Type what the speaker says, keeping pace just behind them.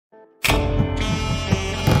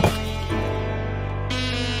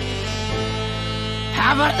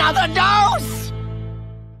have another dose!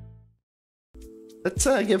 Let's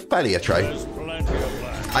give Pally a try.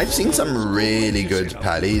 I've seen some really good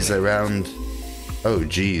Pallies around. Oh,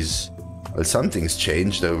 geez. Well, something's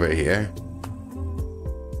changed over here.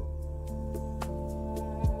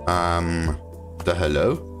 The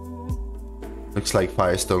hello? Looks like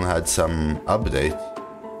Firestone had some update.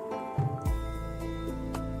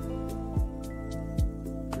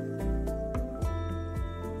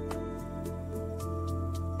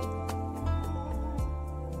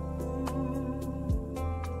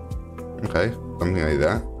 Okay, something like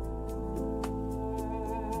that.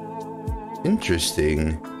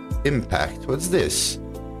 Interesting. Impact. What's this?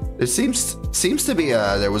 It seems to be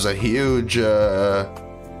there was a huge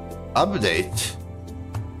update.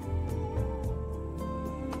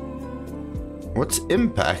 What's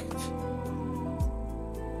impact?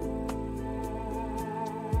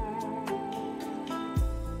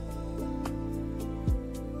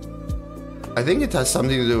 I think it has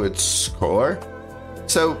something to do with score.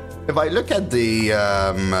 So if I look at the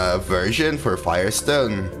version for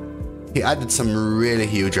Firestone, he added some really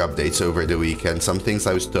huge updates over the weekend, some things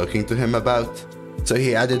I was talking to him about. So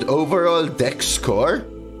he added overall deck score,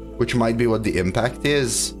 which might be what the impact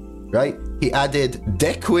is, right? He added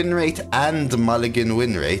deck win rate and mulligan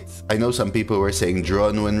win rate. I know some people were saying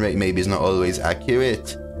drawn win rate maybe is not always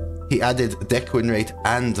accurate. He added deck win rate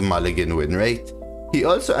and mulligan win rate. He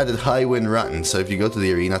also added high win runs. So if you go to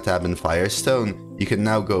the arena tab in Firestone, you can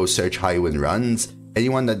now go search high win runs.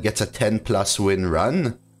 Anyone that gets a 10+ win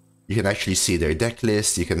run, you can actually see their deck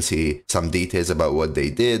list. You can see some details about what they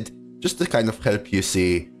did, just to kind of help you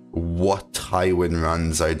see what high win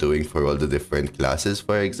runs are doing for all the different classes,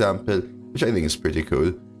 for example, which I think is pretty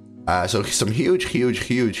cool. So some huge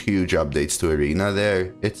updates to arena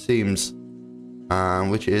there, it seems,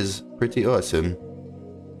 which is pretty awesome.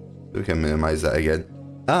 We can minimize that again.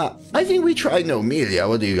 I think we try Nomelia.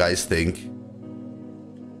 What do you guys think?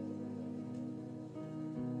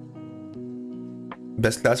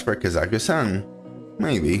 Best class for Kazaku-san?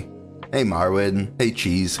 Maybe. Hey Marwin, hey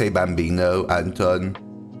Cheese, hey Bambino, Anton.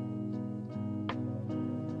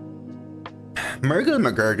 Murgle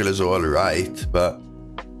McGurgle is alright, but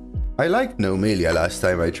I liked Nomelia last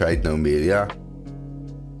time I tried Nomelia.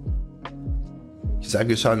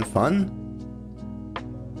 Kazaku-san fun?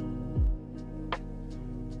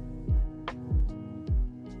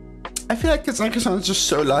 I feel like Kazaku-san is just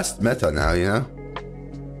so last meta now, you know?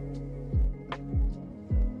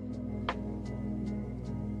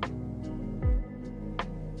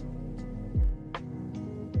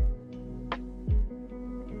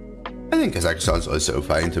 I think Kazaku-san's also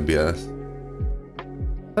fine, to be honest.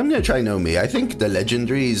 I'm gonna try Nomi. I think the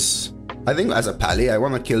legendaries, I think as a Pally, I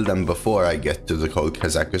want to kill them before I get to the whole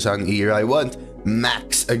Kazaku-san era. I want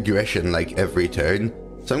max aggression like every turn.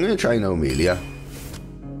 So I'm gonna try Nomelia.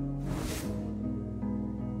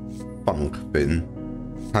 Funkfin.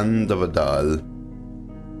 Hand of a doll.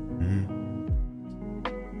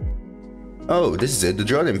 Oh, this is it. The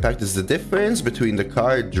drawn impact is the difference between the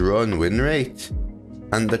card drawn win rate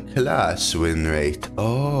and the class win rate.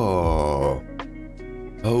 Oh.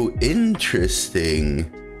 Oh,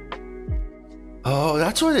 interesting. Oh,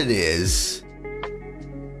 that's what it is.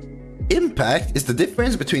 Impact is the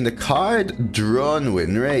difference between the card drawn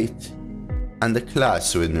win rate and the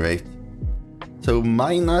class win rate. So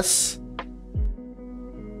minus,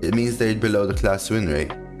 it means they're below the class win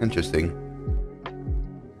rate. Interesting.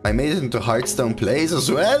 I made it into Hearthstone plays as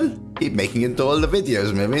well? Keep making it into all the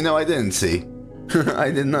videos, maybe. No, I didn't see. I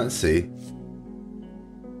did not see.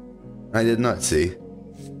 I did not see.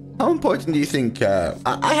 How important do you think...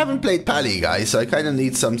 I haven't played Pally, guys, so I kind of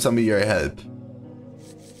need some of your help.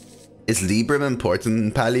 Is Libram important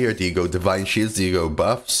in Pally, or do you go Divine Shields? Do you go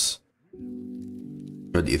buffs?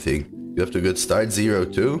 What do you think? You have to good start,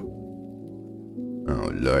 0-2?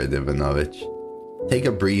 Oh, Lord Ivanovich. Take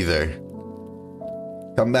a breather.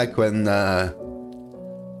 Come back when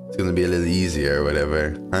it's gonna be a little easier or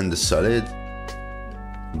whatever. And the solid.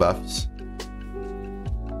 Buffs.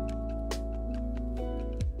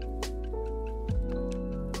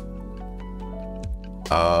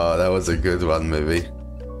 Oh, that was a good one, maybe.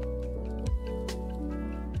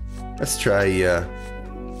 Let's try,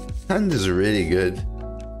 hand is really good.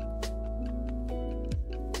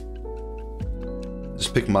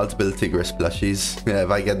 Just pick multiple Tigress plushies. Yeah, if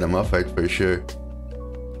I get them offered, for sure.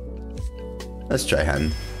 Let's try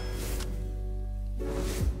hand.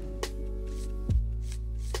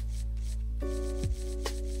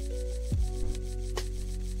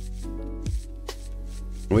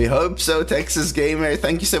 We hope so, Texas Gamer.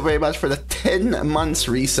 Thank you so very much for the 10 months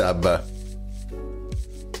resub.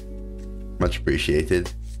 Much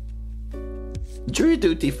appreciated. Jury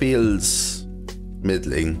duty feels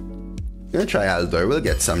middling. Gonna try Aldor. We'll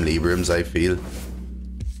get some Librams, I feel.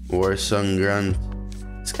 Warsong Grunt.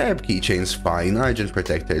 Scarab Keychain's fine. Argent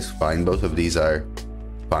Protector's fine. Both of these are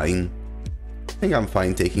fine. I think I'm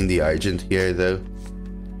fine taking the Argent here, though.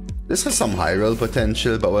 This has some high roll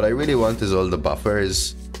potential, but what I really want is all the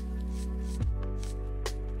buffers.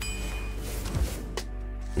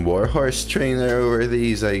 Warhorse Trainer over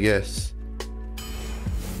these, I guess.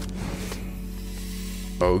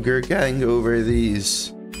 Ogre Gang over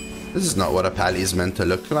these. This is not what a pally is meant to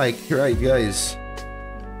look like, right, guys?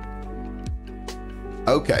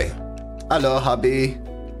 Okay. Hello, hubby.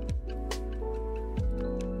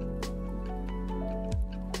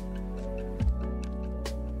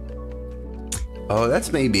 Oh,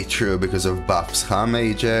 that's maybe true because of buffs, huh,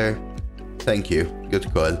 Major? Thank you.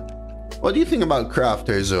 Good call. What do you think about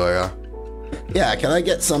Crafter, Zora? Yeah, can I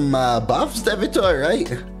get some buffs, Devitor,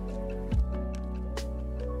 right?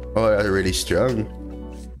 Oh, that's really strong.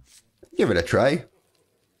 Give it a try.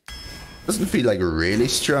 Doesn't feel like really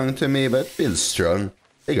strong to me, but it feels strong.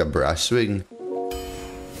 Take a brass swing.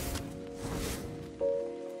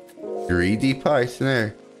 Greedy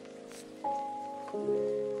partner.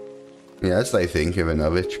 Yeah, that's what I think,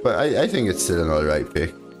 Ivanovich, but I think it's still an alright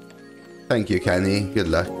pick. Thank you, Kenny. Good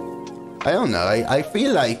luck. I don't know, I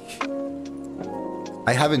feel like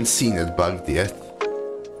I haven't seen it bugged yet.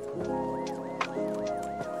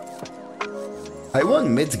 I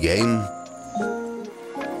won mid-game.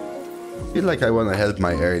 Feel like I want to help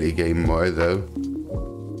my early game more, though.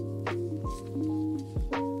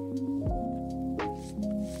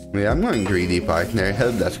 Yeah, I'm going greedy partner.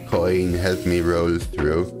 Help that coin, help me roll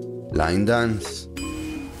through. Line dance.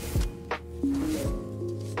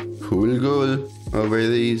 Cool goal over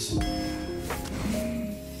these.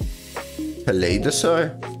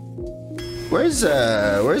 Kaleidosaur. Where's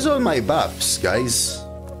all my buffs, guys?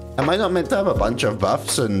 Am I not meant to have a bunch of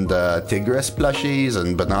buffs and Tigress plushies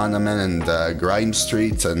and Banana Men and Grime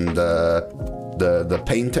Streets and the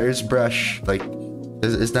Painter's Brush? Like,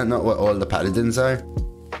 is that not what all the Paladins are?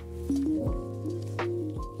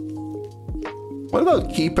 What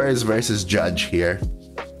about Keepers versus Judge here?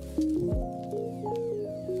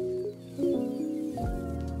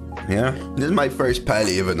 Yeah, this is my first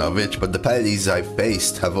Pally Ivanovich, but the Pallies I've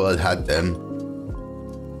faced have all had them.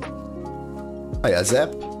 Hiya,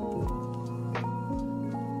 Zep.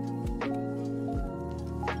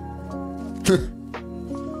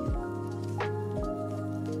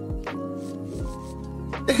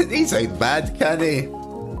 These ain't bad, can they?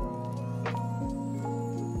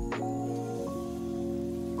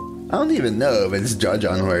 I don't even know if it's judge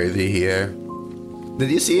unworthy here. Did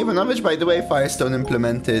you see Ivanovich, by the way? Firestone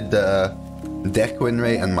implemented deck win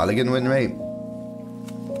rate and mulligan win rate.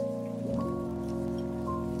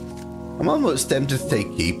 I'm almost tempted to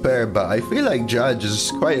take Keeper, but I feel like Judge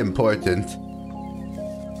is quite important.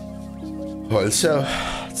 Also,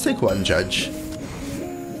 let's take one Judge.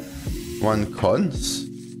 One Cons.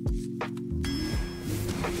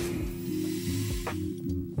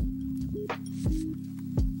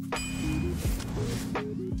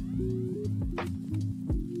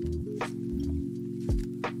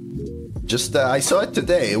 Just, I saw it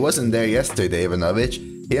today. It wasn't there yesterday, Ivanovich.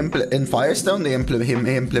 In Firestone, he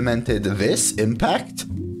implemented this, Impact,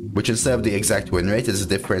 which instead of the exact win rate is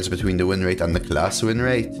the difference between the win rate and the class win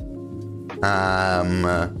rate.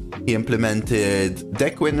 He implemented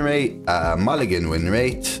deck win rate, mulligan win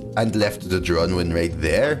rate, and left the drawn win rate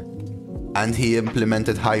there. And he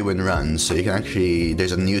implemented high win runs, so you can actually,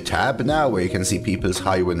 there's a new tab now where you can see people's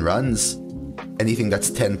high win runs. Anything that's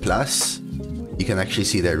 10 plus. You can actually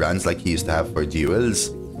see their runs like he used to have for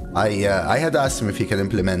duels. I had asked him if he can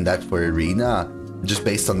implement that for Arena, just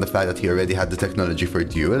based on the fact that he already had the technology for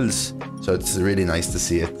duels. So it's really nice to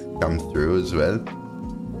see it come through as well.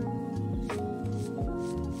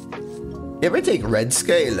 You ever take Red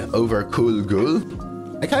Scale over Cool Ghoul?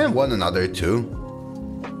 I kind of want another too.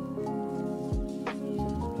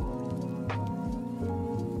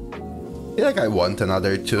 I feel like I want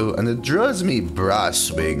another two, and it draws me Brass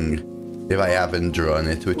Wing if I haven't drawn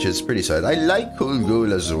it, which is pretty sad. I like Cool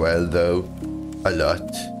Ghoul as well, though, a lot.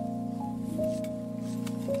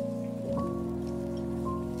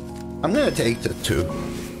 I'm gonna take the two.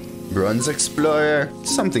 Bronze Explorer,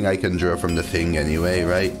 something I can draw from the thing anyway,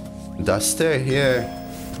 right? Duster here.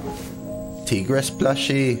 Tigress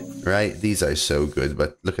Plushy, right? These are so good,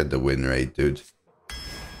 but look at the win rate, dude.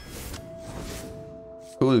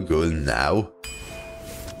 Cool Ghoul now.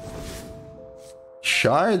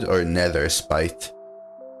 Shard or Nether Spite?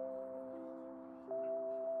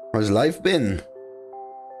 How's life been?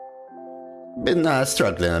 Been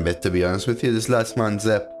struggling a bit, to be honest with you, this last month,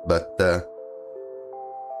 Zep, but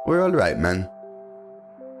we're alright, man.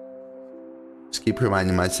 Just keep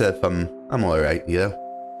reminding myself I'm alright, you know?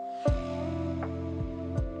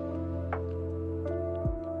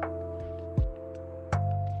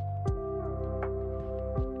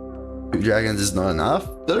 Two dragons is not enough.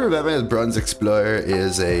 Don't remember that Bronze Explorer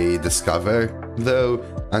is a discover, though,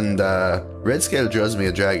 and Red Scale draws me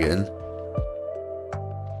a dragon.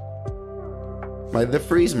 The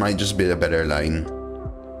freeze might just be a better line.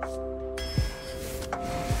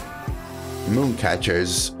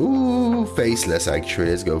 Mooncatchers. Ooh, faceless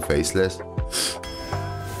actually. Let's go faceless.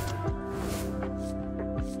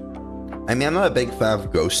 I mean, I'm not a big fan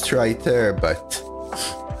of Ghostwriter, but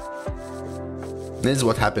this is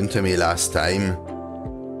what happened to me last time.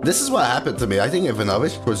 This is what happened to me. I think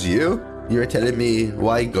Ivanovich, it was you. You were telling me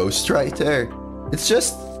why Ghostwriter. It's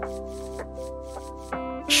just...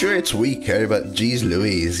 Sure, it's weaker, but geez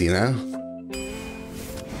Louise, you know?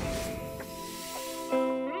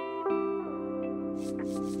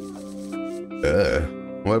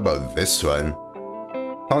 What about this one?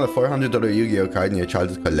 Found a $400 Yu-Gi-Oh card in your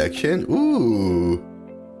childhood collection? Ooh!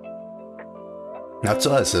 That's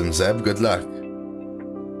awesome, Zeb. Good luck.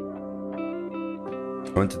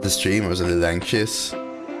 I went to the stream, I was a little anxious. I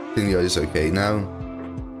think the audio's okay now.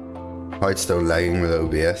 Hearthstone lagging with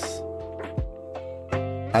OBS.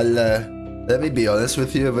 Let me be honest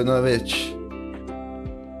with you, Ivanovich.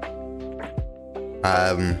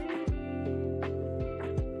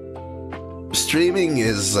 Streaming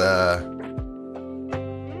is,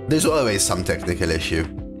 there's always some technical issue.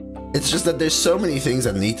 It's just that there's so many things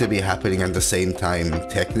that need to be happening at the same time,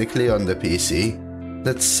 technically on the PC,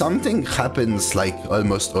 that something happens like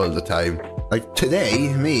almost all the time. Like today,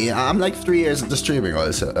 I'm like 3 years into streaming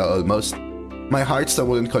also, almost. My Hearthstone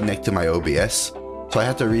wouldn't connect to my OBS. So I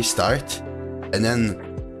had to restart, and then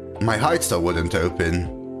my Hearthstone wouldn't open.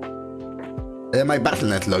 And then my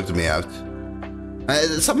Battle.net logged me out.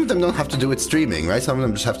 Some of them don't have to do with streaming, right? Some of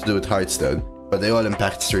them just have to do with Hearthstone, but they all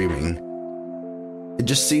impact streaming. It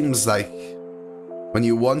just seems like when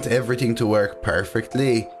you want everything to work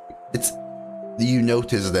perfectly, you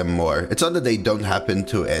notice them more. It's not that they don't happen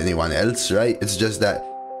to anyone else, right? It's just that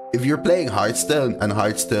if you're playing Hearthstone and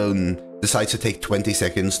Hearthstone decides to take 20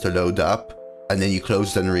 seconds to load up, and then you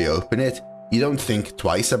close and reopen it, you don't think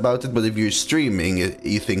twice about it, but if you're streaming,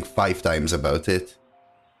 you think 5 times about it.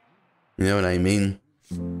 You know what I mean?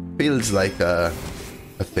 Feels like a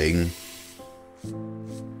thing.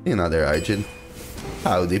 Another Argent.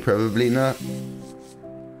 Howdy, probably not.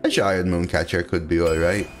 A Giant Mooncatcher could be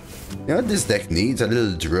alright. You know what this deck needs? A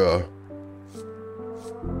little draw.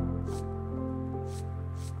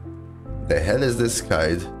 The hell is this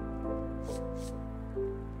card?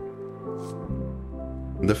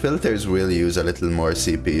 The filters will use a little more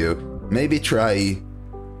CPU. Maybe try...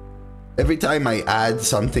 Every time I add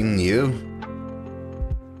something new...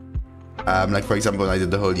 like for example when I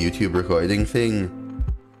did the whole YouTube recording thing,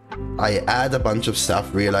 I add a bunch of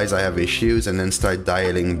stuff, realize I have issues, and then start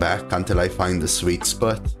dialing back until I find the sweet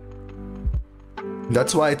spot.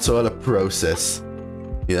 That's why it's all a process.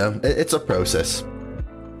 You know? It's a process.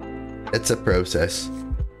 It's a process.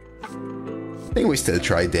 I think we still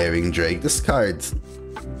try Daring Drake. This card...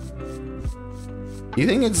 You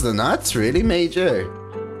think it's the nuts? Really, Major?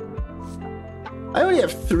 I only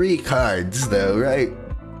have 3 cards though, right?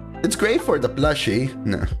 It's great for the plushie.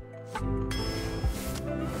 No.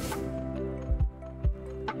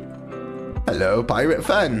 Hello, pirate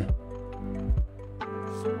fan.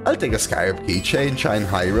 I'll take a Scarab keychain, try and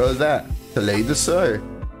high roll that to lay the sword.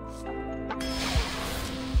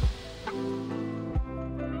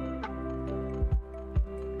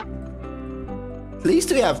 At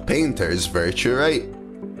least we have Painter's Virtue, right?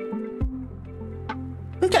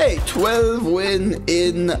 Okay, 12 win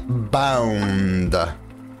in bound.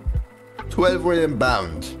 12 win in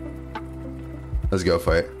bound. Let's go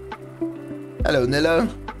for it. Hello, Nilo.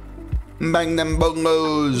 Bang them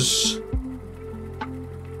bongos.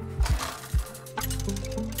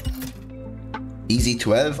 Easy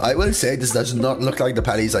 12. I will say this does not look like the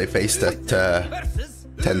Pallies I faced at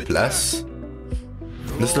 10 plus.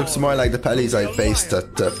 This looks more like the Pallies I faced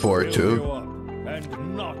at 4-2.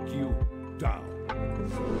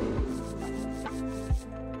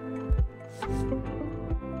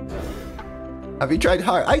 Have you tried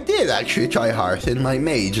Hearth? I did actually try Hearth in my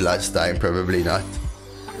mage last time, probably not.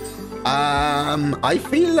 I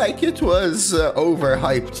feel like it was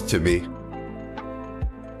overhyped to me.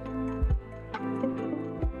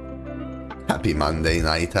 Happy Monday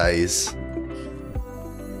night, eyes.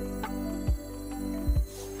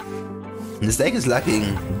 This deck is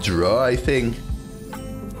lacking draw, I think.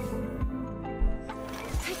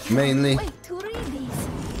 Mainly.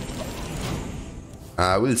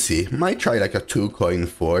 We'll see. Might try like a 2-coin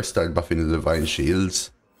 4, start buffing the Divine Shields.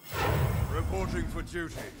 Reporting for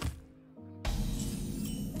duty.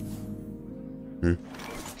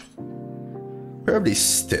 Probably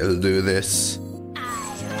still do this.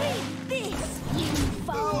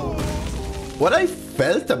 What I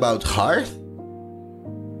felt about Hearth,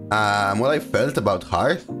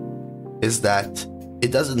 is that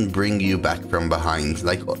it doesn't bring you back from behind.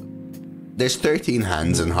 Like, there's 13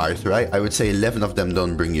 hands in Hearth, right? I would say 11 of them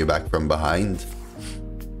don't bring you back from behind.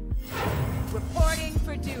 Reporting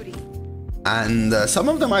for duty. And some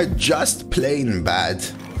of them are just plain bad.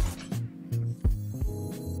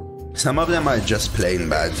 Some of them are just plain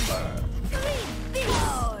bad.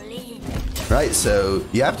 Right, so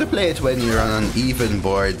you have to play it when you're on an even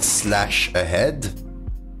board / ahead.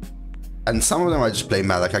 And some of them are just plain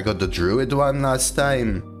bad. Like I got the Druid one last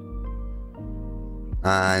time.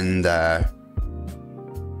 And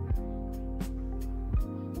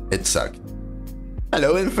it sucked.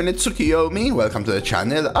 Hello Infinite Tsukiyomi, welcome to the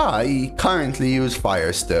channel. I currently use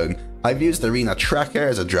Firestone. I've used Arena Tracker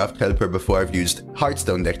as a draft helper before. I've used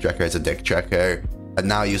Hearthstone Deck Tracker as a deck tracker. And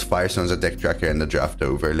now I use Firestone as a deck tracker and the draft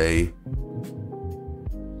overlay.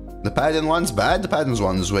 The Paladin one's bad. The Paladin's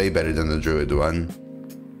one's way better than the Druid one.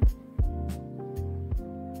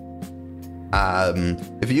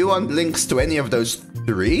 If you want links to any of those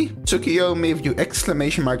 3, Tsukiyomi, if you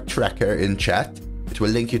 !tracker in chat, it will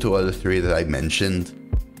link you to all the 3 that I mentioned.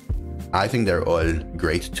 I think they're all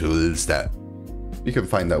great tools that you can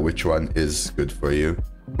find out which one is good for you.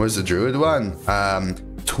 Where's the Druid one?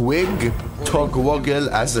 Twig, Togwoggle,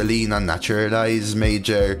 Azalina, Naturalize,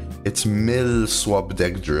 Major. It's Mill, Swap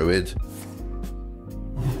Deck, Druid.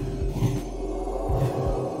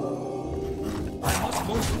 I must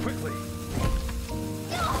move quickly.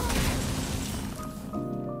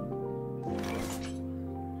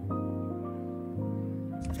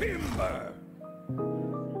 Timber.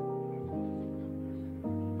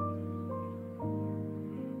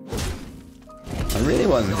 I really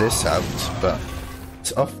want this out, but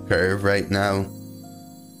it's off curve right now.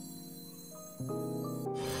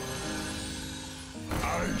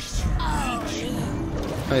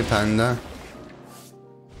 Hi Panda.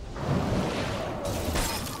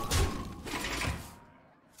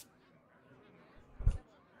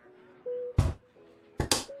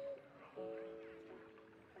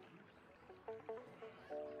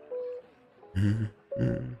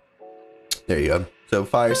 There you go. So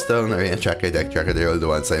Firestone, Arena Tracker, Deck Tracker, they're all the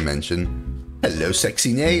ones I mentioned. Hello,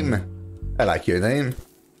 sexy name. I like your name.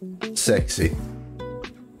 Sexy.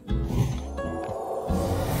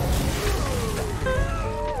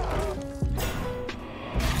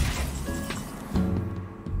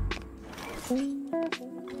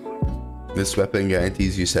 This weapon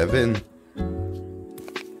guarantees you 7.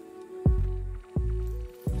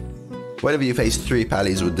 What if you face 3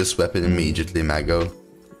 pallies with this weapon immediately, Mago?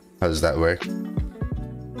 How does that work?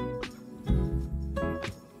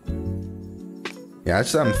 Yeah,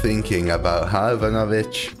 that's what I'm thinking about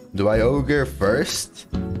Halvanovich. Do I ogre first?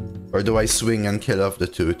 Or do I swing and kill off the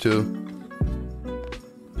 2/2?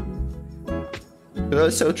 Could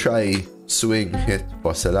also try swing, hit,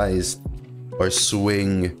 fossilized. Or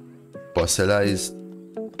swing, fossilized.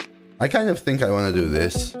 I kind of think I want to do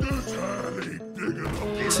this.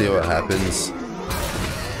 See what happens.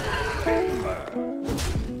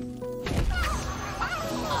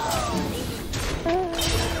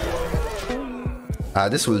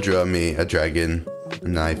 This will draw me a dragon,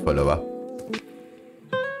 and I follow up.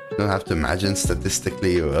 Don't have to imagine,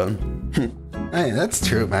 statistically you will. Hey, that's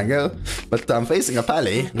true, Mango. But I'm facing a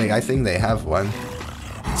pally. Like, I think they have one.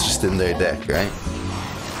 It's just in their deck, right?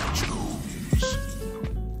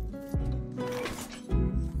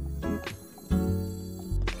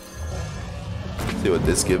 See what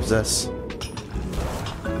this gives us.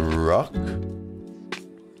 Rock.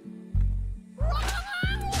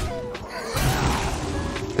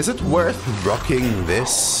 Is it worth rocking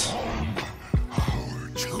this?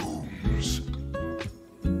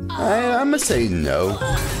 I'ma say no.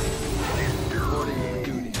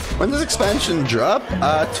 When does expansion drop?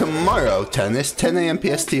 Tomorrow, 10 AM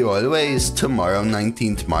PST always. Tomorrow,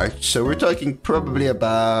 19th March. So we're talking probably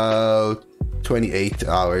about 28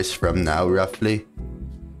 hours from now, roughly.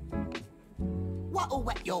 What'll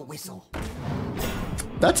wet your whistle?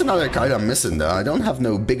 That's another card I'm missing though. I don't have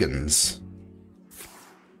no big uns.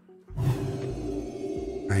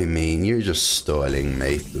 I mean, you're just stalling,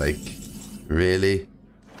 mate. Like, really?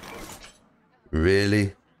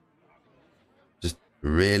 Really? Just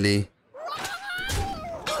really?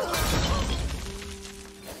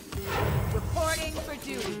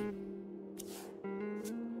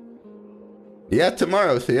 Yeah,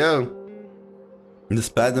 tomorrow, Theo. This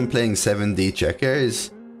Paladin playing 7D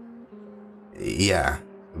checkers. Yeah,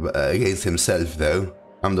 against himself though.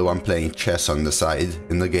 I'm the one playing chess on the side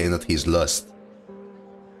in the game that he's lost.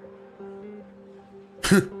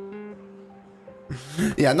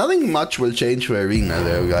 Yeah, nothing much will change for Arena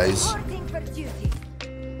though, guys.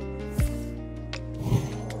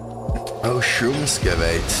 Oh,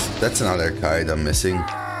 Shroomskavate. That's another card I'm missing.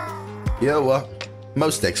 You know what?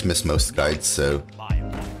 Most decks miss most cards, so...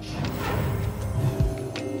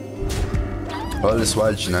 All this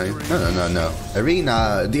while, you know... No.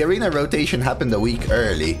 The Arena rotation happened a week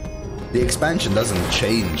early. The expansion doesn't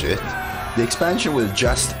change it. The expansion will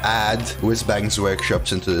just add Whizbang's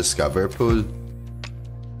workshops into the Discover pool.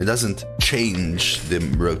 It doesn't change the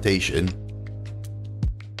rotation.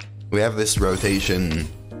 We have this rotation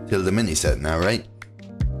till the mini set now, right?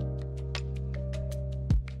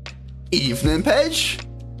 Evening Page?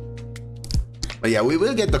 But yeah, we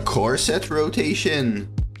will get the core set rotation.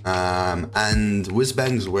 And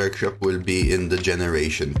Whizbang's workshop will be in the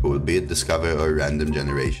generation pool, be it Discover or Random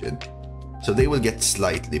Generation. So they will get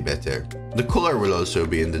slightly better. The core will also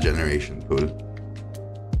be in the generation pool.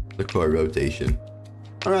 The core rotation.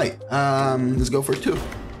 Alright, let's go for 2.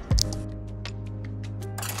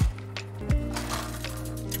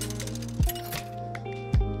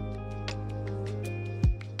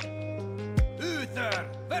 Uther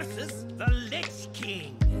versus the Lich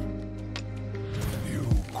King. You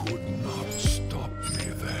could not stop me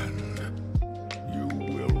then. You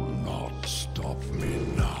will not stop me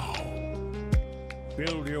now.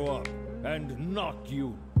 Build you up and knock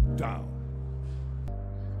you down.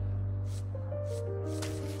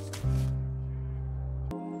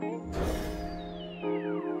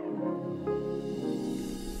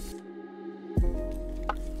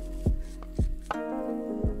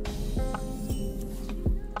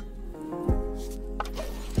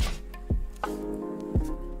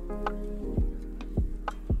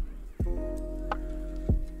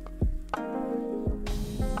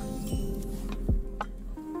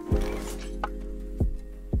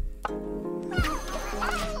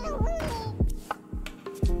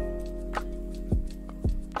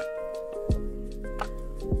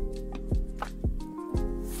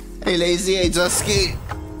 Hey, Lazy Azuski.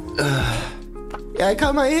 Yeah, I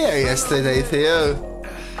cut my hair yesterday, Theo.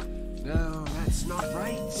 No, that's not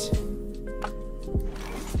right.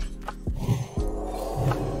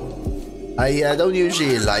 I don't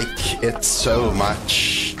usually like it so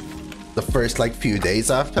much the first like few days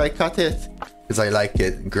after I cut it, because I like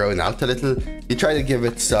it growing out a little. You try to give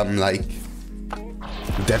it some like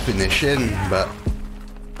definition, but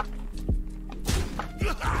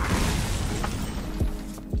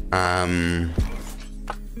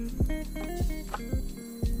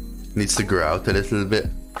needs to grow out a little bit.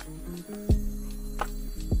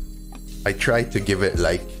 I tried to give it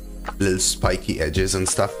like little spiky edges and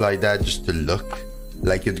stuff like that just to look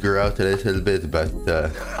like it grew out a little bit, but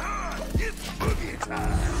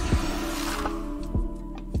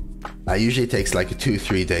it usually takes like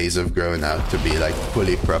 2-3 days of growing out to be like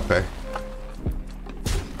fully proper.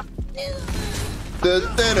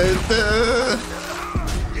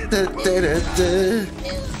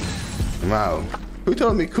 Wow, who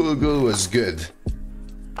told me Cool Ghoul was good?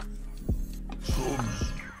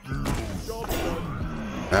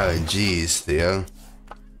 Oh jeez, Theo.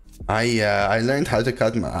 I learned how to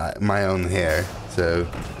cut my own hair, so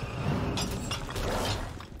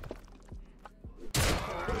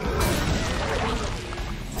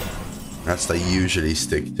that's what I usually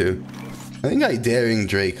stick to. I think I daring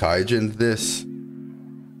Drake Argent this.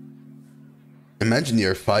 Imagine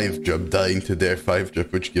your 5-drop dying to their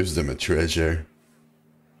 5-drop, which gives them a treasure.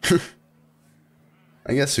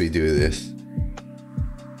 I guess we do this.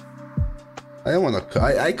 I don't want to.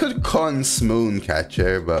 I could con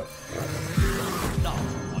Mooncatcher, but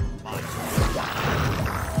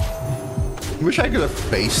wish I could have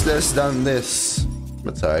Faceless done this.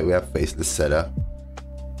 But sorry, we have Faceless set up.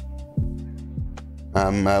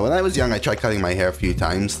 When I was young, I tried cutting my hair a few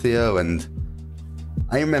times, Theo, and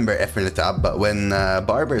I remember effing it up. But when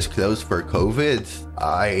barbers closed for COVID,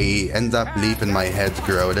 I ended up leaving my head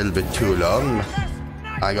grow a little bit too long.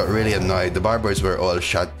 I got really annoyed. The barbers were all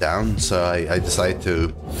shut down, so I decided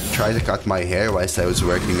to try to cut my hair whilst I was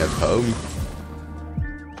working at home.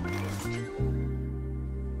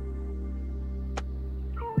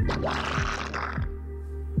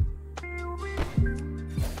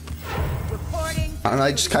 And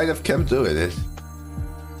I just kind of kept doing it.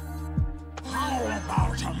 How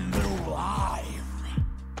about a new life?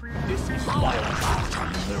 How about a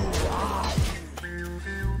new life?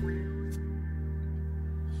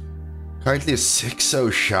 Apparently a 6-0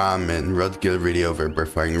 Shaman. Rudgill really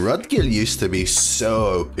overperforming. Rudgill used to be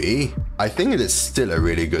so OP. I think it is still a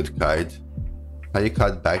really good card. How you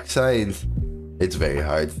cut backside? It's very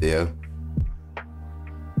hard, Theo.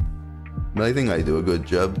 But I think I do a good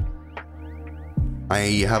job.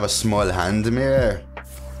 I have a small hand mirror.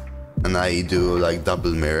 And I do like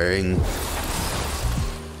double mirroring.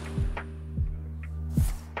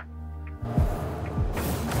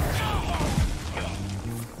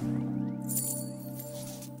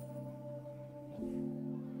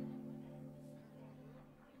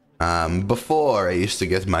 Before I used to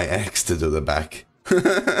get my ex to do the back. I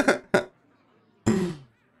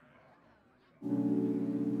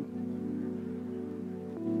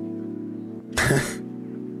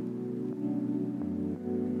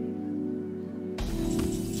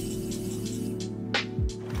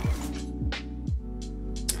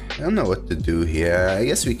don't know what to do here. I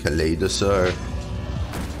guess we Kaleidosaur.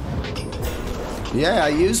 Yeah, I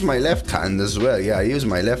use my left hand as well. Yeah, I use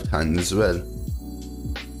my left hand as well.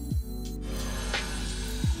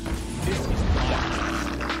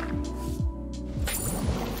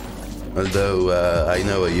 Although, I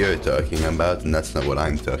know what you're talking about, and that's not what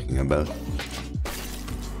I'm talking about.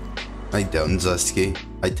 I don't, Zusky.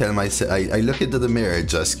 I tell myself, I look into the mirror,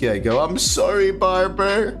 Zusky, I go, I'm sorry,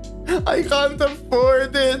 barber. I can't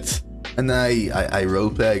afford it. And I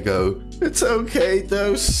roleplay, I go, it's okay,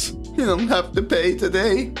 Dose. You don't have to pay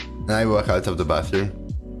today. And I walk out of the bathroom.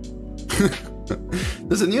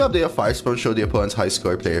 Does a new update of Hearthstone show the opponent's high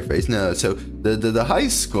score player face? No, so the high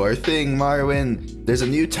score thing, Marwin, there's a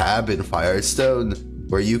new tab in Firestone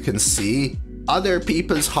where you can see other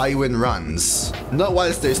people's high win runs. Not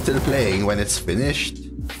whilst they're still playing, when it's finished.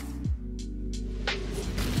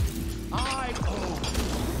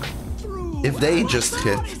 If they just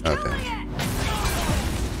hit... Okay.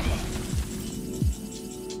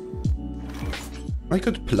 I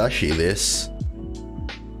could plushie this.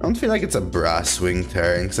 I don't feel like it's a brass wing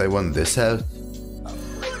turn because I want this out. A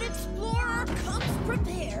good explorer comes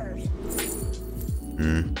prepared.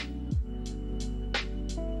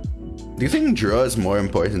 Do you think draw is more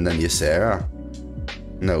important than Ysera?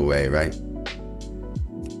 No way, right?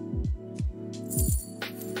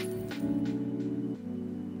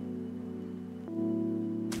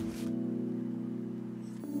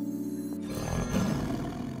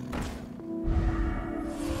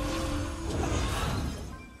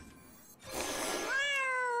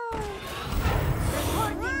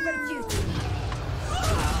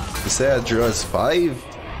 Ysera draws 5?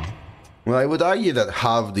 Well, I would argue that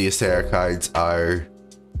half the Ysera cards are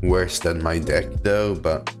worse than my deck though,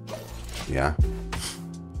 but yeah.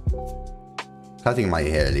 Cutting my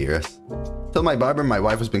hair, Lyris. Tell my barber my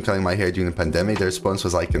wife has been cutting my hair during the pandemic. The response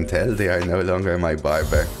was, I can tell they are no longer my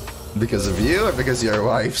barber. Because of you or because your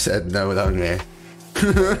wife said no longer?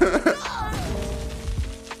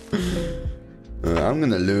 I'm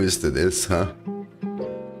gonna lose to this, huh?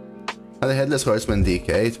 Had a Headless Horseman DK,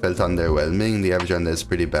 it felt underwhelming. The average on this is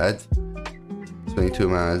pretty bad. 22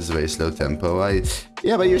 mana is very slow tempo.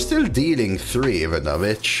 Yeah, but you're still dealing 3,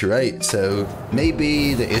 Ivanovich, right? So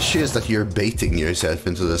maybe the issue is that you're baiting yourself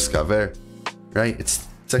into this cover, right? It's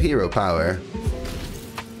a hero power.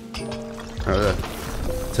 Oh, look.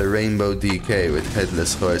 It's a Rainbow DK with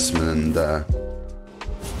Headless Horseman and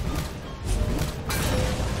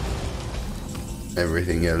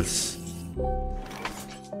everything else.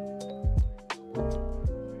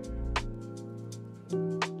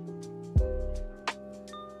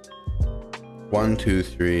 One, two,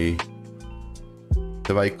 three.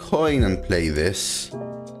 So if I coin and play this.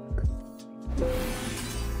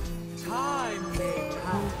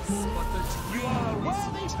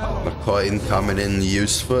 A coin coming in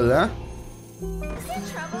useful, huh?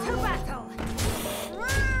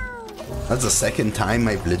 That's the second time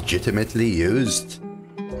I've legitimately used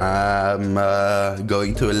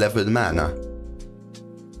going to 11 mana.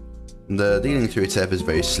 The dealing through itself is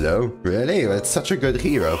very slow. Really? It's such a good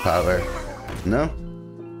hero power. No?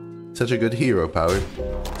 Such a good hero power.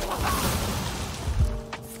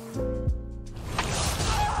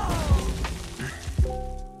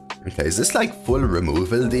 Okay, is this like full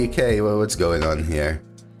removal DK? Well, what's going on here?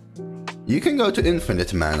 You can go to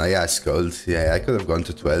infinite mana, yeah, Scold. Yeah, I could have gone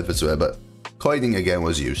to 12 as well, but coining again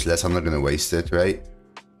was useless. I'm not gonna waste it, right?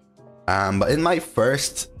 But in my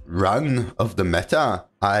first run of the meta,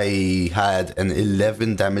 I had an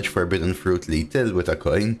 11 damage Forbidden Fruit lethal with a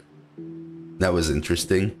coin. That was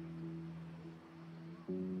interesting.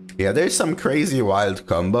 Yeah, there's some crazy wild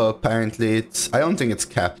combo. Apparently, I don't think it's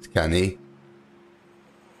capped, Kenny.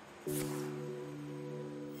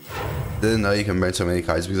 Didn't know you can burn so many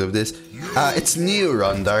cards because of this. It's new,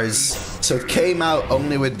 Rondars. So it came out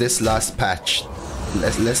only with this last patch.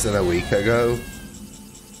 Less than a week ago.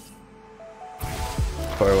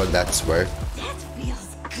 For what that's worth. That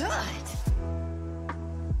feels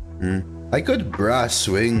good. I could brass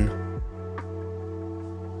swing.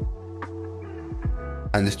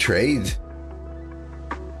 And trade.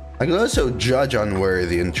 I could also judge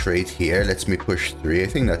unworthy and trade here. Lets me push 3. I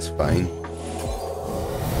think that's fine.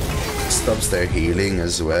 Stops their healing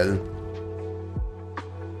as well.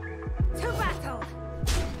 To battle.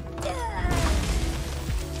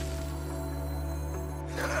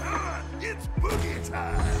 It's boogie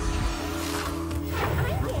time.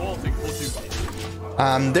 Reporting for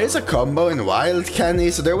duty. There's a combo in Wild,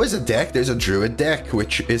 Kenny. So there was a deck. There's a Druid deck,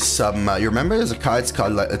 which is some. You remember there's a card. It's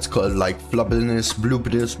called like Flubbiness,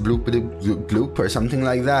 Bloopiness, Gloop, or something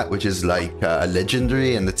like that, which is like a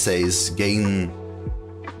legendary, and it says gain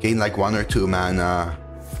like 1 or 2 mana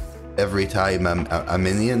every time a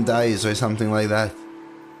minion dies or something like that.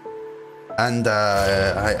 And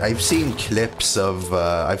I've seen clips of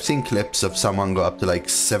someone go up to like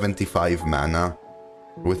 75 mana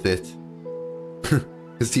with it.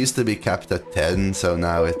 It used to be capped at 10, so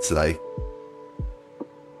now it's like,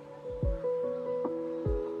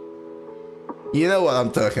 you know what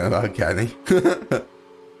I'm talking about, Kenny.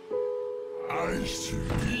 I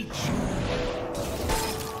should eat you.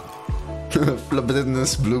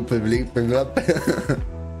 Flubbiness, bloopy, bleeping up.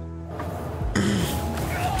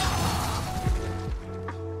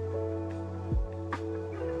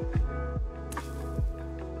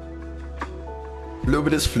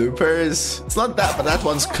 Floopidus Floopers. It's not that, but that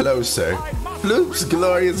one's closer. Floop's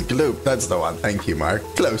Glorious Gloop. That's the one. Thank you, Mark.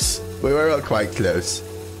 Close. We were all quite close.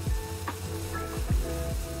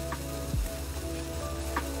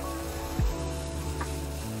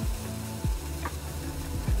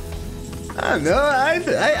 I don't know.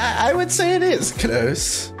 I would say it is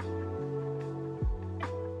close.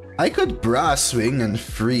 I could brass swing and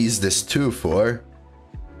freeze this 2/4.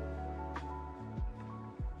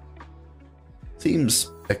 Seems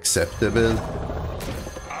acceptable.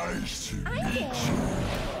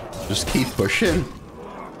 Just keep pushing.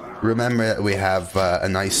 Remember that we have a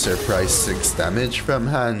nice surprise 6 damage from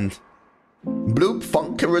hand. Bloop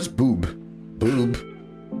Funkerous Boob. Boob.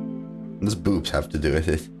 What does boobs have to do with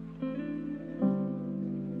it?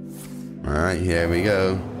 Alright, here we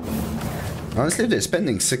go. Honestly, if they're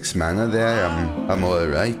spending 6 mana there, I'm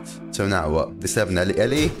alright. So now what? They still have an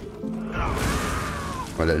Ellie?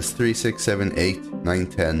 What else? 3, 6, 7, 8, 9,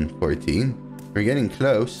 10, 14. We're getting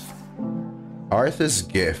close. Arthur's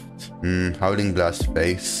Gift. Howling Blast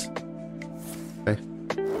Face. Okay.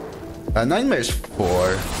 Nightmare's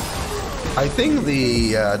 4. I think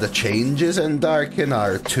the changes in Darken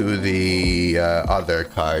are to the other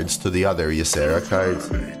cards, to the other Ysera cards.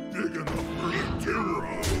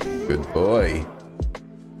 Good boy.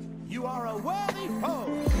 You are a worthy foe.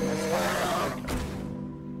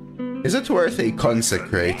 Is it worth a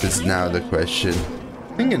Consecrate is now the question.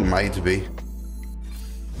 I think it might be.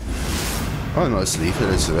 Almost lethal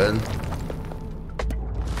as well.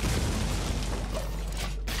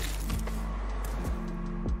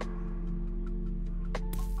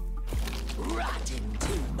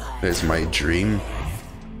 There's my dream.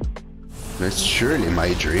 That's surely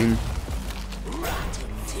my dream.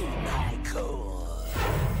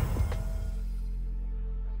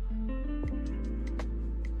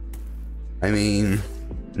 I mean,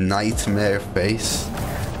 Nightmare Face.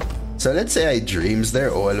 So let's say I dreams,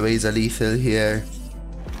 they're always a lethal here.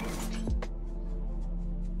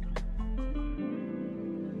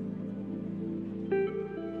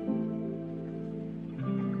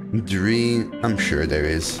 Dream, I'm sure there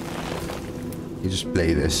is. You just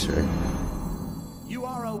play this, right? You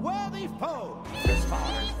are a worthy foe.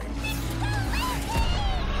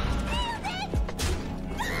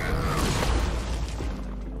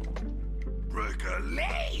 Break a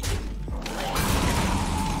leg.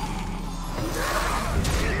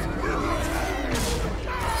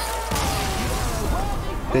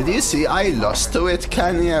 Did you see I lost to it,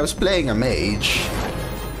 Kenny? I was playing a mage.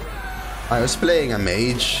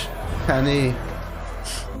 Kenny.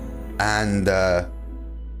 And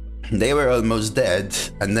they were almost dead,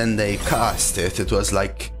 and then they cast it. It was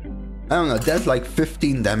like, I don't know, dealt like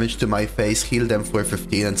 15 damage to my face, healed them for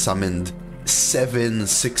 15, and summoned 7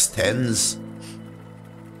 6/10s.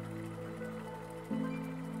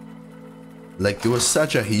 Like, it was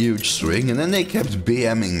such a huge swing, and then they kept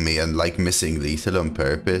BMing me and like missing lethal on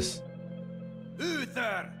purpose.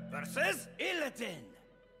 Uther versus Illidan.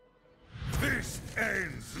 This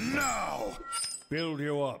ends now. Build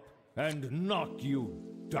you up and knock you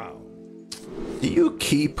down. Do you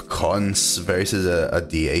keep cons versus a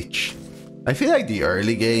DH? I feel like the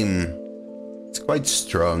early game is quite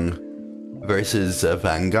strong versus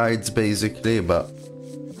vanguards basically, but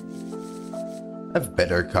I have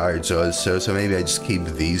better cards also, so maybe I just keep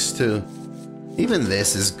these two. Even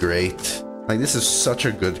this is great. Like, this is such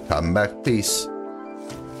a good comeback piece.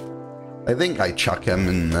 I think I chuck him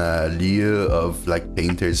in lieu of like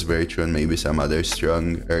Painter's Virtue and maybe some other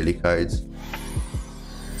strong early cards.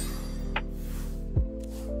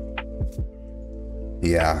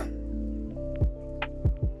 Yeah.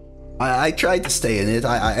 I tried to stay in it.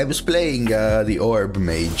 I was playing the Orb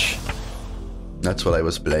Mage. That's what I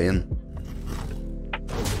was playing.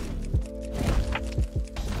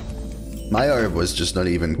 My Orb was just not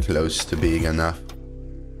even close to being enough.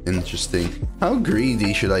 Interesting. How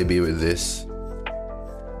greedy should I be with this?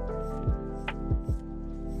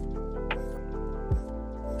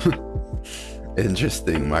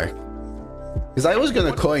 Interesting, Mark. Because I was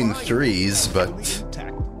gonna coin 3s, but...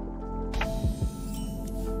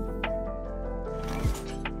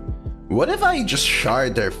 What if I just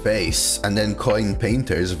shard their face and then coin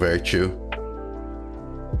Painter's Virtue?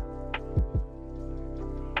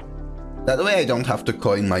 That way I don't have to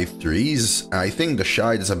coin my 3s. I think the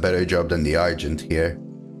shard does a better job than the Argent here.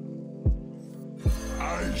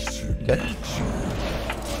 Okay.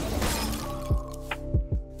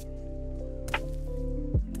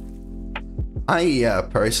 I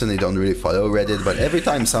personally don't really follow Reddit, but every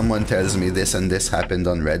time someone tells me this and this happened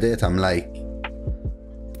on Reddit, I'm like,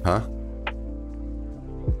 huh?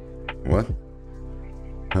 What?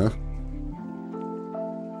 Huh?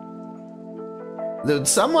 Dude,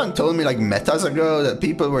 someone told me like metas ago that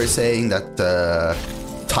people were saying that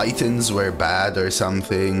Titans were bad or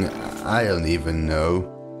something. I don't even know.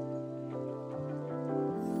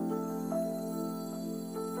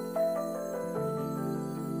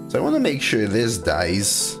 So I want to make sure this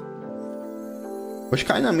dies. Which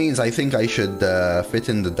kind of means I think I should fit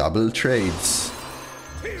in the double trades.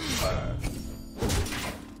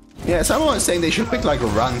 Yeah, someone was saying they should pick like a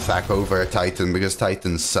Runthak over a Titan because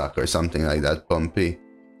Titans suck or something like that, Bumpy.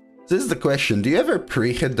 So this is the question, do you ever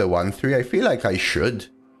pre-hit the 1-3? I feel like I should.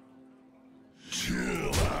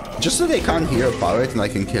 Just so they can't hero power it and I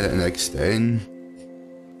can kill it next turn.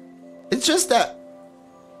 It's just that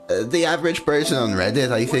the average person on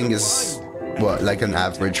Reddit, I think, is, what, like an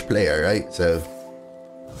average player, right? So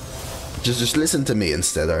just listen to me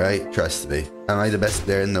instead, alright? Trust me. Am I the best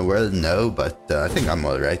player in the world? No, but I think I'm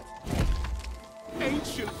alright.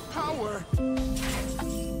 Ancient power.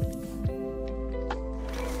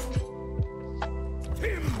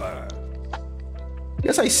 Timber.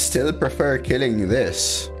 Guess I still prefer killing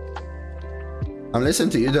this. I'm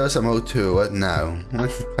listening to you, DoseofCoffee. What now?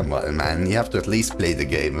 Come on, man. You have to at least play the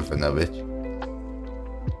game, Ivanovich.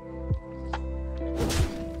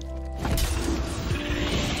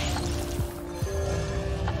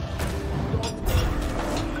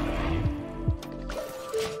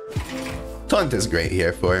 Taunt is great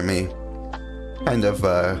here for me. Kind of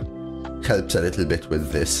helps a little bit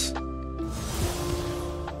with this.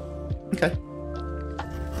 Okay.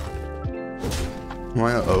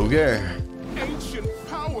 Well, Ogre. Ancient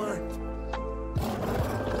power.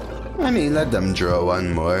 I mean, let them draw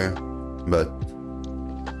one more, but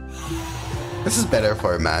this is better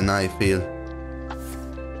for mana, I feel.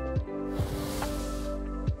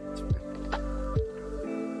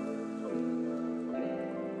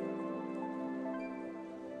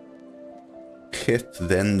 Hit,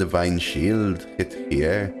 then Divine Shield, hit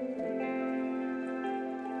here.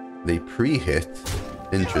 They pre-hit.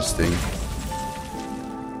 Interesting.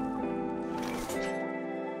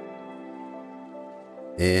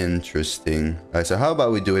 Interesting. Alright, so how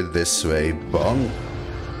about we do it this way? Bonk.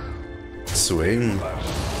 Swing.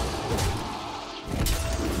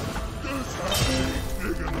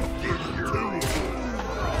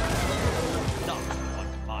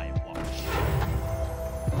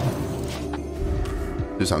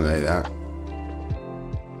 Do something like that.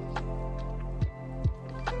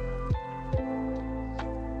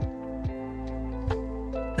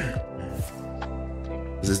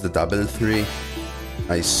 This is the double 3.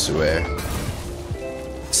 I swear.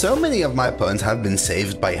 So many of my opponents have been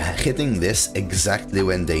saved by hitting this exactly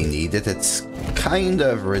when they need it. It's kind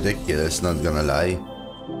of ridiculous, not gonna lie.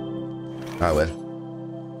 Ah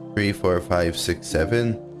well. 3, 4, 5, 6,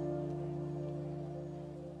 7.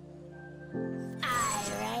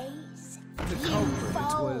 The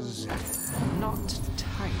culprit was not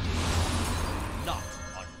tidy. Not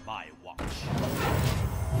on my watch.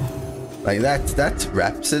 Like that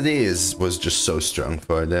Rhapsody was just so strong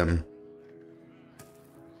for them.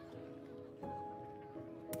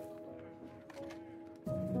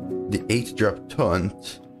 The 8-drop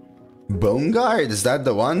taunt. Bone Guard, is that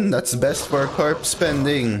the one? That's best for corpse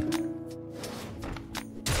spending.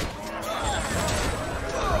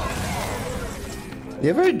 You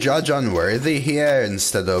ever judge unworthy here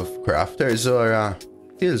instead of crafter, Zora?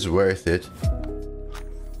 Feels worth it.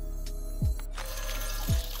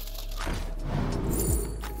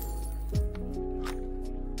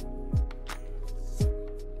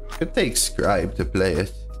 Could take Scribe to play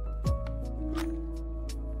it.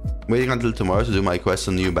 Waiting until tomorrow to do my quest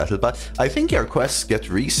on new battle pass. I think your quests get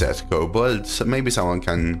reset, Kobold. So maybe someone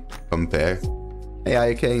can compare. Hey,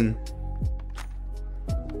 Icane.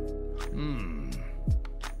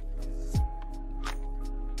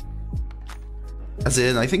 As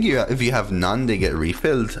in, I think if you have none, they get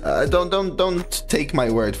refilled. Don't take my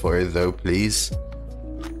word for it, though, please.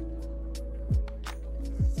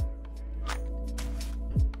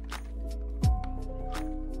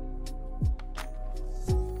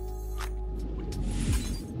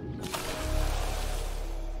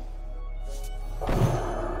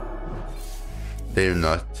 They're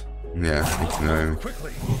not. Yeah, no.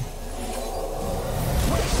 Quickly.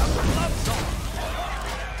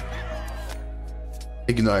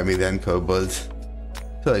 Ignore me then, Kobold.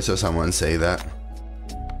 Till I saw someone say that.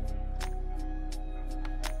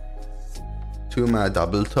 2-mana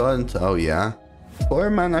double taunt, oh yeah.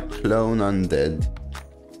 4-mana clone undead.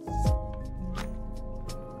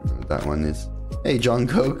 That one is. Hey, John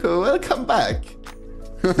Coco, welcome back.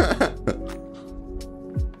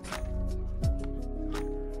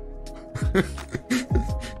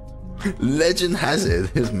 Legend has it,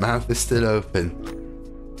 his mouth is still open.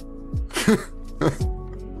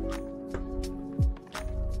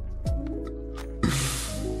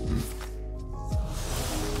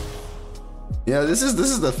 Yeah, this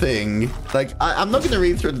is the thing. Like, I'm not gonna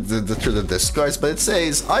read through the discards, but it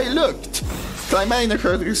says, I looked. Climatic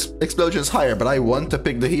Necrotic Explosion is higher, but I want to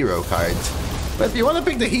pick the hero card. But if you want to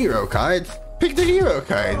pick the hero card, pick the hero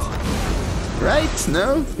card. Right?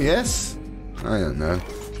 No? Yes? I don't know.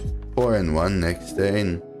 4 and 1 next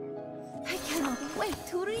turn. I cannot wait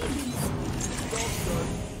to read these.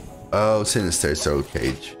 Oh, Sinister Soul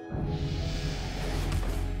Cage.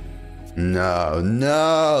 No,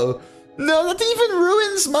 no! No, that even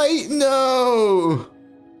ruins my... No!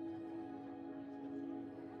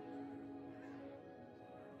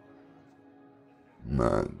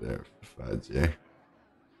 Mother fudger.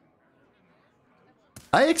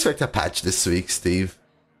 I expect a patch this week, Steve.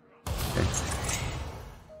 Okay.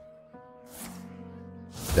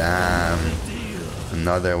 Damn.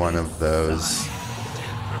 Another one of those.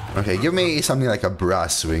 Okay, give me something like a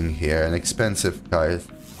brass wing here, an expensive card.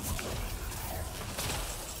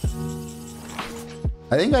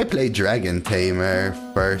 I think I play Dragon Tamer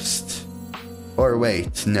first. Or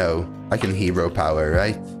wait, no. I can hero power,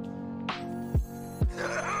 right?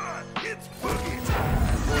 It's boogie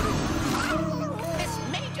time. This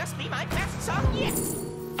may just be my best song yet.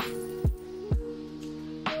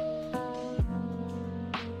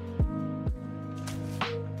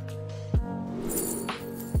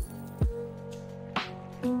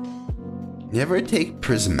 You ever take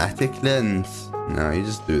Prismatic Lens? No, you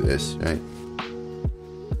just do this, right?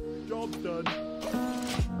 Job done.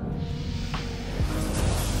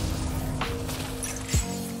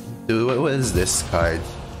 Dude, what is this card?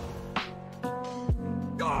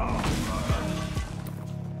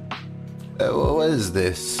 What is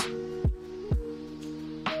this?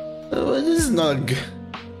 What is Nug?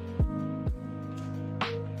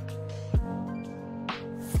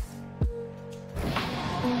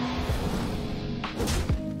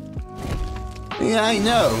 Yeah, I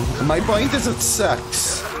know. My point is it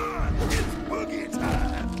sucks. Boogie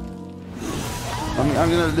time. I'm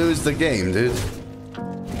gonna lose the game, dude.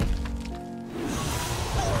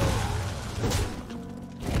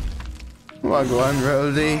 Wagwan,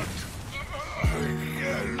 Roldy.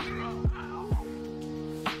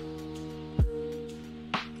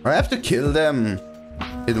 I have to kill them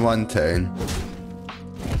in one turn.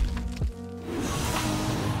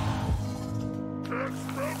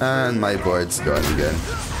 And my board's gone again.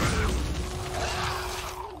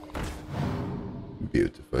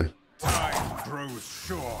 Beautiful. Time grows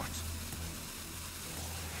short.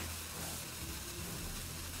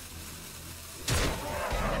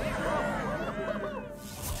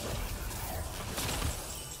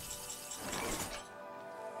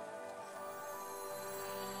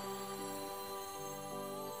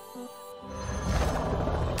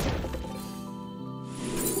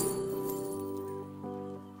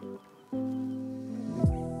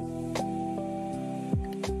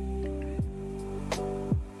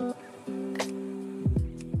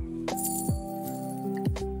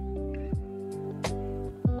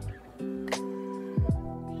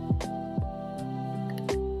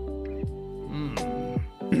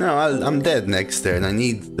 No, I'm dead next turn. I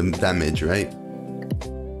need the damage, right?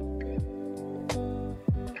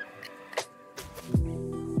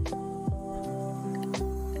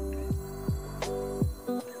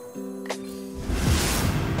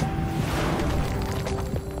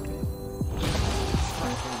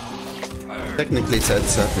 Technically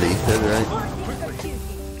sets up lethal, right?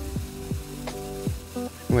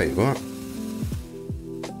 Wait, what?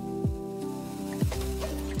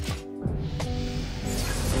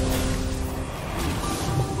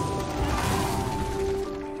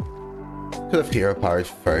 Could have hero powered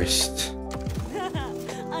first.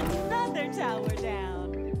 Another tower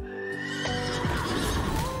down.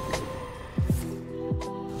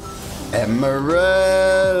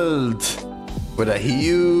 Emerald! With a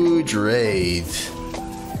huge raid.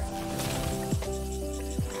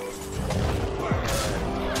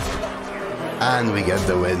 And we get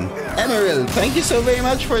the win. Emerald, thank you so very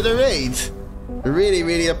much for the raid. Really,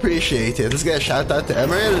 really appreciate it. Let's get a shout out to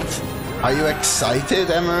Emerald. Are you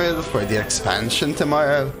excited, Emerald, for the expansion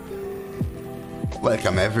tomorrow?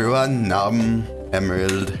 Welcome everyone. Nom,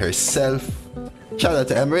 Emerald herself. Shout out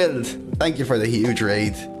to Emerald. Thank you for the huge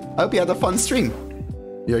raid. I hope you had a fun stream.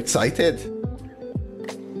 You're excited?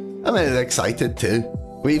 I'm a little excited too.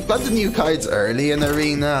 We've got the new cards early in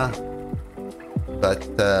Arena, but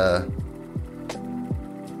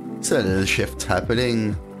it's a little shift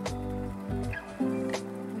happening.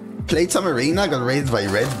 Played some Arena, got raided by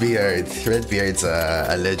Redbeard. Redbeard's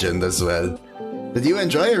a legend as well. Did you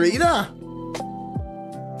enjoy Arena?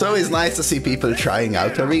 It's always nice to see people trying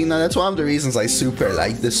out Arena. That's one of the reasons I super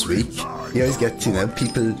like this week. You always get, you know,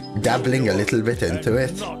 people dabbling a little bit into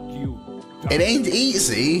it. It ain't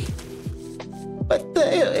easy, but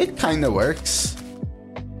it kind of works.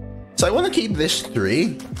 So I want to keep this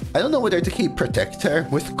 3. I don't know whether to keep Protector.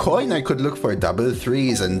 With coin, I could look for double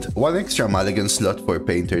 3s, and 1 extra mulligan slot for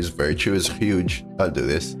Painter's Virtue is huge. I'll do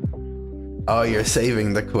this. Oh, you're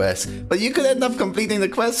saving the quest. But you could end up completing the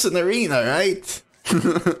quests in Arena, right?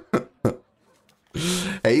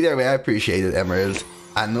 Either way, I appreciate it, Emerald.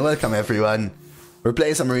 And welcome, everyone. We're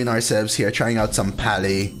playing some Arena ourselves here, trying out some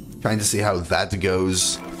Pally. Trying to see how that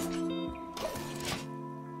goes.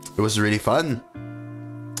 It was really fun.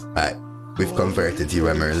 Alright, we've converted you,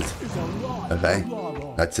 Emerald. Okay,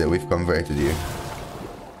 that's it, we've converted you.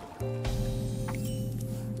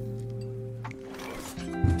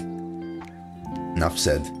 Enough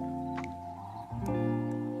said.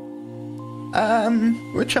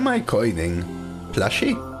 Which am I coining?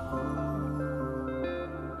 Plushy?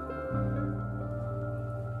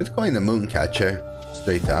 Could coin the Mooncatcher.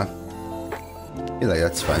 Straight up. I feel like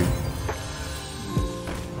that's fine.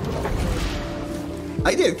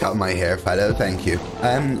 I did cut my hair, fellow, thank you.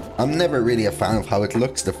 I'm never really a fan of how it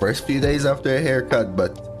looks the first few days after a haircut,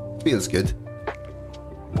 but it feels good.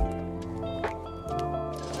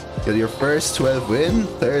 Got your first 12 win,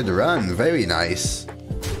 3rd run, very nice.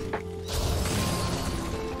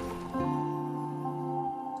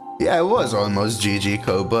 Yeah, it was almost GG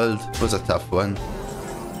Kobold. It was a tough one.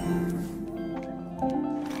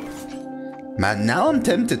 Man, now I'm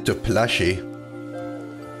tempted to Plushy.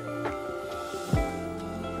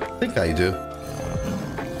 I think I do.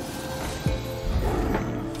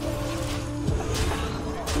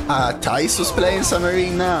 Tice was playing some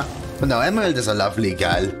Arena. But no, Emerald is a lovely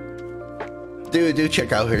gal. Do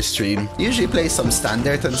check out her stream. Usually plays some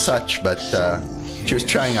Standard and such, but she was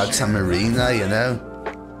trying out some Arena, you know.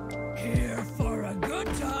 Here for a good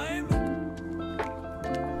time.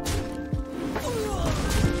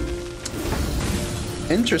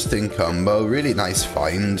 Interesting combo, really nice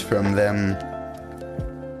find from them.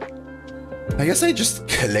 I guess I just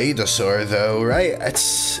Kaleidosaur though, right?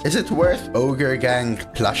 Is it worth Ogre Gang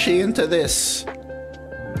Plushy into this?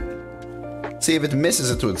 See, if it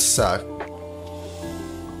misses it would suck.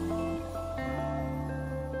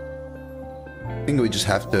 I think we just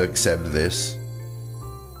have to accept this.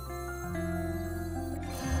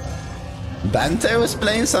 Banter was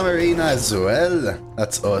playing some Arena as well.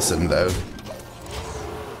 That's awesome though.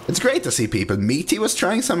 It's great to see people. Meaty was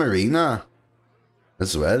trying some Arena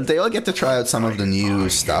as well. They all get to try out some of the new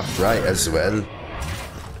stuff, right, as well.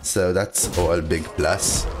 So that's all a big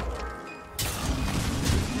plus.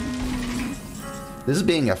 This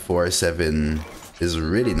being a 4-7 is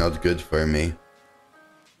really not good for me.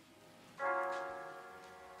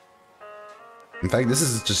 In fact, this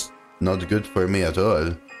is just not good for me at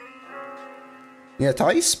all. Yeah,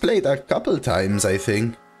 Tice played a couple times, I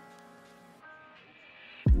think.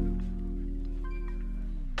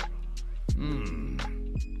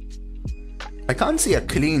 I can't see a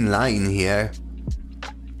clean line here.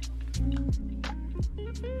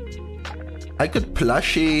 I could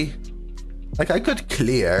plushie. Like, I could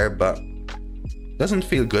clear, but doesn't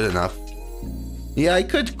feel good enough. Yeah, I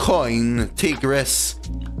could coin Tigress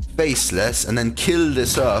faceless and then kill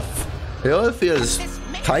this off. It all feels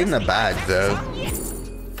kinda bad though,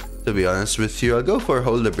 to be honest with you. I'll go for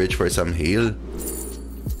hold the bridge for some heal.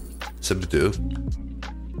 Subdue.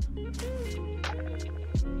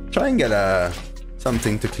 Try and get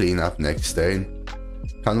something to clean up next turn.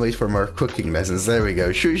 Can't wait for more cooking lessons. There we go.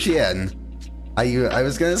 Shushian. I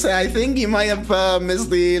was gonna say, I think you might have missed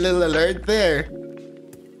the little alert there.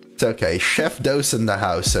 It's okay. Chef Dose in the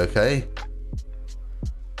house, okay?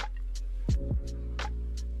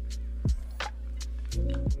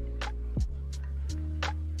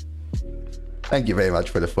 Thank you very much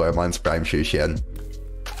for the 4 months, Prime Shushian.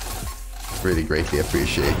 Really greatly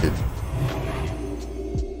appreciated.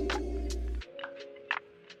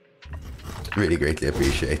 Really greatly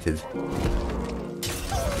appreciated.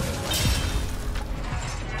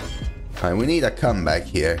 Alright, we need a comeback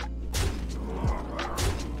here.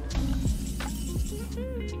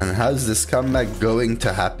 And how's this comeback going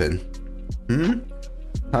to happen?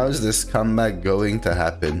 How's this comeback going to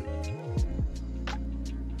happen?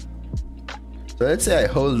 So let's say I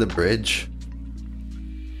hold the bridge.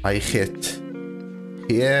 I hit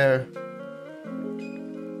here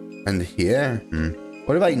and here.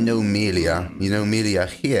 What if I know Melia? You know Melia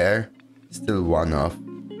here. Still one off.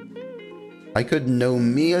 I could know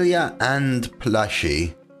Melia and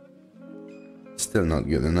Plushy. Still not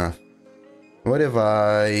good enough. What if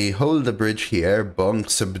I hold the bridge here, bonk,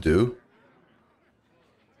 subdue,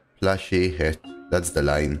 Plushy, hit. That's the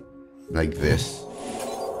line. Like this.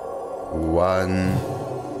 1,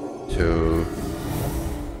 2,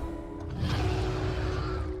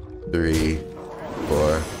 3,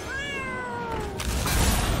 4.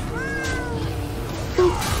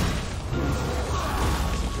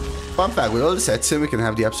 Fun fact, with all the sets in, we can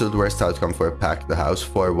have the absolute worst outcome for Pack the House.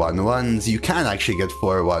 4 1-1s. You can actually get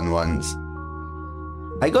 4 1-1s.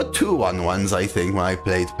 I got 2 1-1s, I think, when I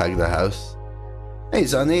played Pack the House. Hey,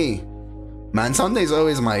 Sonny. Man, Sunday's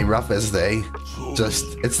always my roughest day.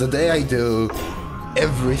 Just, it's the day I do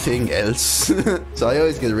everything else. So I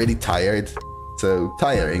always get really tired. So,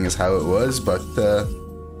 tiring is how it was, but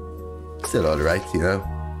still alright, you know?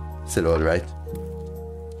 Still alright.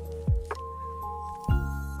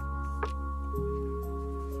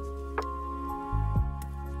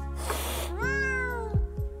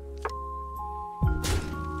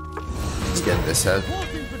 Let's get this out.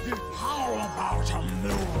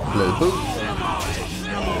 Little boot.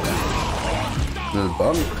 Little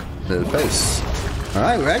bump. Little face.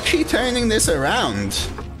 Alright, we're actually turning this around.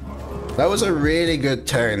 That was a really good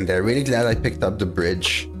turn there. Really glad I picked up the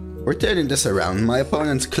bridge. We're turning this around. My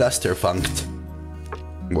opponent's cluster funked.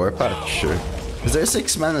 Warpath, sure. Is there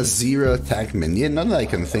 6 mana 0 attack minion? None that I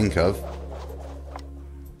can think of.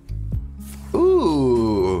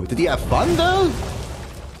 Ooh, did he have fun though?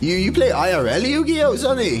 You play IRL Yu-Gi-Oh,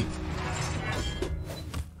 Sonny?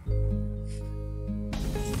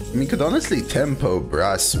 I mean, could honestly tempo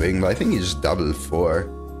Brass Swing, but I think you just double 4.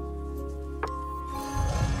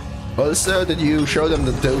 Also, did you show them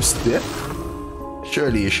the dose diff?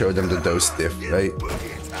 Surely you showed them the dose diff, right?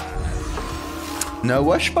 No,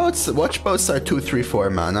 watch boats are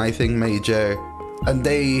 2-3-4 mana, I think, Major. And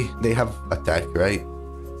they have attack, right?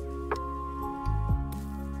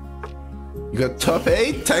 You got top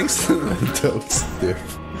 8 thanks to the dose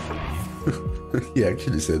diff. He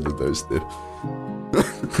actually said the dose diff.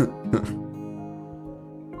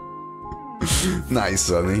 Nice,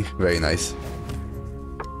 Sonny. Very nice.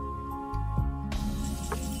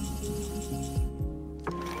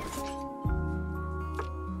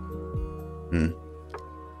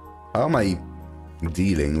 How am I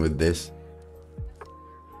dealing with this?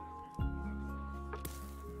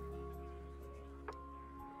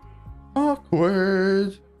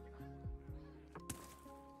 Awkward.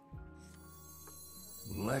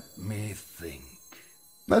 Let me think.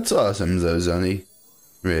 That's awesome, though, Sonny.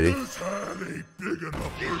 Really. This hand ain't big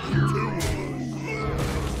enough for the two of us.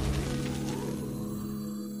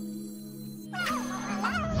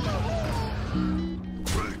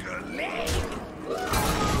 Break a leg.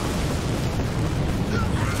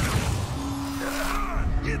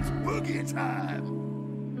 It's boogie time.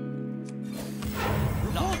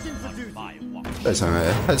 That's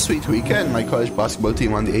a sweet weekend. My college basketball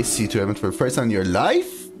team won the ACC tournament for the first time in your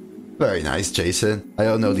life. Very nice, Jason. I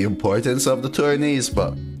don't know the importance of the tourneys,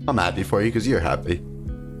 but I'm happy for you because you're happy.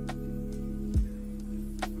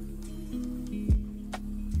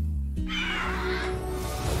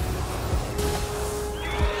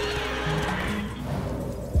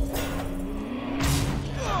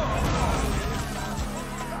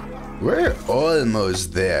 We're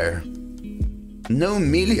almost there. No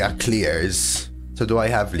Melia clears. So do I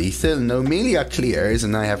have lethal? No Melia clears,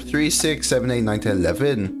 and I have 3, 6, 7, 8, 9, 10,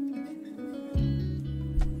 11.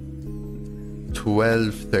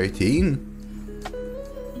 12, 13.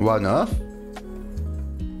 One off.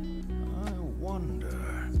 I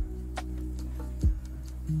wonder.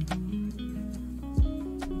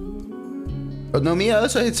 But no Mia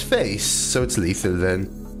also hits face, so it's lethal then.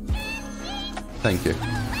 Thank you.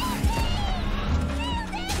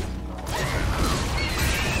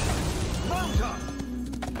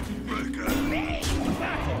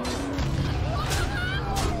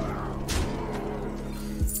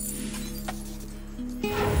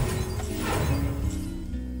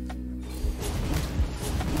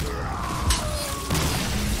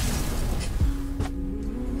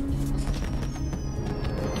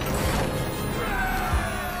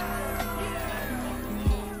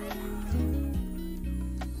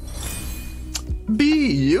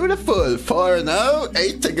 Beautiful. 4-0,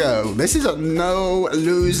 8 to go. This is a no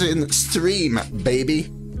losing stream,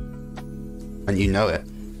 baby. And you know it.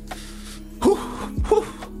 Whew, whew.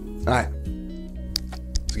 Alright.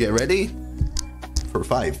 Let's get ready for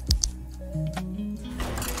 5.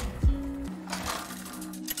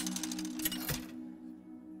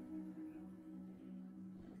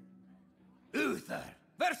 Uther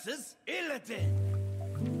versus Illidan.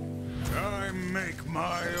 I make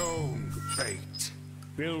my own fate.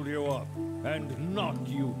 Build you up and knock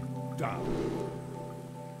you down.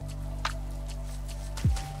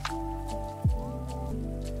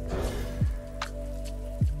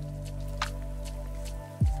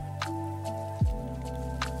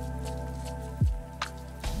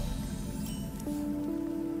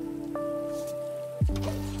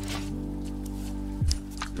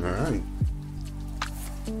 Alright.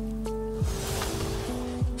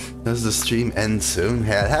 Does the stream end soon?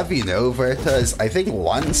 Hell, have you know, Vertas? I think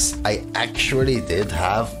once I actually did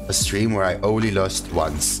have a stream where I only lost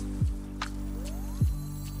once.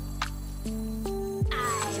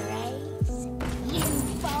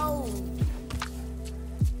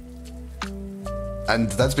 And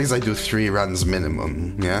that's because I do 3 runs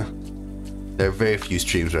minimum, yeah? There are very few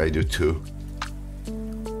streams where I do 2.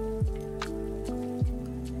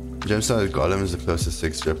 Gemstone Golem is the closest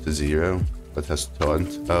 6 drop to 0, but has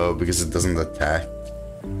taunt. Oh, because it doesn't attack.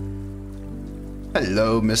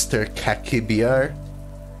 Hello, Mr. Kakibiar.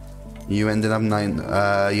 You ended up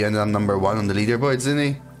number 1 on the leaderboards,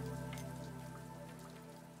 didn't he?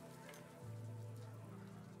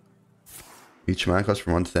 Each mana cost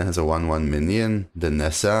from 1 to 10 has a 1/1 minion.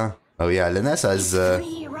 Linessa. Oh yeah, Linessa is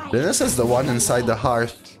Linessa's the one inside the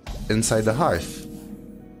hearth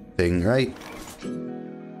thing, right?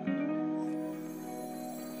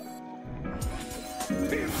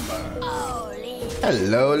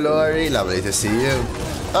 Hello, Lori. Lovely to see you.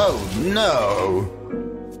 Oh no.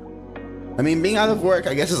 I mean, being out of work,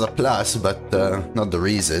 I guess, is a plus, but not the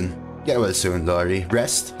reason. Get well soon, Lori.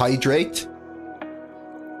 Rest, hydrate.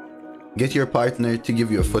 Get your partner to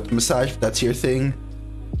give you a foot massage if that's your thing.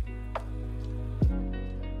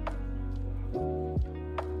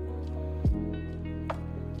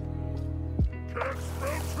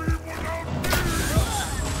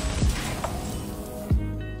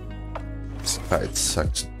 This card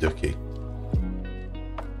sucks dookie.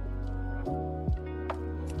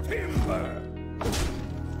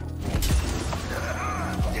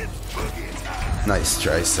 Nice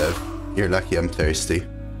try, Sev. You're lucky I'm thirsty.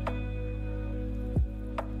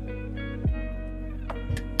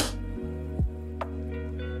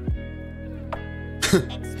 See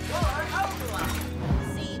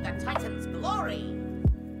the Titan's glory.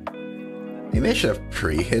 Maybe I should have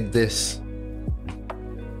pre-hid this.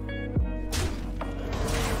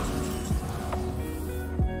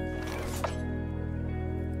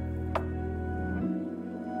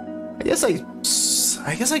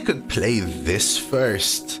 I guess I could play this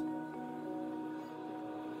first.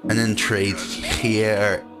 And then trade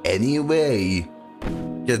here anyway.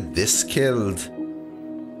 Get this killed.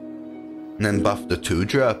 And then buff the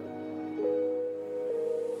 2-drop.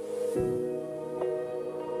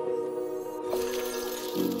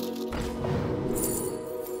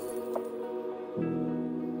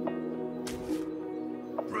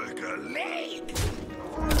 Break a leg.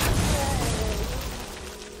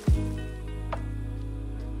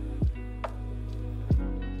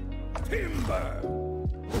 Timber.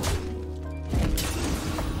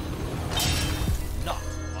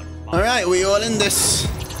 Alright, we all in this.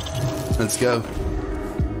 Let's go.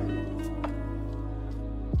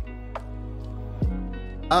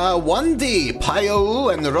 1D, Pio,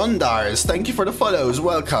 and Rondars, thank you for the follows.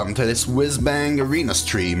 Welcome to this Whizbang Arena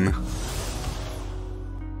stream.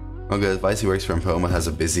 Oh, good advice. He works from home and has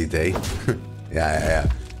a busy day. Yeah.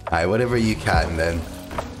 Alright, whatever you can then.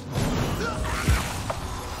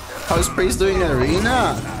 How's Priest doing in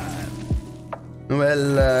Arena?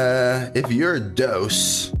 Well, if you're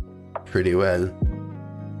Dose, pretty well.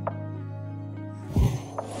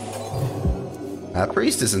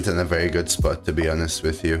 Priest isn't in a very good spot, to be honest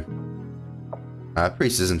with you.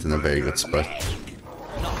 Priest isn't in a very good spot.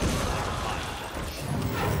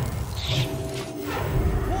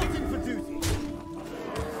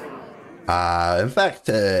 In fact,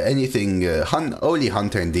 anything, only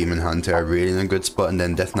Hunter and Demon Hunter are really in a good spot, and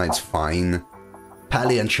then Death Knight's fine.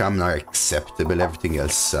 Pally and Shaman are acceptable, everything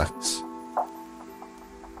else sucks.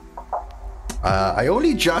 I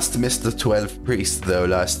only just missed the 12th Priest though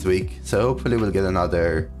last week, so hopefully we'll get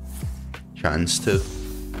another chance to.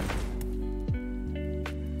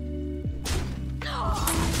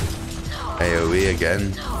 AoE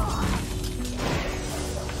again.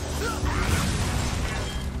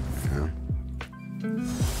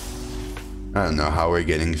 I don't know how we're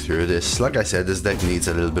getting through this. Like I said, this deck needs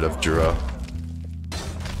a little bit of draw.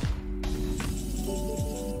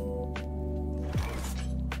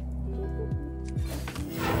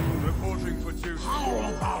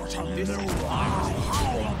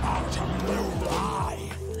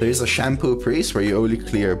 There's a Shampoo Priest where you only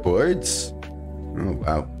clear boards. Oh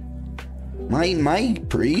wow. My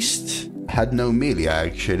Priest had no melee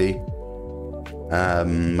actually.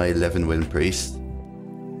 My 11 win Priest.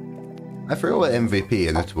 I forgot what MVP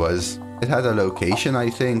in it was. It had a location, I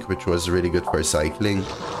think, which was really good for cycling.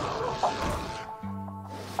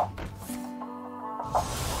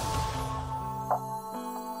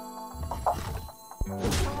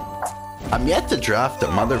 I'm yet to draft a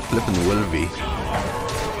mother flippin' Wolvie.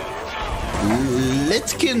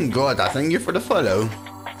 Litkin Goda, thank you for the follow.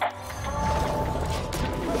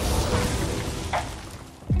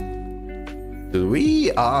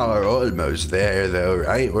 We are almost there though,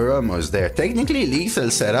 right? We're almost there. Technically lethal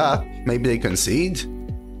set up. Maybe they concede.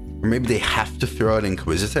 Or maybe they have to throw an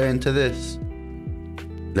Inquisitor into this.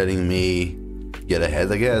 Letting me get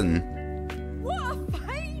ahead again. What a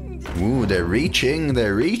find! Ooh, they're reaching,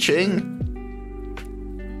 they're reaching.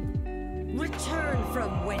 Return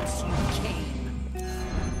from whence you came.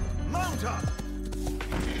 Mount up!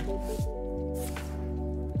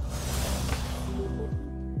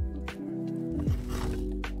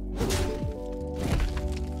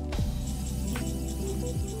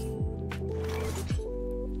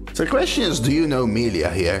 So the question is, do you know Melia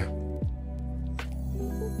here?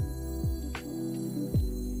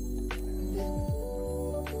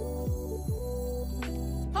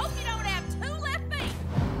 Hope you don't have two left feet.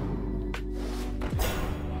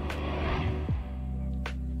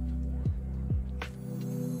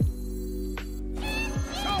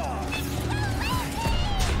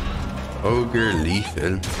 Ogre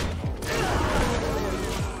lethal?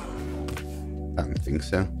 I don't think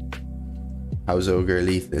so. How's Ogre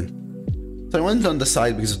lethal? So I went on the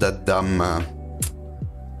side because of that dumb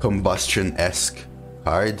combustion-esque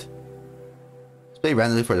card. Played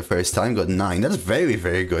randomly for the first time, got 9. That's very,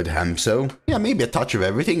 very good, Hamso. Yeah, maybe a touch of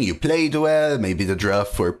everything. You played well. Maybe the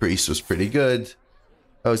draft for Priest was pretty good.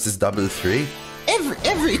 Oh, is this double 3?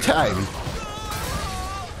 Every time.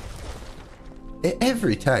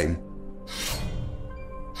 Every time.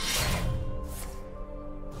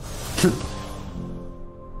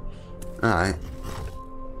 Alright.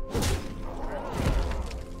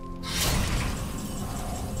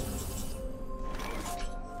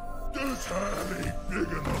 This hand ain't big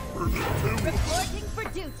enough for the two. Reporting for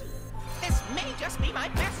duty. This may just be my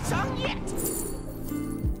best song yet.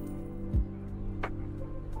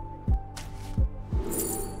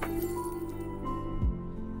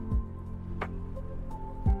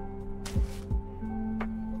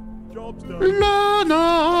 Job's done. Lana!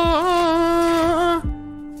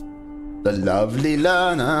 The lovely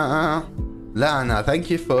Lana. Lana,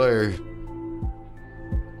 thank you for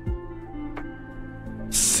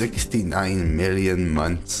 69 million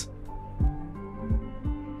months.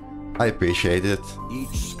 I appreciate it.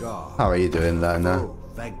 Each scar. How are you doing, Lana? foe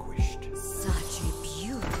vanquished. Such a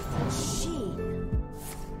beautiful sheen.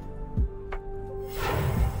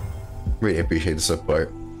 Really appreciate the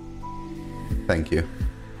support. Thank you.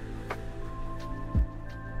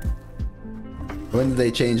 When did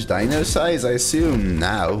they change dino size? I assume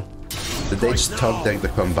now. Did they just top deck the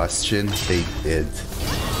combustion? They did.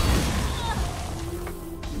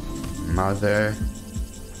 Mother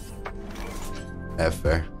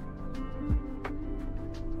effer.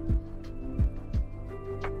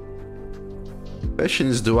 Question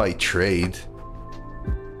is, do I trade?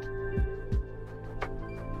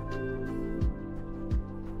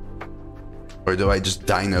 Or do I just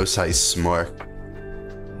dino-size Smork?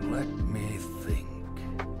 Let me think.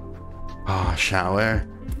 Ah, shower.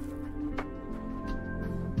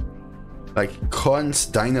 Like, cons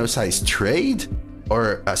dino-size trade?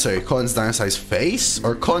 Or, sorry, cons dino-size face?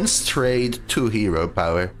 Or cons trade 2 hero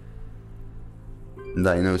power?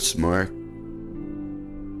 Dino Smork.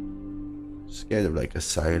 Scared of like a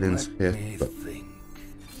silence hit. But...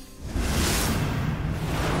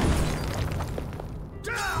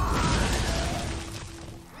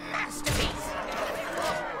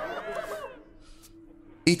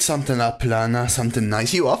 Eat something up, Lana. Something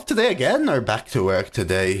nice. You off today again or back to work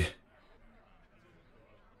today?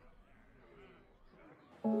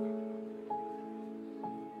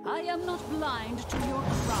 I am not blind to your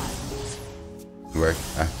cries. Work.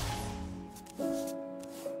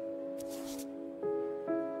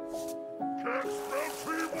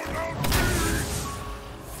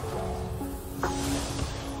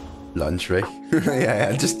 Lunch, right?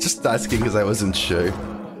 yeah, just asking because I wasn't sure.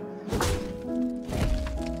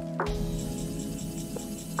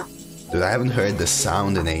 Dude, I haven't heard the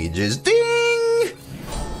sound in ages. Ding!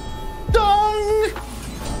 Dong!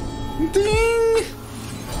 Ding!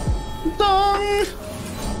 Dong!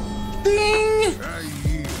 Ding!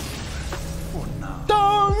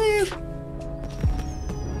 Dong!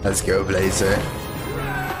 Let's go, Blazer.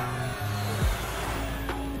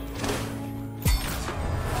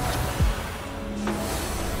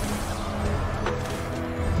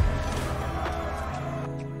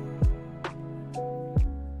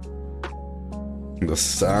 The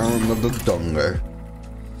sound of the donger.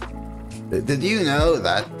 Did you know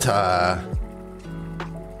that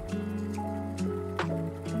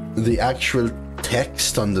the actual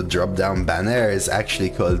text on the drop down banner is actually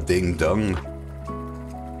called Ding Dong?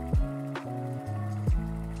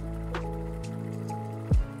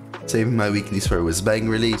 Saving my weeklies for a Whizbang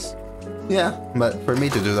release. Yeah, but for me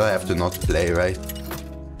to do that I have to not play, right?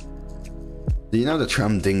 Do you know the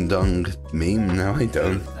Trump Ding Dong meme? No, I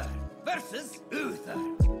don't.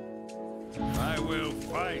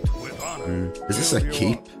 Is this a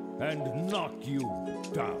keep? And knock you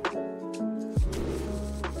down.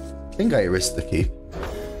 I think I risked the keep.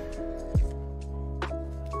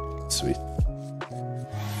 Sweet.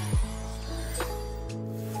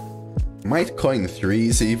 Might coin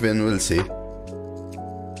 3s even, we'll see.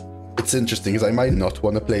 It's interesting because I might not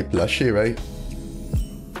want to play Plushy, right?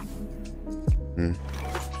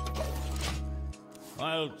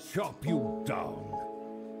 I'll chop you down.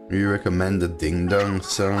 You recommend the Ding Dong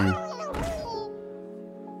song?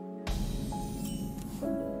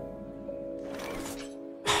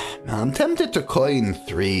 I'm tempted to coin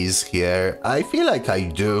 3s here. I feel like I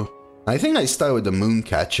do. I think I start with the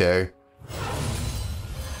Mooncatcher.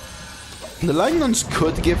 The Lineguns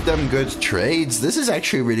could give them good trades. This is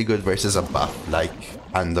actually really good versus a buff like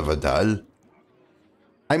Hand of Adal.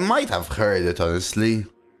 I might have heard it, honestly.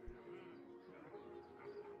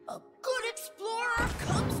 A good explorer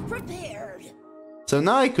comes prepared. So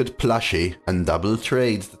now I could Plushy and double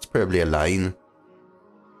trade. That's probably a line.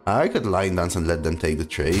 I could line dance and let them take the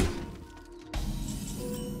trade.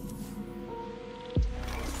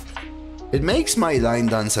 It makes my line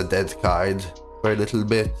dance a dead card for a little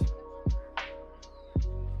bit.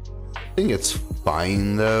 I think it's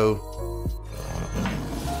fine though.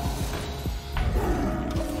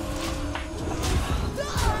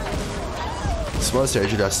 Small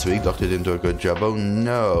surgery last week, doctor didn't do a good job. Oh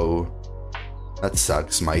no. That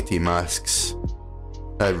sucks, Mighty Masks.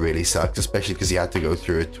 That really sucks, especially because you had to go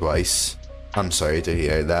through it twice. I'm sorry to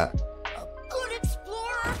hear that. A good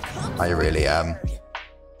explorer comes I really am. prepared.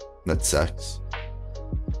 That sucks.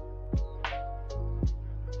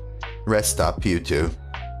 Rest up, you two.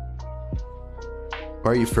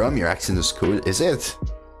 Where are you from? Your accent is cool. Is it?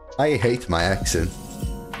 I hate my accent.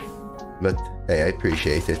 But hey, I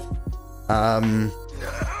appreciate it.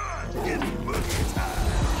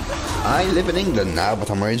 I live in England now, but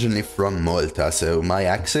I'm originally from Malta, so my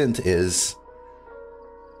accent is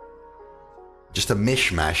just a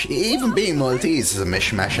mishmash. Even being Maltese is a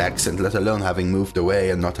mishmash accent, let alone having moved away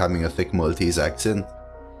and not having a thick Maltese accent.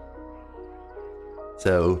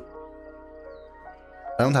 So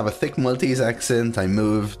I don't have a thick Maltese accent. I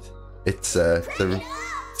moved. It's a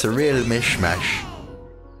real mishmash.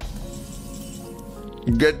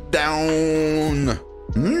 Get down!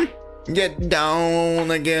 Get down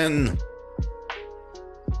again!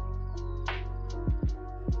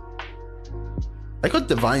 I could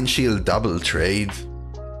Divine Shield double trade.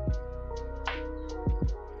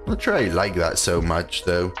 Not sure I like that so much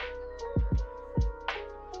though.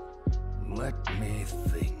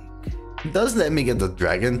 It does let me get the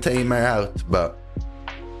dragon tamer out, but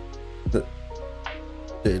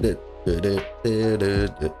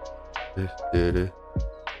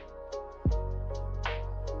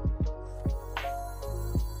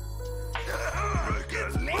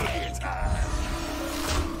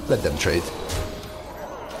let them trade.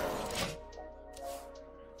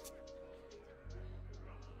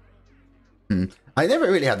 I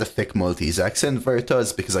never really had a thick Maltese accent for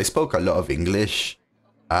us because I spoke a lot of English.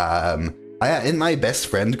 In my best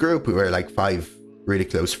friend group, we were like 5 really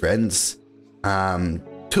close friends. 2 of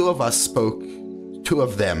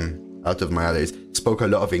them out of my others spoke a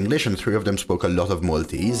lot of English, and 3 of them spoke a lot of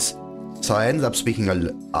Maltese. So I ended up speaking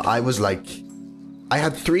I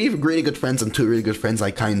had 3 really good friends and 2 really good friends.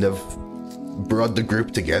 I kind of brought the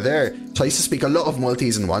group together. So I used to speak a lot of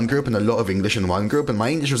Maltese in one group and a lot of English in one group, and my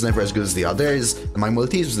English was never as good as the others, and my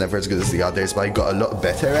Maltese was never as good as the others, but I got a lot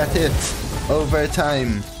better at it over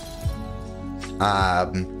time.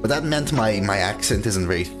 But that meant my accent isn't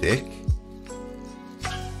very thick.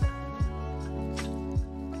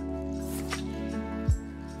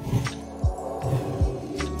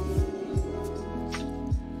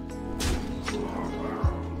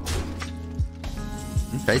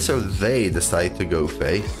 Okay, so they decide to go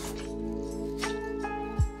face.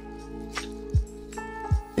 I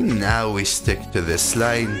think now we stick to this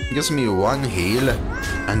line. It gives me 1 heal,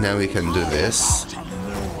 and then we can do this.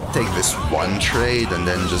 Take this 1 trade, and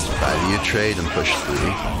then just value trade and push 3.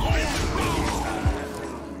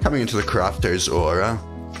 Coming into the crafter's aura.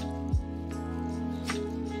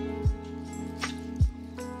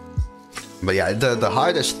 But yeah, the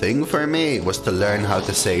hardest thing for me was to learn how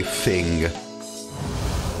to say thing.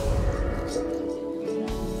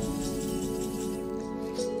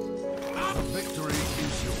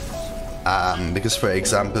 Because, for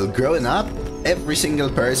example, growing up, every single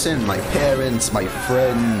person, my parents, my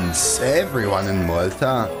friends, everyone in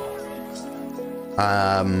Malta,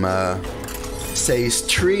 says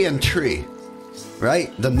tree and tree,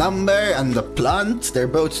 right? The number and the plant, they're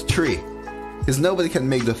both tree, because nobody can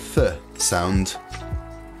make the th sound,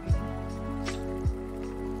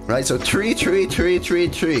 right? So tree, tree, tree, tree,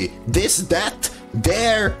 tree. This, that,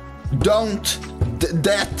 there, don't,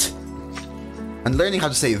 that. And learning how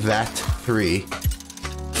to say that 3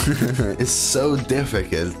 is so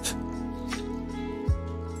difficult.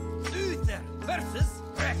 Uther versus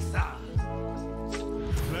Rexa.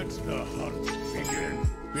 Let the hunt begin.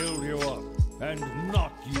 Build you up and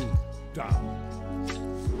knock you down.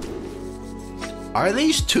 Are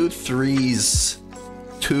these 2 3s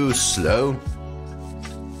too slow?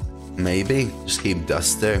 Maybe. Just keep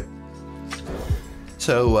dust there.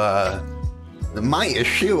 So, my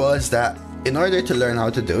issue was that in order to learn how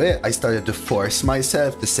to do it, I started to force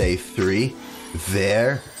myself to say 3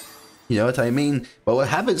 there. You know what I mean? But what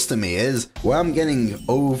happens to me is, when I'm getting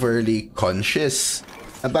overly conscious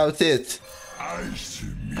about it,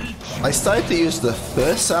 I start to use the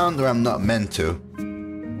th sound where I'm not meant to.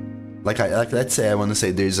 Like let's say I want to say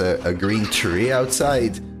there's a green tree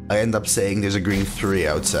outside. I end up saying there's a green 3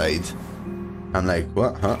 outside. I'm like,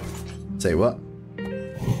 what? Huh? Say what?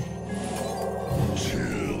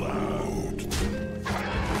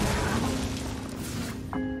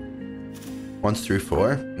 1 through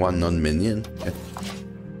 4, 1 non-minion. Okay.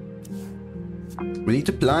 We need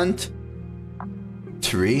to plant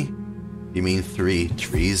 3. You mean 3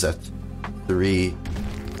 trees at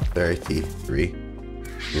 3:33.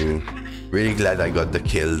 Ooh. Really glad I got the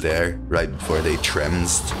kill there right before they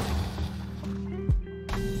tremsed.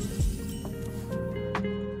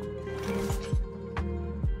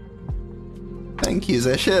 Thank you,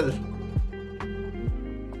 Zeshel.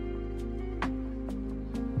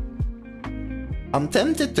 I'm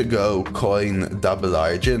tempted to go coin double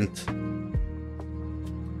argent.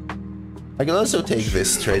 I can also take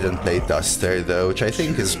this trade and play Duster though, which I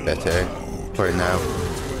think is better for now.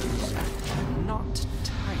 Not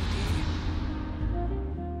tidy.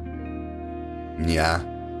 Yeah.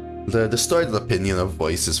 The distorted opinion of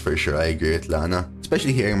voices for sure, I agree with Lana.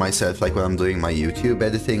 Especially hearing myself like when I'm doing my YouTube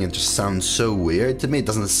editing, it just sounds so weird to me, it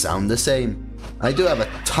doesn't sound the same. I do have a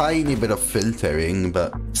tiny bit of filtering,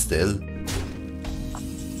 but still.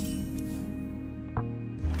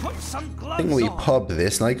 I think we pop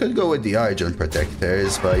this, and I could go with the Argent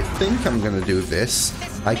Protectors, but I think I'm gonna do this.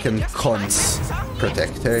 I can Cons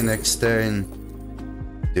Protector next turn.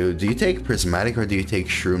 Dude, do you take Prismatic or do you take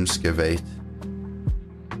Shroomskivate?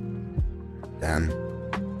 Damn.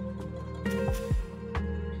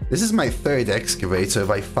 This is my 3rd Excavate, so if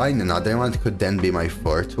I find another one, it could then be my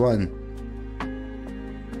 4th one.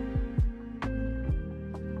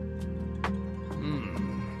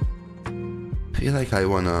 I feel like I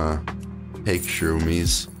wanna Take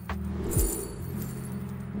shroomies.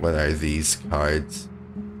 What are these cards?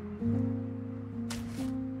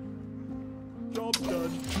 Job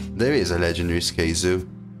done. There is a legendary Skazu.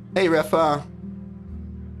 Hey Refa!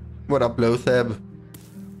 What up, Lotheb?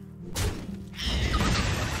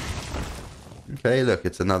 Okay, look,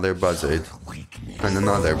 it's another buzzard. And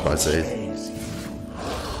another buzzard.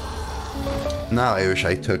 Now I wish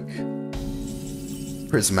I took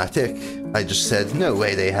Prismatic. I just said, no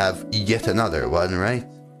way they have yet another one, right?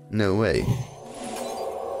 No way.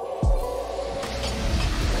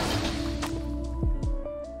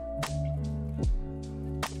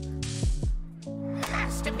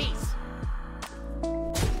 Masterpiece.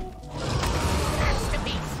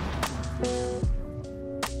 Masterpiece.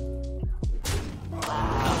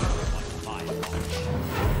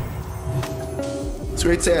 It's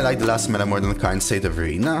great to say I like the last meta more than the current state of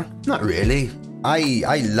Arena. Not really.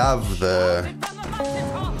 I love the...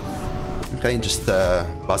 Okay, just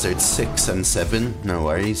Buzzard 6 and 7, no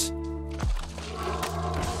worries.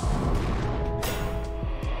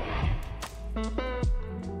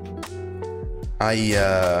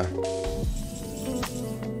 Yeah,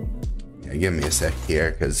 give me a sec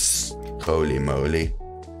here, cause holy moly.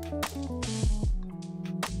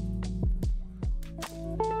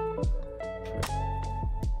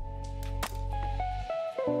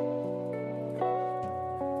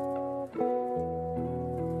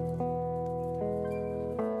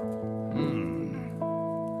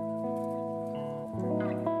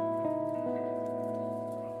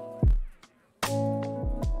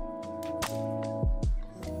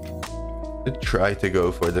 Try to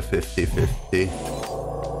go for the 50-50.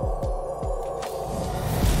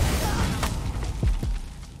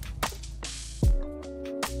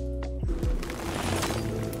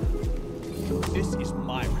 This is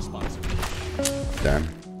my responsibility. Damn.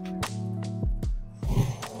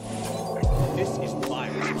 This is my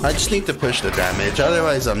responsibility. I just need to push the damage,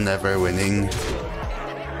 otherwise I'm never winning.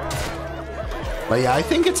 But yeah, I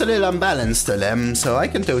think it's a little unbalanced to them, so I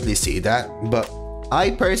can totally see that, but I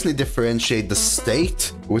personally differentiate the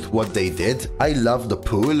state with what they did. I love the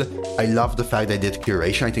pool. I love the fact they did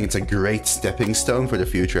curation. I think it's a great stepping stone for the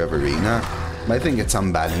future of Arena. But I think it's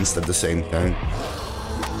unbalanced at the same time.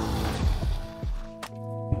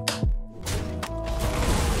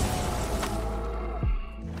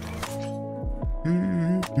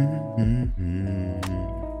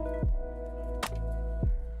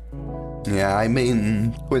 Yeah, I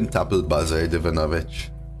mean, quintuple buzzard Ivanovic.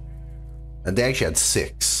 And they actually had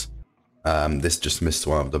 6. This just missed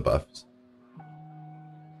one of the buffs.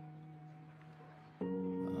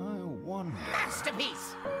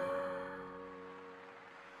 Masterpiece.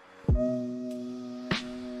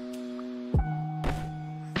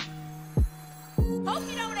 Hope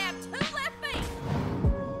you don't have 2 left feet.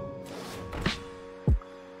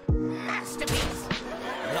 Masterpiece.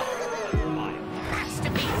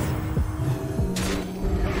 Masterpiece.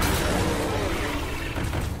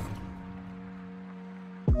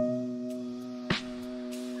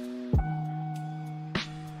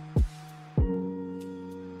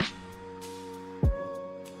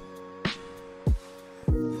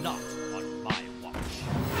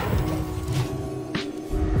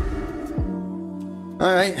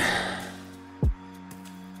 All right.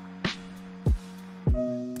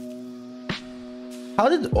 How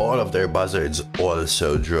did all of their buzzards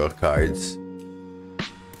also draw cards?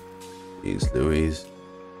 Jeez Louise.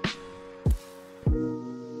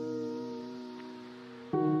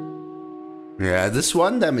 Yeah, this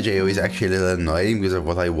one damage AoE is actually a little annoying because of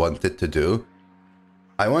what I wanted to do.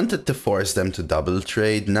 I wanted to force them to double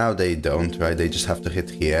trade. Now they don't, right? They just have to hit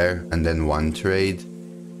here and then one trade.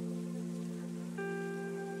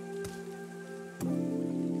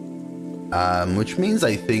 Which means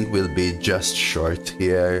I think we'll be just short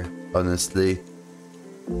here, honestly.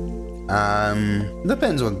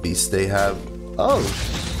 Depends what beast they have. Oh!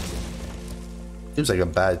 Seems like a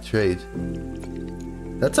bad trade.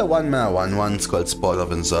 That's a 1-mana 1/1, it's called Spot of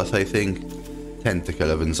Inzoth, I think. Tentacle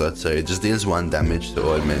of Inzoth, sorry. It just deals 1 damage to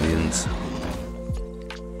all minions.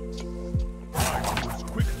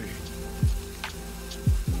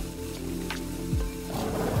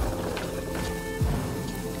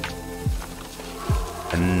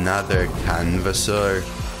 Another Canvasser.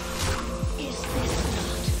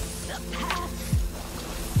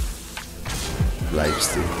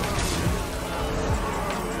 Lifesteal.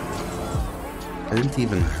 I didn't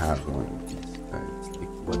even have one of these cards. Like,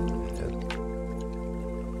 what the hell?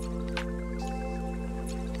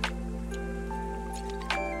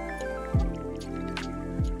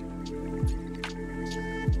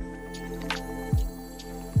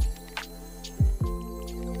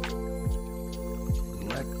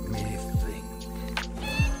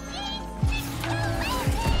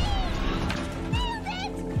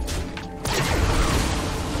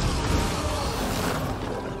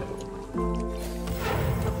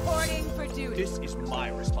 my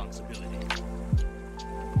responsibility.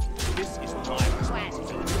 This is my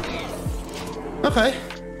responsibility. Okay.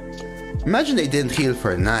 Imagine they didn't heal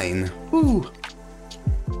for 9. Woo.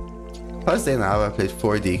 Plus they now have played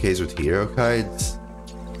 4 DKs with hero cards.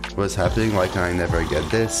 What's happening? Why can I never get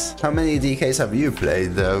this? How many DKs have you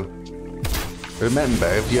played though? Remember,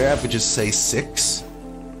 if your average is say 6,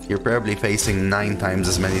 you're probably facing 9 times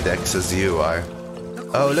as many decks as you are.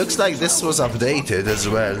 Oh, looks like this was updated as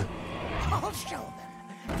well.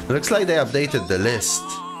 Looks like they updated the list.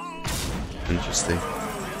 Interesting.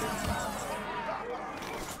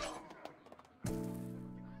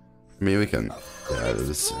 Maybe we can get out of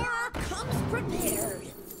this.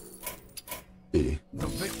 The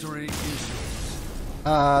victory is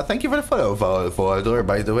yours. Thank you for the follow, Volador,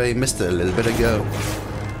 by the way. Missed it a little bit ago.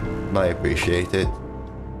 But I appreciate it.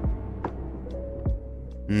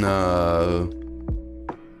 No.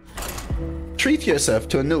 Treat yourself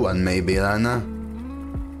to a new one, maybe, Lana.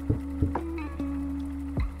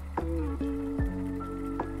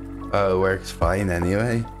 Oh, works fine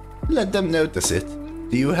anyway. Let them notice it.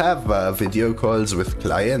 Do you have video calls with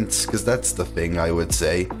clients? Because that's the thing I would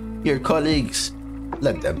say. Your colleagues,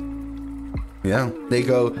 let them. You know, they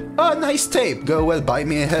go, oh, nice tape, go, well, buy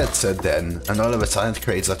me a headset then. And all of a sudden it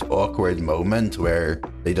creates that awkward moment where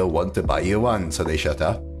they don't want to buy you one, so they shut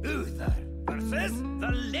up.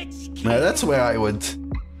 Now that's where I would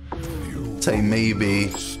say maybe...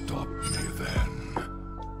 Stop me then.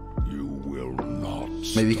 You will not.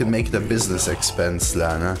 Maybe you could make it a business expense,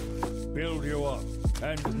 Lana. Build you up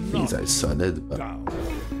and These knock are solid, but... down.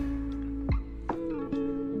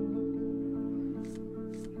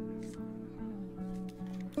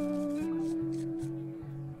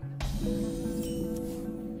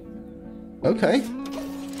 Okay.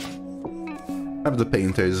 Have the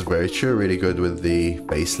Painter's Virtue, really good with the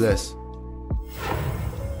Faceless.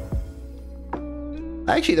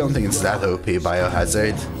 I actually don't think it's that OP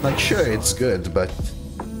Biohazard. Like, sure, it's good, but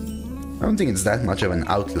I don't think it's that much of an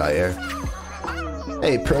outlier.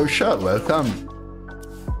 Hey, Pro Shot, welcome.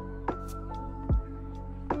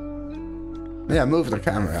 Yeah, move the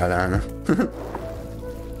camera, Alana.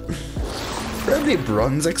 Probably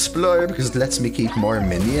Bronze Explorer, because it lets me keep more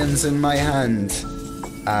minions in my hand.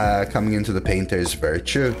 Coming into the Painter's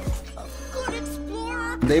Virtue.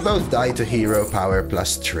 They both die to hero power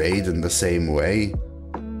plus trade in the same way.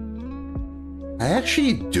 I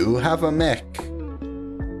actually do have a mech.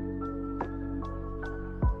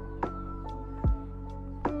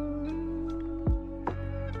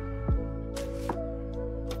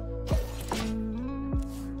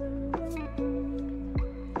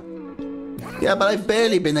 Yeah, but I've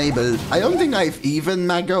barely been able... I don't think I've even,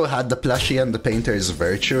 Mago, had the Plushie and the Painter's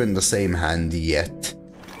Virtue in the same hand yet.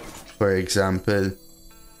 For example.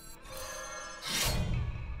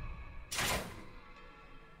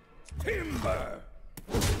 Timber.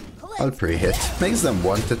 I'll pre-hit. Makes them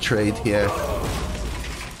want to trade here.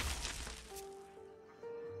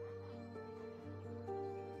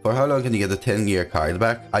 For how long can you get a 10-year card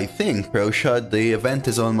back? I think, ProShot, the event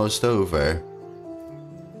is almost over.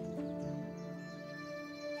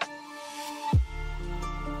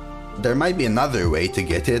 There might be another way to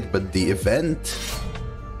get it, but the event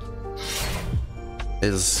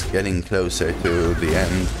is getting closer to the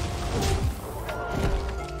end.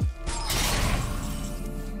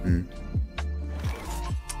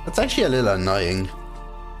 That's actually a little annoying.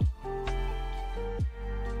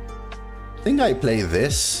 I think I play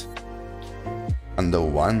this and the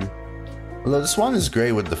one. Although this one is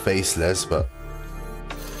great with the Faceless, but...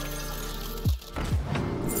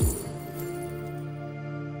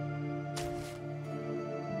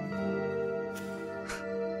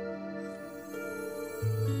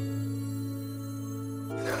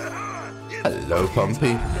 Hello,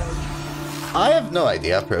 Pumpy. I have no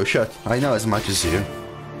idea, ProShot. I know as much as you.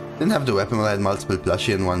 Didn't have the weapon when I had multiple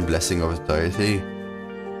plushie and one blessing of authority.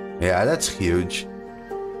 Yeah, that's huge.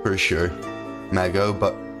 For sure. Mago,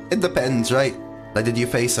 but it depends, right? Like, did you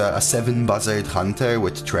face a 7-buzzard hunter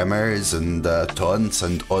with tremors and taunts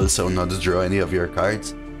and also not draw any of your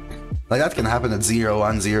cards? Like, that can happen at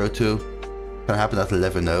 0-1, 0-2. Can happen at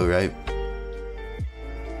 11-0, right?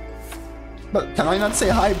 But can I not say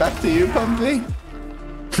hi back to you, Pumpy?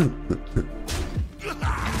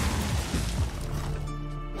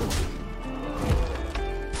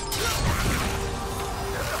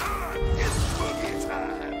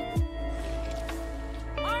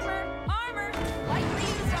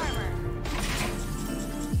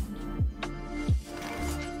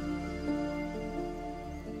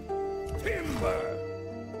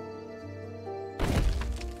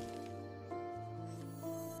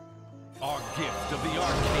 Our gift of the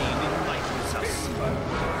arcane enlightens us.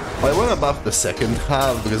 I want to buff the second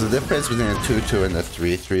half because the difference between a 2-2 and a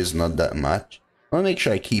 3-3 is not that much. I want to make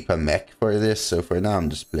sure I keep a mech for this, so for now I'm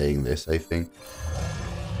just playing this, I think.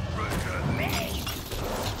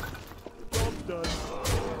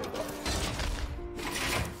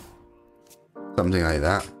 Something like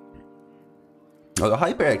that. Oh, the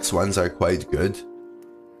HyperX ones are quite good.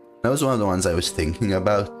 That was one of the ones I was thinking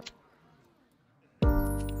about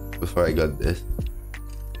before I got this.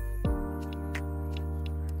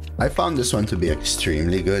 I found this one to be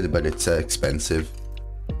extremely good, but it's expensive.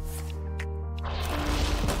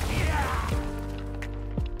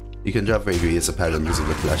 You can drop very greedy as a Paladin because of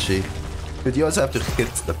the plushie. But you also have to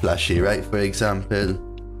hit the plushie, right? For example.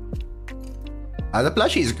 The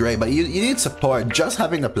plushie is great, but you need support. Just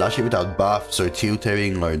having the plushie without buffs or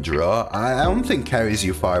tutoring or draw, I don't think carries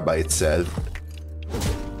you far by itself.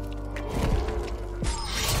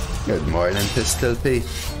 Good morning, Pistol Pete.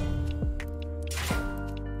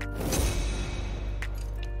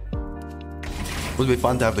 Would be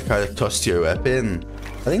fun to have the card that tossed your weapon.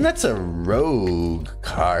 I think that's a rogue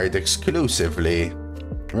card exclusively.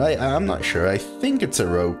 Right? I'm not sure. I think it's a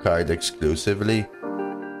rogue card exclusively.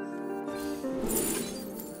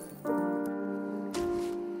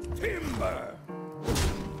 Timber.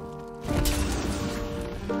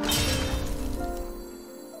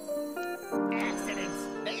 Accidents,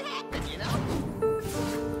 they happen, you know?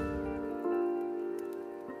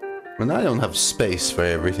 But now I don't have space for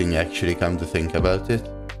everything, actually, come to think about it.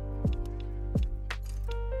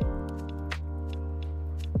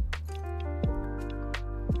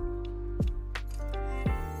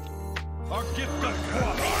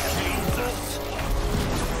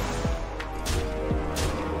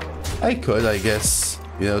 I could, I guess,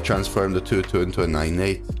 you know, transform the 2-2 into a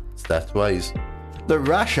 9-8, stat-wise. The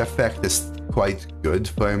rush effect is quite good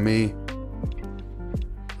for me.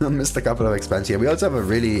 I missed a couple of expansions here. We also have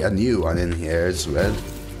a new one in here as well.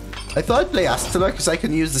 I thought I'd play Astalar because I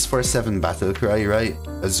can use this for a 7 battle cry, right?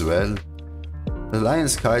 As well. The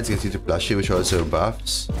Lion's cards get you to plushie, which also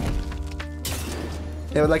buffs.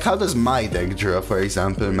 Yeah, but like, how does my deck draw, for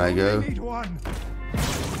example, Mago?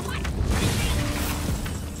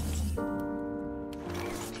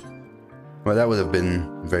 Well, that would have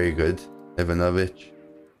been very good, Ivanovich.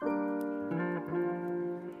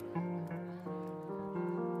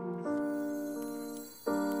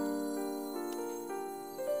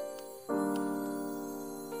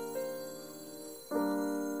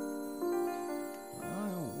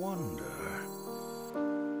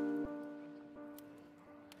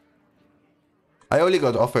 I only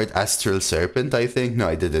got offered Astral Serpent, I think. No,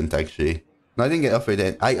 I didn't actually. No, I didn't get offered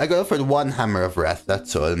it. I got offered one Hammer of Wrath,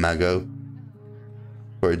 that's all, Mago.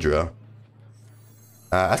 For a draw.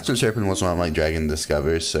 Astral Serpent was one of my Dragon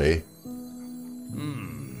Discovers, sorry.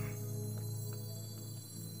 Move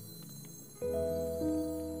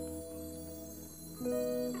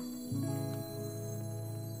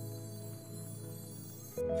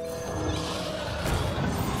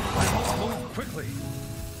quickly.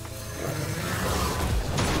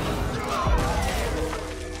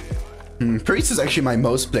 Priest is actually my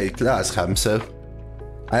most played class, Hamso.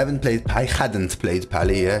 I hadn't played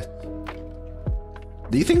Pally yet.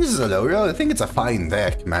 Do you think this is a low roll? I think it's a fine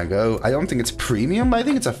deck, Mago. I don't think it's premium, but I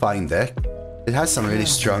think it's a fine deck. It has some really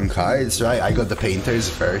strong cards, right? I got the Painter's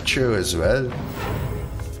Virtue as well.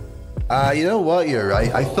 You know what? You're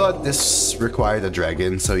right. I thought this required a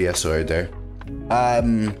dragon, so yes, order.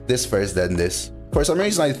 This first, then this. For some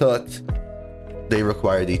reason, I thought they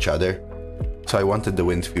required each other. So I wanted the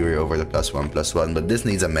Wind Fury over the +1/+1, but this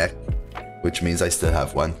needs a mech, which means I still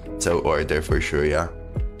have one. So order for sure, yeah.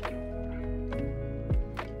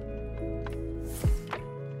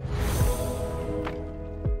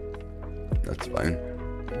 That's fine.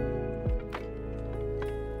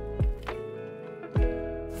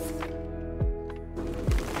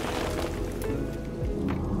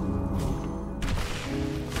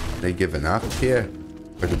 They giving up here?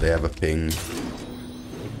 Or do they have a ping?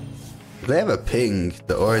 If they have a ping,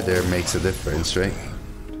 the order makes a difference, right?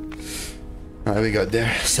 Alright, we got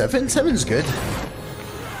there. 7? 7's good.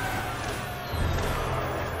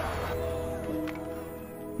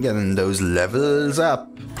 Getting those levels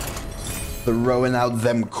up. Throwing out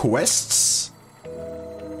them quests.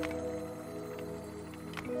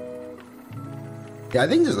 Yeah, I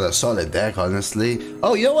think this is a solid deck, honestly.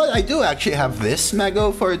 Oh, you know what? I do actually have this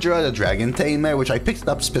Mago for a draw, the Dragon Tamer, which I picked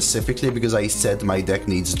up specifically because I said my deck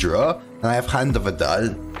needs draw. And I have Hand of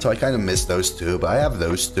Adal, so I kind of missed those two, but I have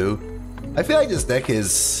those two. I feel like this deck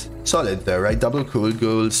is solid though, right? Double Cool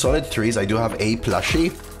Ghoul, solid 3s. I do have a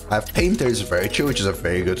plushie. I have Painter's Virtue, which is a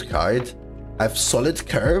very good card. I have solid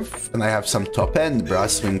curve, and I have some top end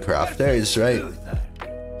brass wing crafters, right?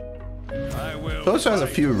 I will It also has a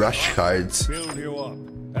few rush cards. build you up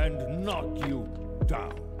and knock you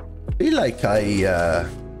down. I feel like I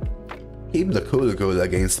keep the cool goal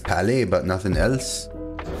against Pally, but nothing else.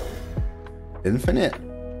 Infinite.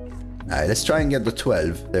 Alright, let's try and get the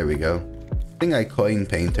 12. There we go. I think I coin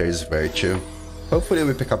Painter's Virtue. Hopefully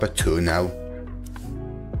we pick up a 2 now.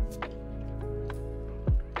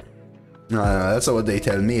 No, that's not what they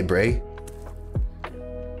tell me, Bray.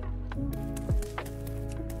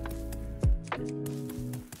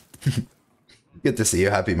 Good to see you.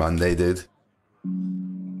 Happy Monday, dude.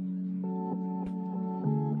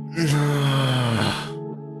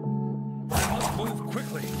 Move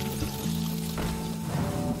quickly.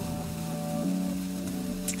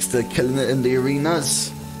 Still killing it in the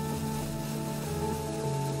arenas.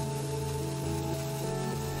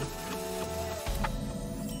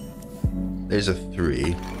 There's a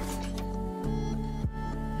 3.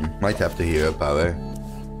 Might have to hero power.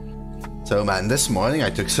 So man, this morning I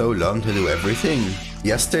took so long to do everything.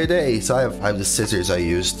 Yesterday, so I have the scissors I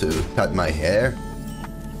used to cut my hair.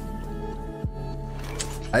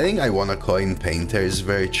 I think I want to coin Painter's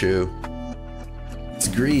Virtue. It's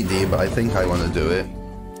greedy, but I think I want to do it.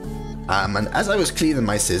 And as I was cleaning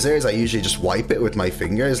my scissors, I usually just wipe it with my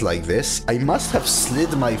fingers like this. I must have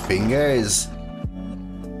slid my fingers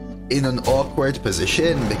in an awkward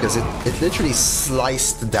position because it literally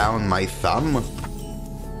sliced down my thumb.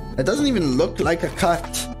 It doesn't even look like a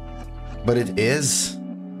cut, but it is.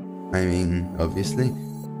 I mean, obviously.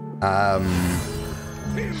 I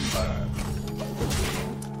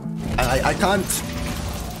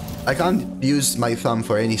can't use my thumb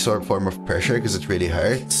for any sort of form of pressure because it really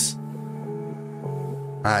hurts.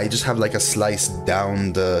 I just have like a slice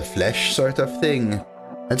down the flesh sort of thing.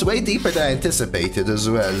 It's way deeper than I anticipated as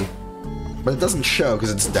well. But it doesn't show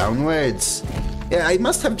because it's downwards. Yeah, I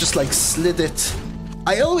must have just like slid it.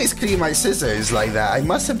 I always clean my scissors like that. I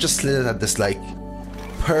must have just slid it at this like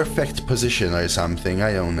perfect position or something.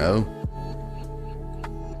 I don't know.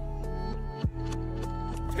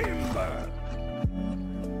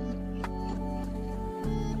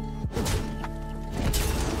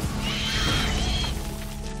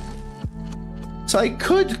 So I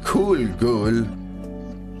could cool ghoul.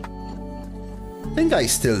 I think I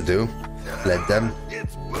still do. Let them.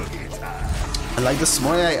 And like this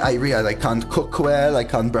morning, I realized I can't cook well, I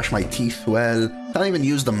can't brush my teeth well, can't even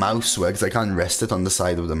use the mouse well because I can't rest it on the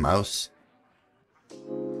side of the mouse.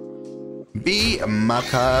 B.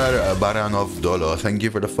 Makar Baranov Dolo, thank you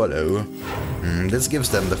for the follow. This gives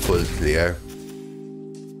them the full clear.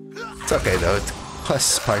 It's okay though, it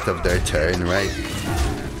costs part of their turn, right?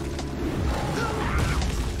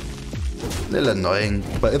 A little annoying,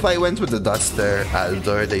 but if I went with the Duster,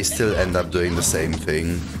 Aldor, they still end up doing the same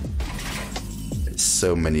thing. There's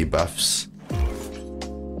so many buffs. I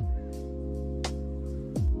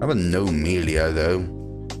have a no Melia though.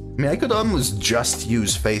 I mean, I could almost just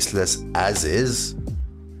use Faceless as is.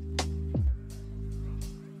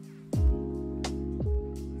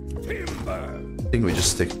 I think we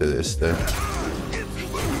just stick to this though.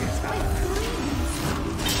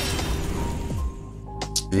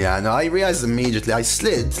 Yeah, no, I realized immediately. I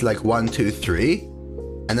slid like 1, 2, 3,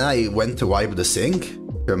 and then I went to wipe the sink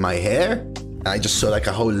for my hair, and I just saw like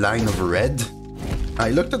a whole line of red.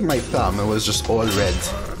 I looked at my thumb, it was just all red.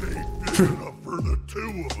 For the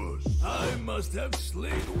 2 of us. I must have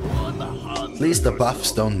slid 100. At least the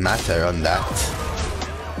buffs don't matter on that.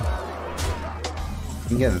 You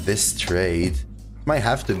can get this trade. Might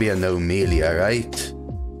have to be a no Melia, right?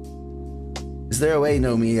 Is there a way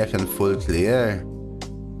no Melia can full clear?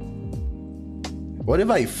 What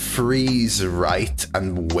if I freeze right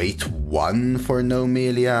and wait 1 for no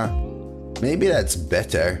Melia? Maybe that's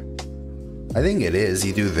better. I think it is.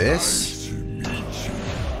 You do this.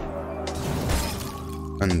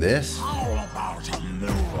 And this.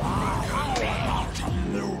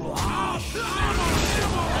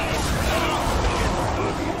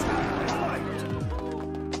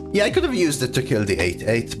 Yeah, I could have used it to kill the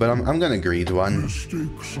 8/8, but I'm gonna greed 1.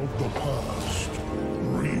 Mistakes of the past.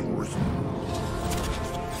 Rewritten.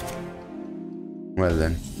 Well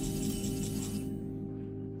then.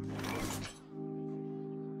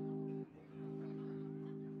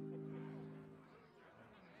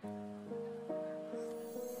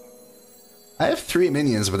 I have 3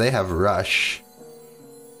 minions, but they have rush.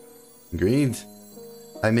 Agreed.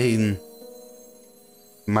 I mean,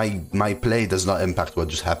 my play does not impact what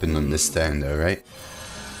just happened on this turn though, right?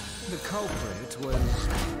 The culprit was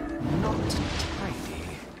not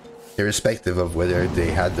tidy. Irrespective of whether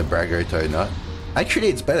they had the braggart or not. Actually,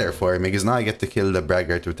 it's better for me because now I get to kill the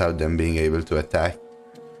braggart without them being able to attack.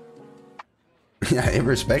 Yeah,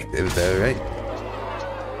 irrespective though, right?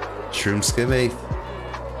 Shroomskivate.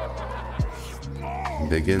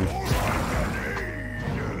 Begin.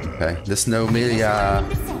 Okay, the Snowmelia.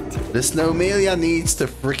 The Snowmelia needs to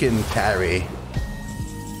freaking carry.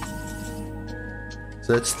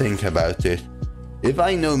 So let's think about it. If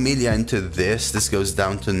I know Melia into this goes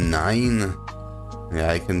down to 9.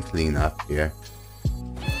 Yeah, I can clean up here.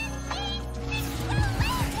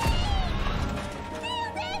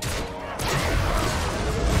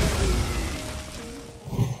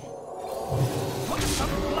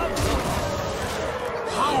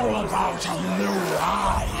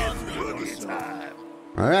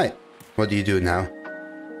 Alright, what do you do now?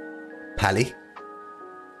 Pally?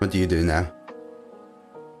 What do you do now?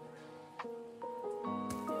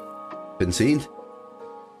 Concede?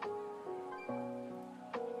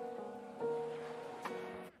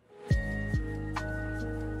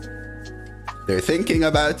 They're thinking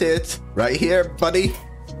about it. Right here, buddy.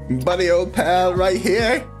 Buddy, old pal, right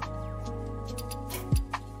here.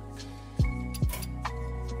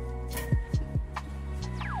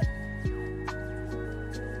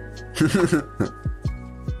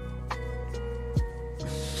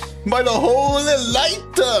 By the holy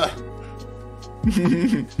lighter!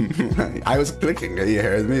 I was clicking, you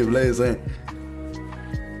heard me, Blaze.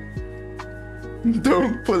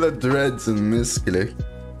 Don't pull the dreads and misclick.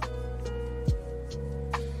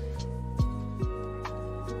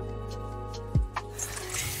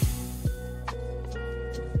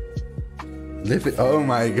 Live it. Oh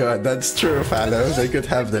my god, that's true, fellows. I could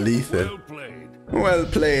have the lethal. Well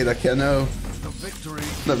played, Akeno.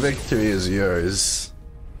 The victory is yours.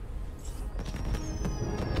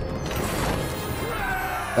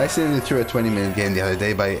 I accidentally threw a 20-minute game the other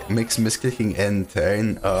day by misclicking end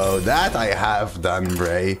turn. Oh, that I have done,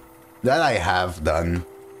 Bray. That I have done.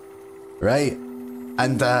 Right?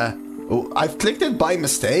 And, I've clicked it by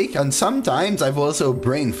mistake, and sometimes I've also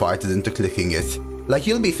brain farted into clicking it. Like,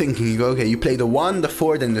 you'll be thinking, you go, okay, you play the 1, the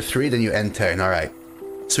 4, then the 3, then you end turn. Alright.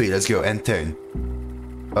 Sweet, let's go, end turn.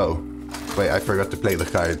 Oh. Wait, I forgot to play the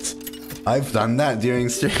cards. I've done that during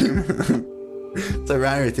stream. It's a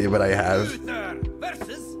rarity, but I have.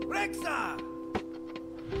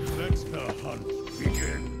 Let the hunt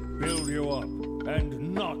begin. Build you up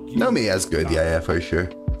and knock you. No, me as good, yeah, for sure.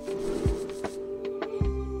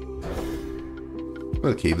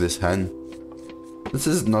 We'll keep this hand. This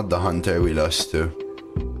is not the hunter we lost to.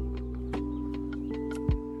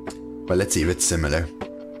 But let's see if it's similar.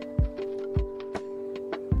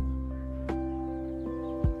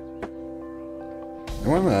 I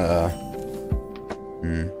wanna...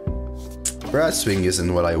 Brass swing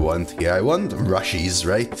isn't what I want here. I want rushies,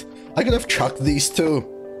 right? I could have chucked these two.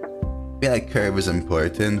 I feel like curve is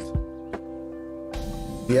important.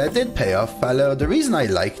 Yeah, it did pay off, fellow. The reason I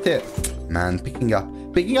liked it... Man, picking up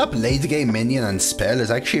late game minion and spell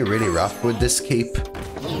is actually really rough with this keep.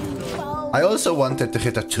 I also wanted to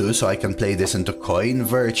hit a 2 so I can play this into coin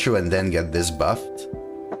virtue and then get this buffed.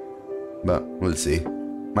 But we'll see.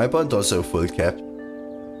 My opponent also full kept.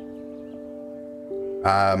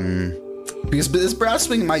 Because this brass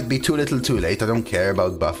wing might be too little too late. I don't care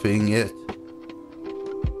about buffing it.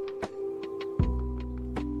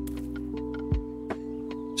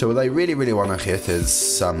 So what I really want to hit is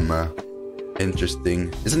some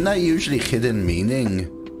interesting... Isn't that usually hidden meaning?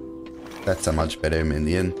 That's a much better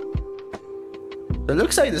minion. So it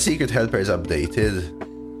looks like the secret helper is updated.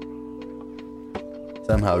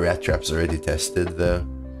 Somehow rat trap's already tested though.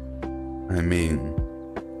 I mean...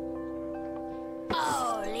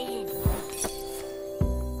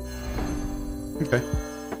 Okay.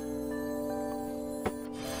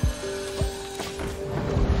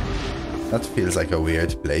 That feels like a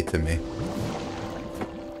weird play to me.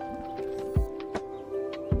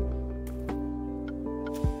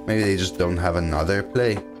 Maybe they just don't have another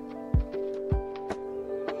play.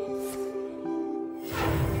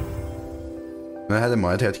 When I had a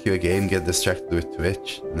monitor queue a game, get distracted with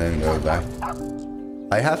Twitch, and then go back.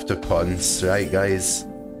 I have to cons, right guys?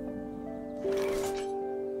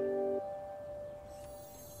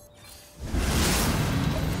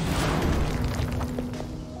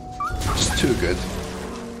 Too good.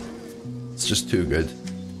 It's just too good.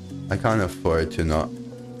 I can't afford to not.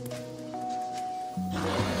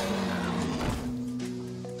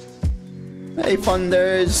 Hey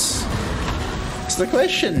funders! So the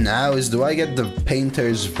question now is, do I get the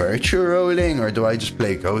painter's virtue rolling or do I just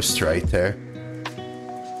play Ghostwriter?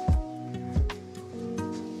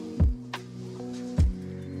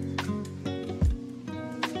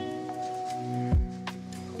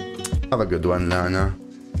 Have a good one, Lana.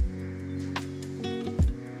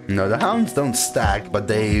 No, the hounds don't stack, but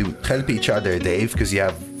they help each other, Dave, because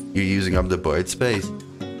you're using up the board space.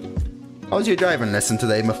 How's your driving lesson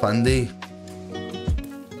today, Mafundi?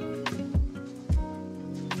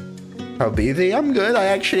 How be thee? I'm good. I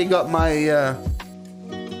actually got my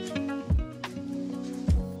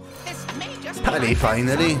Paddy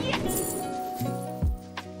finally.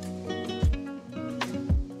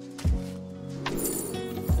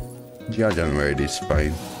 Judge on where it is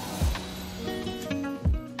fine.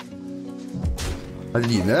 How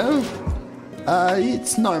did you know?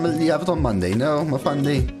 It's normal you have it on Monday, no,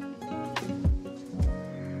 Mafundi?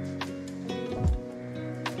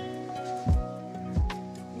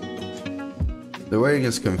 The wording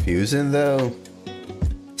is confusing though.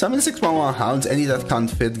 Summon 6/1/1 hounds, any that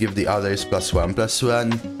can't fit give the others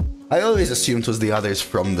 +1/+1. I always assumed it was the others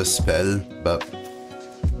from the spell, but...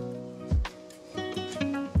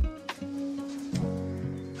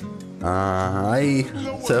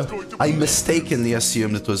 I mistakenly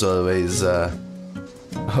assumed it was always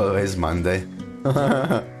Monday.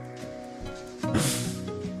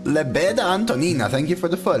 Lebeda Antonina, thank you for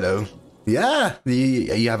the follow. Yeah,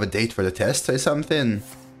 you have a date for the test or something?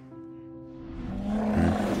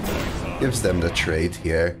 Gives them the trade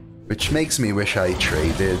here, which makes me wish I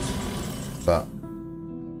traded, but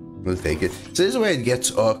we'll take it. So this is where it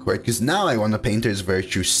gets awkward, because now I want a Painter's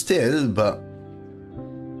Virtue still, but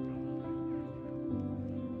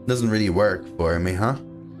doesn't really work for me, huh?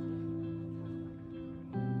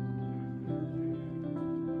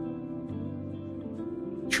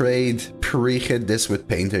 Trade, pre-hit this with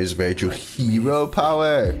Painter's Virtue, hero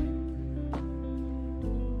power.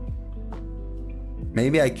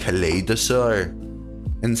 Maybe I Kaleidosaur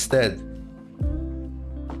instead.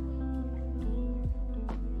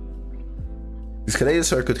 This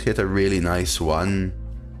Kaleidosaur could hit a really nice one.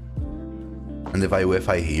 And if I whiff,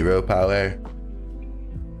 I hero power.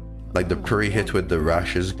 Like the pre-hit with the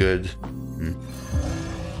rush is good.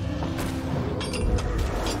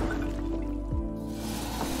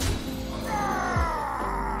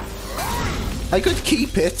 I could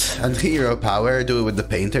keep it and hero power, do it with the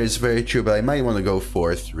Painter's Virtue, but I might want to go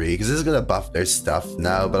 4-3 because this is gonna buff their stuff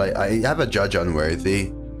now, but I have a judge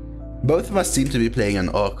unworthy. Both of us seem to be playing an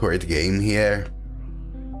awkward game here.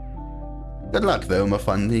 Good luck though,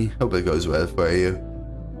 Mafundi. Hope it goes well for you.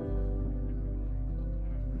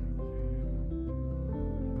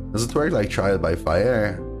 Does it work like Trial by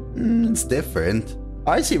Fire? It's different.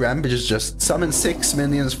 Icy Rampage is just summon 6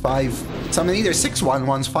 minions, 5... Summon either 6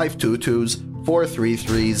 1/1s, 5 2/2s, 4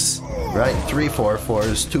 3/3s, right? 3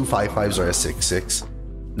 4/4s, 2 5/5s, or a 6/6.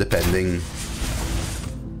 Depending.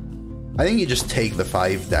 I think you just take the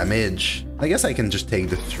 5 damage. I guess I can just take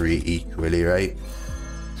the 3 equally, right?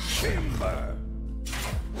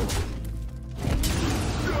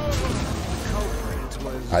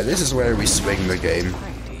 This is where we swing the game.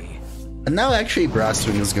 And now actually Brass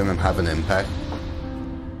Swing is gonna have an impact.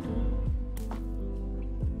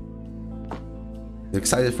 You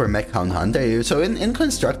excited for Mech Hound Hunter? So in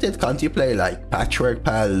Constructed, can't you play like Patchwork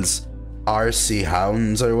Pals, RC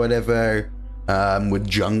Hounds or whatever, with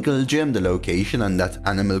Jungle Gym, the location, and that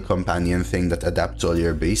animal companion thing that adapts all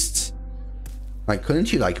your beasts? Like,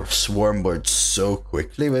 couldn't you like swarm board so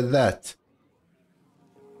quickly with that?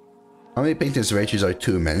 How many Painter's Virtues are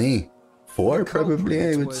too many? 4 probably,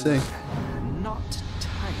 I would say.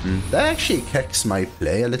 That actually kicks my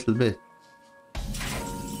play a little bit.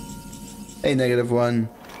 Hey, -1.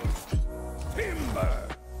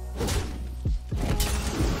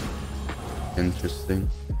 Interesting.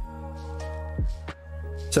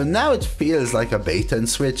 So now it feels like a bait and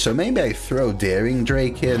switch, so maybe I throw Daring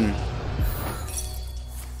Drake in.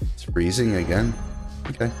 It's freezing again.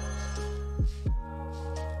 Okay.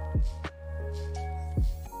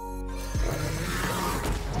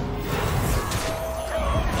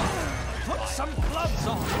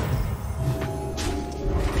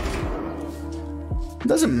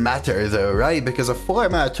 Doesn't matter though, right? Because a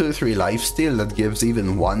 4-mana 2/3 lifesteal that gives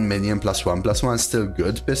even 1 minion +1/+1 is still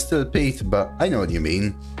good, Pistol Pete, but I know what you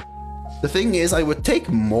mean. The thing is, I would take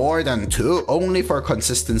more than 2 only for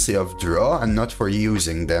consistency of draw and not for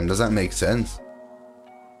using them. Does that make sense?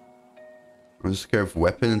 I'll just curve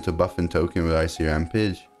weapon into buff and token with Icy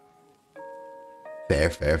Rampage. Fair.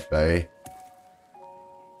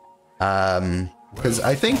 Because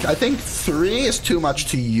I think 3 is too much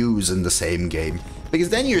to use in the same game. Because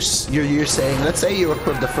then you're saying, let's say you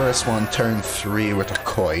equip the first one turn 3 with a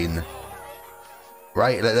coin.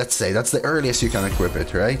 Right? Let's say that's the earliest you can equip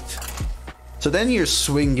it, right? So then you're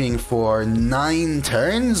swinging for 9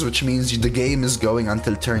 turns, which means the game is going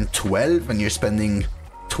until turn 12 and you're spending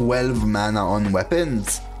 12 mana on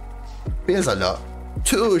weapons. Feels a lot.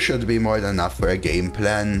 2 should be more than enough for a game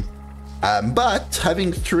plan. But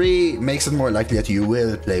having 3 makes it more likely that you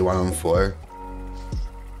will play 1 on 4.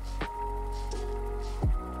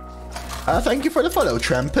 Thank you for the follow,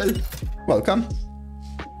 Trample. Welcome.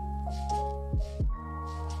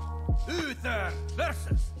 Uther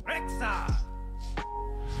versus Rexar.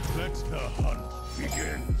 Let the hunt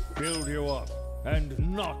begin. Build you up and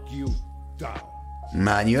knock you down.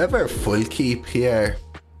 Man, you ever full keep here?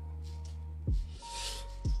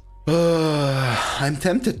 I'm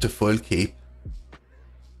tempted to full keep.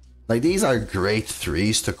 Like, these are great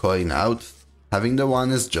 3s to coin out. Having the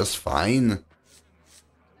 1 is just fine.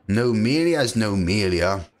 No Melia is no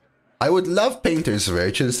Melia. I would love Painter's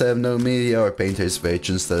Virtue instead of no Melia, or Painter's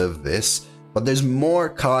Virtue instead of this. But there's more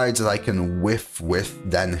cards that I can whiff with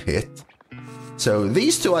than hit. So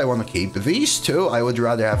these 2 I want to keep. These 2 I would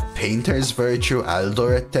rather have Painter's Virtue,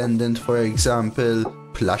 Aldor Attendant for example,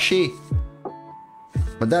 Plushy.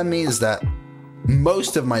 But that means that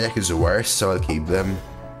most of my deck is worse, so I'll keep them.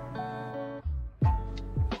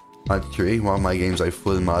 Mod 3, one of my games I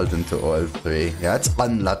full modded into all 3. Yeah, that's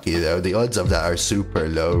unlucky though. The odds of that are super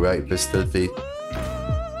low, right, Pistol Feet?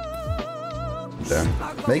 Damn.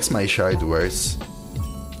 Makes my shard worse.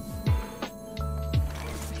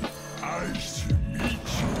 Nice to meet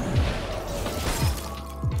you.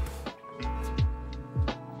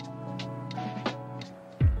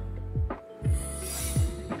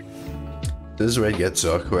 This is where it gets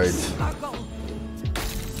awkward.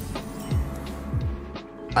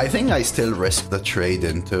 I think I still risk the trade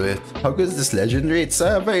into it. How good is this legendary? It's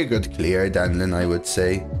a very good clear, Danlin, I would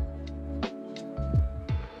say.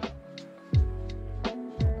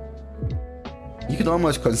 You could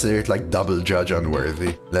almost consider it like double judge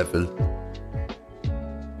unworthy level.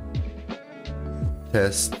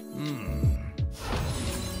 Test.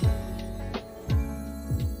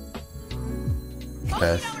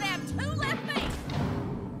 Test.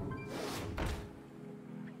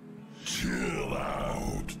 Chill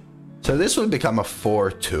out. So this will become a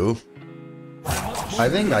 4-2. I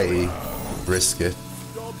think I risk it.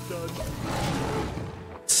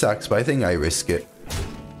 Sucks, but I think I risk it.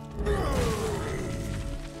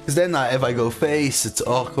 Because then if I go face, it's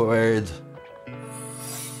awkward.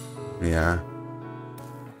 Yeah.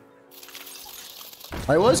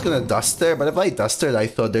 I was gonna Duster, but if I Dustered, I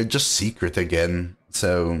thought they're just secret again.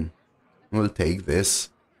 So, we'll take this.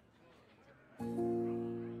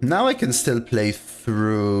 Now I can still play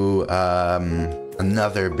through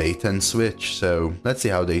another bait and switch, so let's see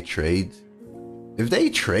how they trade. If they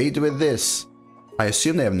trade with this, I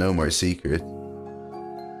assume they have no more secret.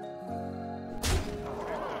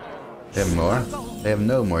 They have more? They have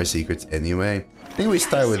no more secrets anyway. I think we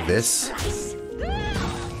start with this.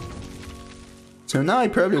 So now I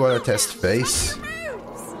probably want to test face.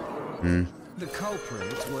 The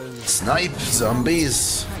culprit was Snipe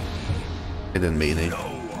zombies. Hidden meaning.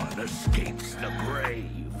 Escapes the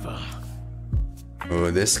grave.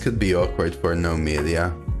 Oh, this could be awkward for no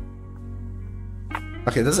Melia.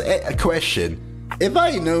 Okay, there's a question. If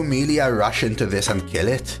I no Melia rush into this and kill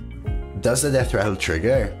it, does the death rattle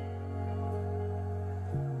trigger?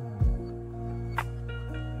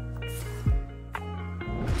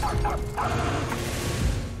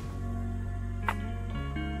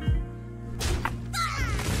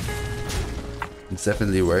 It's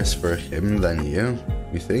definitely worse for him than you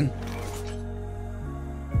think?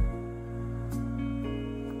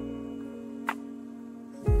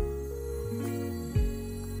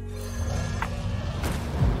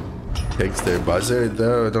 Takes their buzzard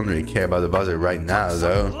though. I don't really care about the buzzard right now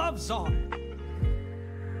though. Gloves on.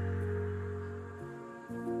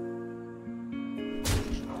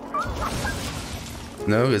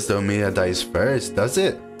 No, because Domina dies first, does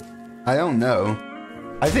it? I don't know.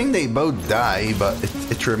 I think they both die, but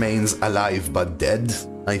it remains alive but dead,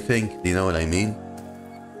 I think. Do you know what I mean?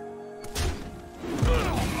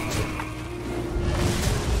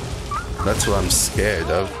 That's what I'm scared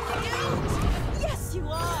of. Yes, you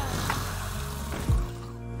are.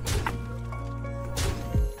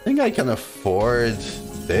 I think I can afford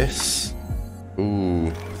this.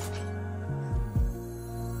 Ooh.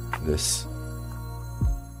 This.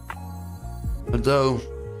 Although...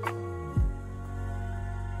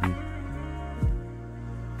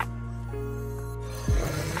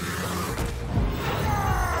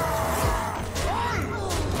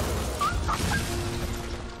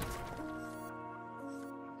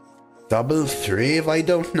 Double 3 if I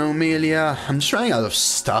don't know Melia. I'm just running out of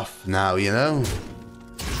stuff now, you know? My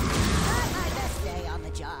best day on the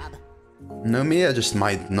job. No, Melia just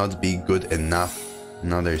might not be good enough.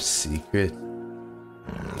 Another secret.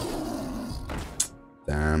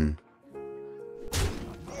 Damn.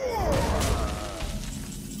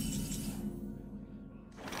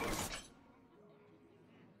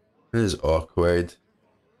 This is awkward.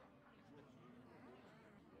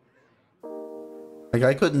 Like,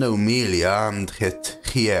 I could no melee and hit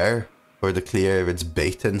here for the clear of its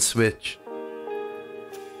bait and switch.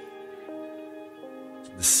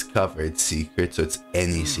 Discovered secret, so it's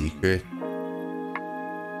any secret.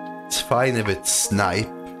 It's fine if it's snipe.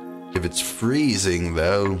 If it's freezing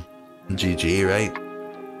though, GG, right?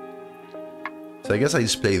 So I guess I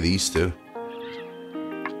just play these two.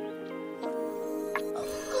 A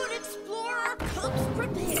good explorer comes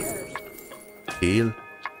prepared. Heal.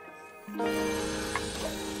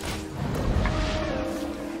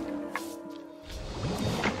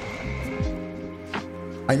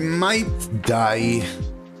 I might die.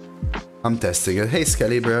 I'm testing it. Hey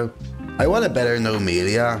Skelly bro. I want a better no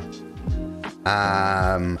melee.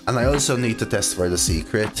 And I also need to test for the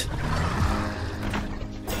secret.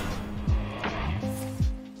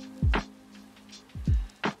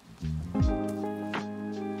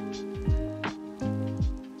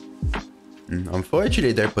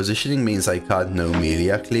 Unfortunately, their positioning means I can't no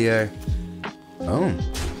melee clear. Oh.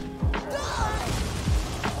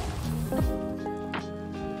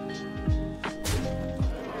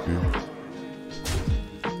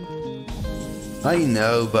 I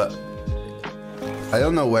know, but I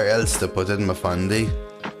don't know where else to put it, Mafandi.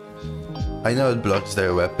 I know it blocks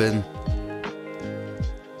their weapon.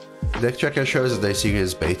 Deck tracker shows that their secret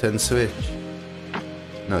is bait and switch.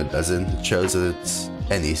 No, it doesn't. It shows that it's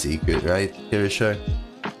any secret, right, Kirisha?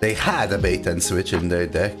 They had a bait and switch in their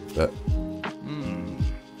deck, but...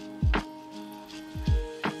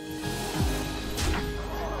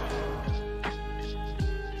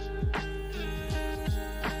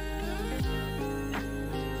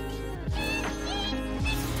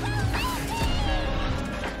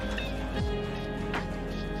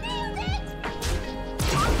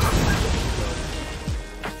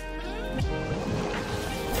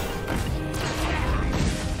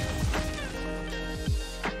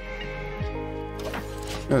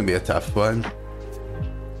 Gonna be a tough one.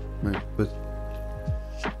 Might put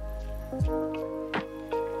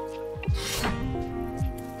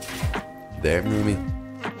there maybe.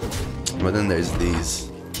 But then there's these.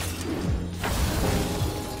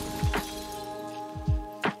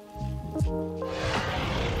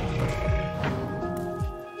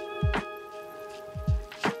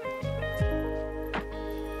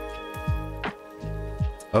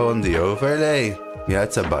 Oh, on the overlay? Yeah,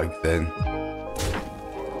 it's a bug then.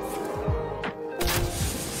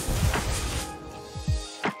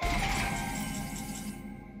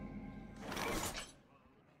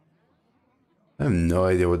 I have no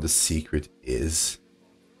idea what the secret is.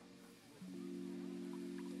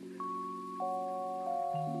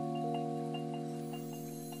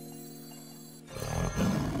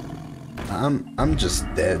 I'm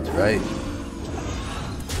just dead, right?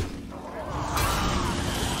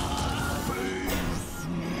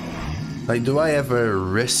 Like, do I ever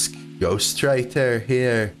risk Ghostwriter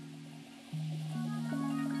here?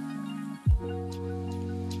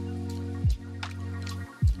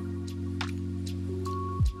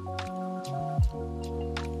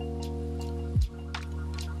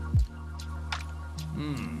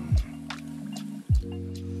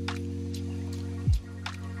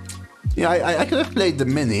 Yeah, I could have played the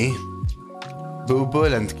mini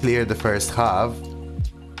Boo-Bull and cleared the first half.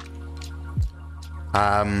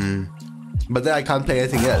 But then I can't play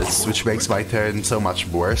anything else, which makes my turn so much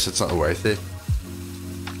worse. It's not worth it.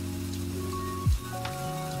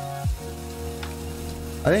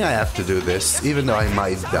 I think I have to do this, even though I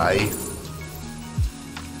might die.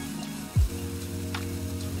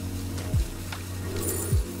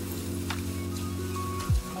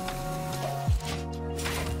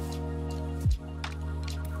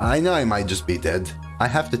 I know I might just be dead. I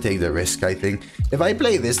have to take the risk, I think. If I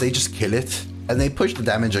play this, they just kill it, and they push the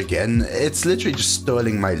damage again. It's literally just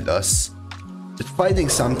stalling my loss. But finding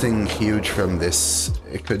something huge from this,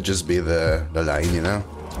 it could just be the line, you know?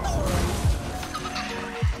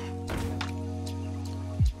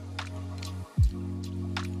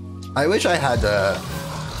 I wish I had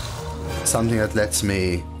something that lets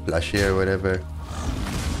me plushy or whatever.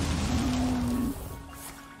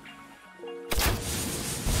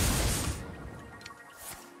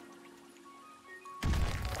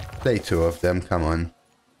 Play two of them, come on.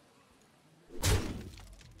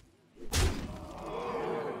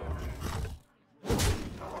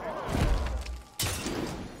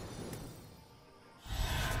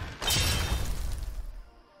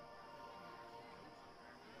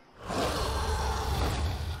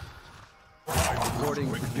 Reporting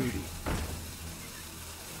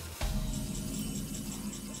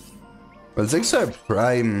Well, Zigzag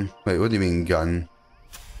Prime... Wait, what do you mean gun?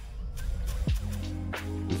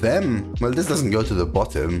 Them? Well, this doesn't go to the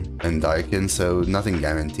bottom and darken, so nothing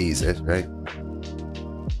guarantees it, right?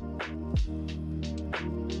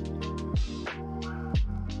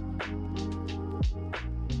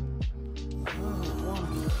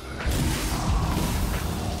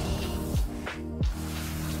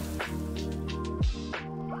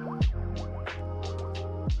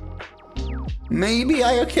 Maybe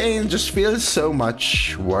Iocane just feels so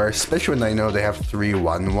much worse, especially when I know they have 3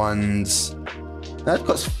 1/1s. That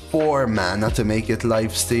costs 4 mana to make it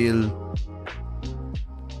lifesteal.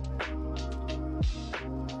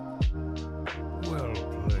 Well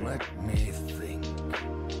played. Let me think.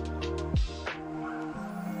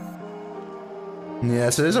 Yeah,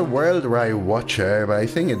 so there's a world where I watch her, but I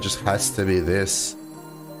think it just has to be this.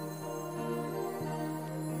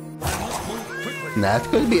 That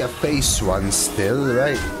could be a face one still,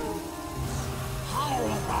 right?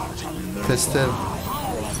 Pistol.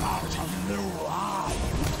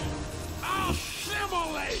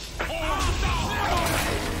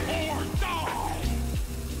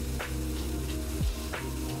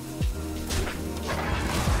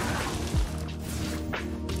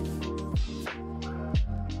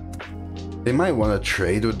 They might want to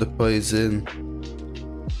trade with the poison.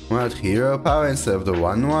 Want hero power instead of the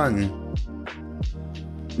 1/1.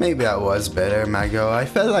 Maybe that was better, Mago. I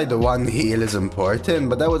felt like the 1 heal is important,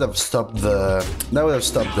 but that would have stopped the...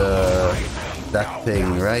 that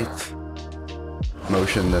thing, right?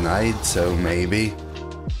 Motion denied, so maybe.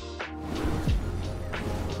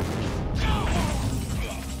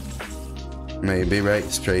 Maybe, right?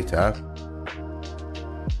 Straight up.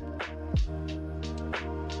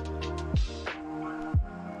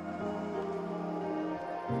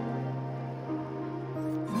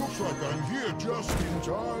 Looks like I'm here just in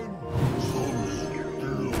time.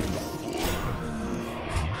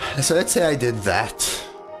 So let's say I did that.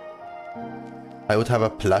 I would have a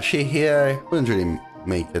plushie here. Wouldn't really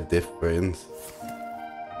make a difference.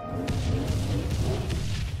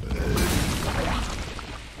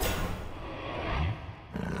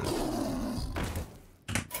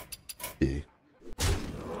 The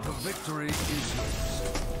victory is yours.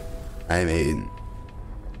 I mean,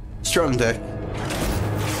 strong deck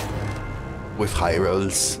with high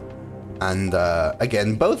rolls. And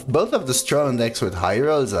again, both of the strong decks with high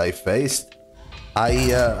rolls I faced,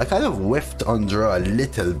 I kind of whiffed on draw a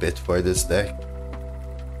little bit for this deck.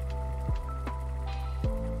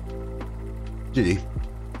 GG.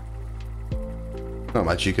 Not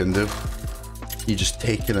much you can do. You just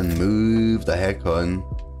take it and move the heck on.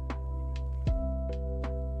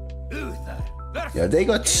 Yeah, they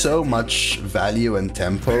got so much value and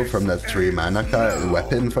tempo from that 3 mana card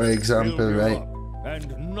weapon, for example, right?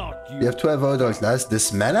 And not You have 12 Odors last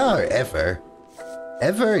this mana or ever?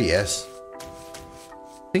 Ever, yes.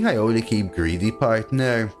 I think I only keep Greedy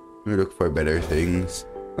Partner. We look for better things.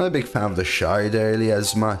 Not a big fan of the Shard early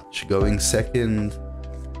as much, going second.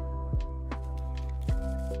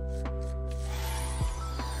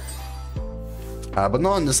 But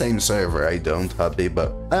not on the same server, I don't, hubby,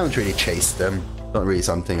 but I don't really chase them. Not really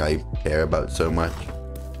something I care about so much.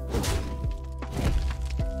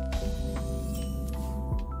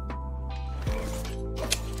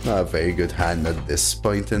 Not a very good hand at this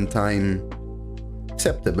point in time.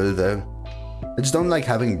 Acceptable though. I just don't like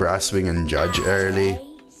having Brasswing and Judge early.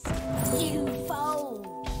 You fold.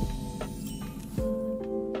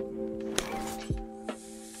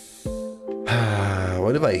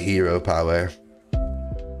 What if I hero power?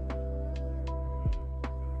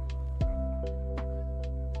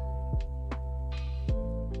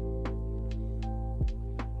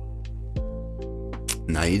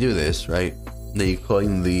 Now you do this, right? Then you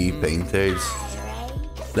coin the painters.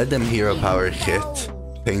 Let them hero power hit.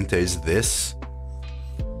 Painters this.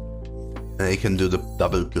 And they can do the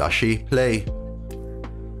double plushie play.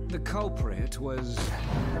 The culprit was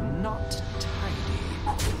not tiny.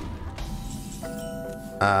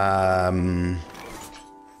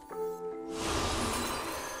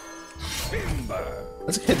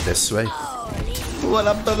 Let's hit this way. What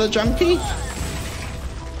up, the junkie?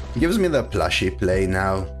 Gives me the plushie play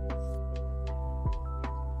now.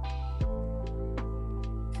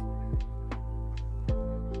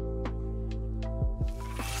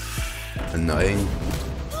 Annoying.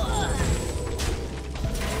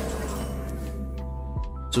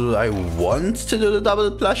 Do I want to do the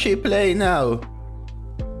double plushie play now?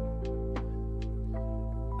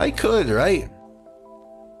 I could, right?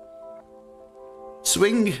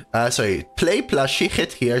 Swing, play plushie,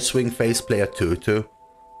 hit here, swing face, play a 2/2.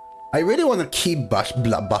 I really want to keep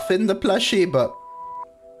buffing the plushie, but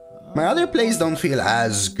My other plays don't feel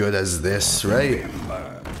as good as this, right?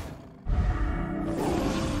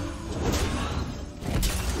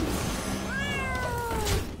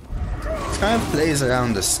 Kind of plays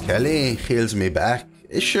around the skelly, heals me back.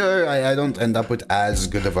 Sure, I don't end up with as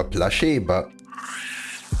good of a plushie, but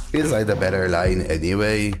feels like the better line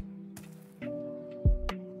anyway.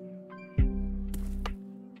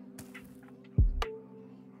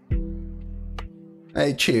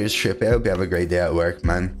 Hey, cheers, Ship. I hope you have a great day at work,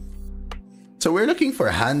 man. So we're looking for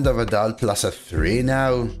Hand of Adult plus a 3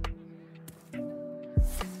 now.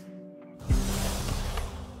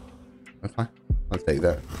 Okay, I'll take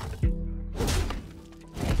that.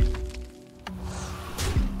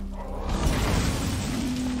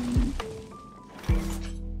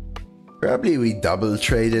 Probably we double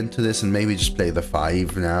trade into this and maybe just play the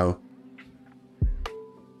 5 now.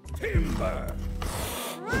 Timber.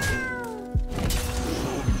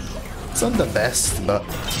 It's not the best, but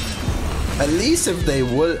at least if they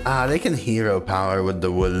will, they can hero power with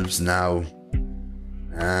the wolves now.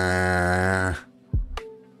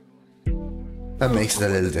 That makes it a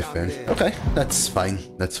little different. Okay, that's fine.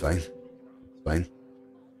 That's fine. It's fine.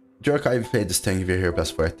 Jerk, I've played this thing if you're here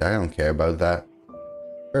plus 4. I don't care about that.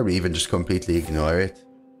 Probably even just completely ignore it.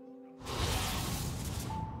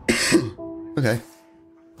 Okay.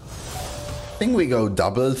 I think we go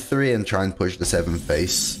double 3 and try and push the 7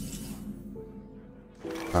 face.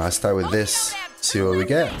 Start with this. See what we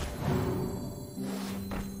get.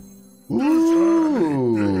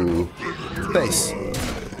 Ooh. Face.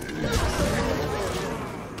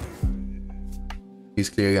 He's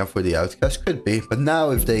clearing up for the outcast. Could be. But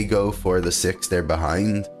now if they go for the 6, they're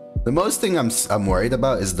behind. The most thing I'm worried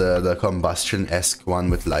about is the combustion-esque one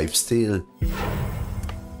with lifesteal.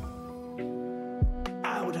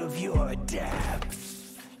 Out of your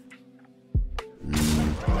depths.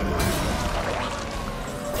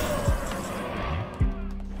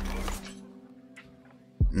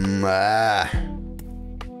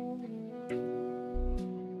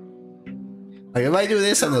 Like if I do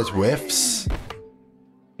this and it whiffs,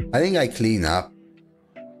 I think I clean up.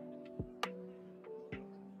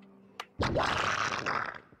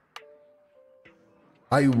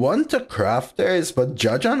 I want a crafters, but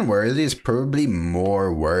Judge Unworthy is probably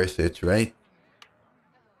more worth it, right?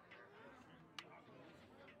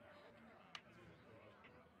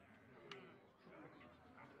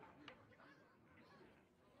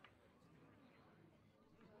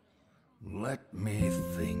 Let me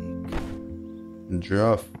think.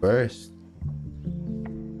 Draw first.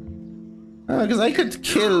 Because I could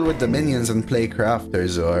kill with the minions and play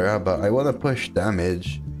Crafter's Aura, but I want to push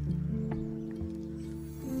damage.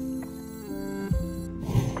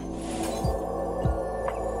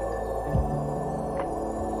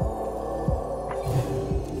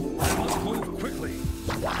 Move quickly.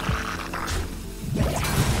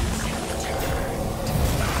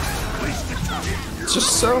 It's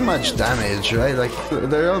just so much damage, right? Like,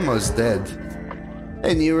 they're almost dead.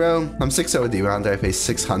 Hey Nero, I'm 6 OD round, I face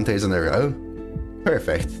 6 hunters in a row.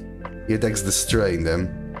 Perfect. Your deck's destroying them.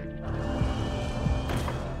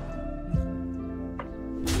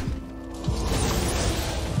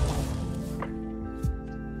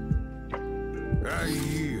 I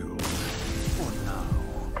yield for now.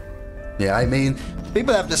 Yeah, I mean,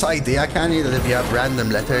 people have this idea, can't you, that if you have random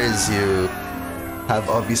letters, you have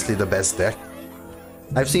obviously the best deck.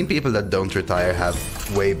 I've seen people that don't retire have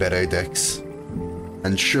way better decks.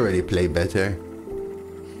 And surely play better.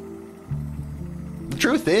 The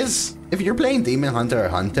truth is, if you're playing Demon Hunter or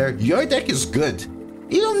Hunter, your deck is good.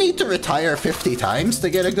 You don't need to retire 50 times to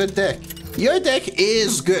get a good deck. Your deck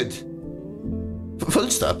is good. Full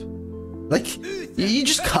stop. Like, you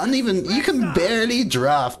just can't even, you can barely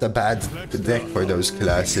draft a bad deck for those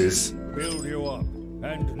classes. Build you up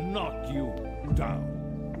and knock you down.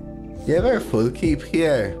 You have our full keep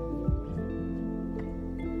here.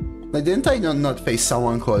 Like, didn't I not face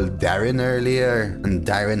someone called Darren earlier? And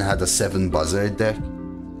Darren had a 7 buzzard deck.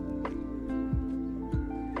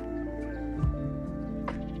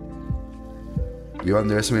 You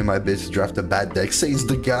underestimate my ability to draft a bad deck. Says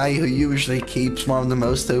the guy who usually keeps one of the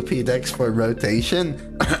most OP decks for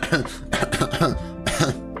rotation.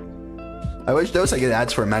 I wish those I get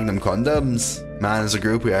ads for Magnum condoms. Man, as a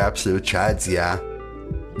group we are absolute chads, yeah.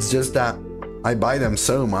 It's just that I buy them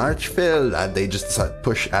so much, Phil, that they just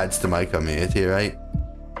push ads to my community, right?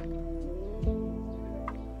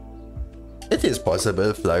 It is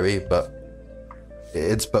possible, Flurry, but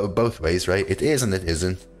it's both ways, right? It is and it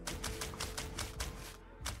isn't.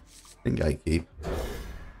 I think I keep.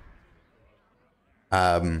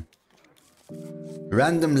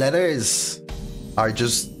 Random letters are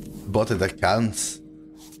just botted accounts.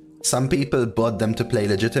 Some people bought them to play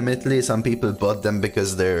legitimately, some people bought them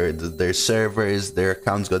because their servers, their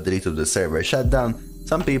accounts got deleted, the server shut down.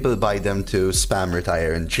 Some people buy them to spam,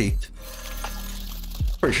 retire, and cheat.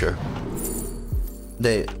 For sure.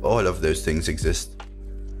 All of those things exist.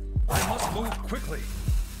 I must move quickly.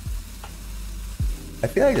 I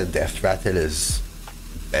feel like the death rattle is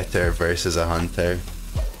better versus a hunter.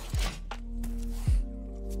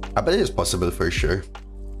 I bet it is possible for sure.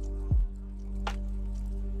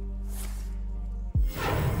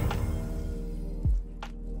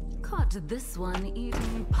 Caught this one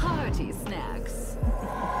eating party snacks.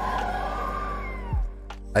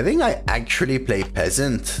 I think I actually play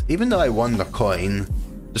peasant, even though I won the coin.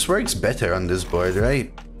 This works better on this board, right?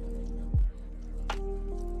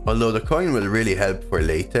 Although the coin will really help for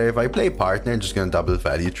later. If I play partner, just gonna double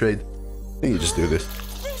value trade. I think you just do this.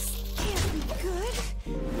 This can't be good.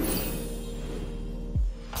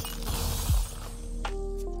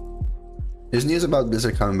 There's news about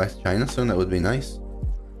Blizzard coming back to China soon, that would be nice.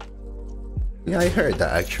 Yeah, I heard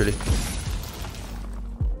that actually.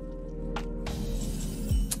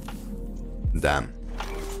 Damn.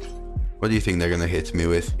 What do you think they're gonna hit me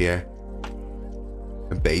with here?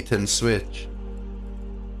 A bait and switch.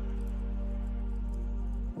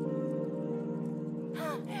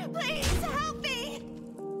 Please help me!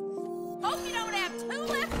 Hope you don't have two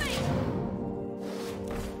left feet!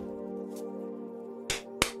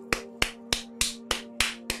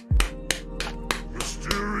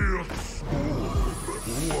 Mysterious orb,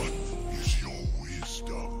 what is your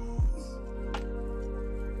wisdom?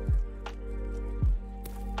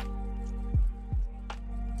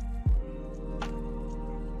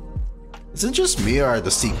 Is it just me or are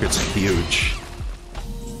the secrets huge?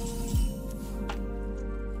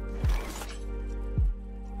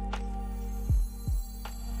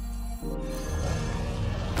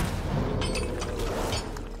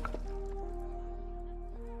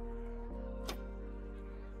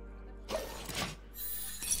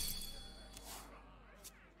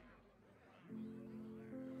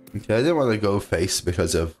 Okay, I didn't want to go face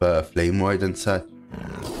because of Flame Ward and such.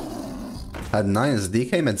 Had 9 as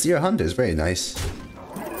DK, at 0 hunters, very nice.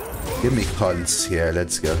 Give me cons here,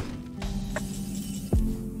 let's go.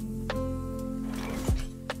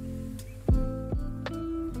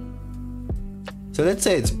 So let's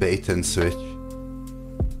say it's bait and switch.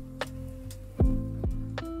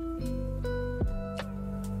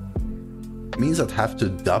 Means I'd have to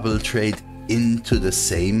double trade into the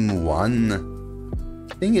same one.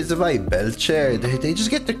 Thing is, if I Belcher, they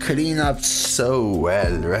just get to clean up so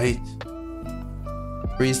well, right?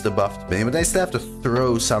 Freeze the buff to me, but I still have to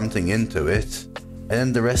throw something into it. And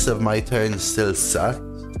then the rest of my turn still sucks.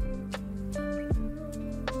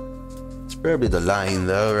 It's probably the line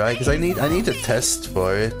though, right? Because I need to test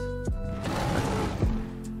for it.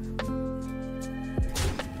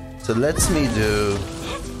 So lets me do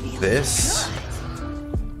this.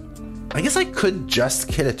 I guess I could just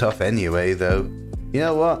kill it off anyway though. You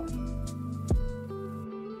know what?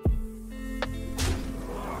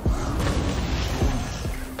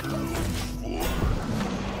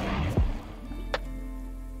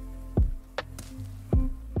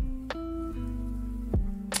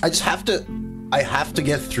 I have to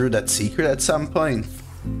get through that secret at some point.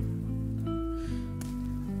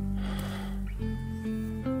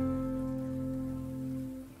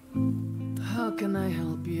 How can I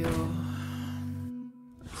help you?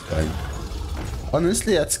 That's fine.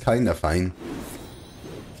 Honestly, that's kind of fine.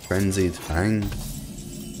 Frenzied Fang.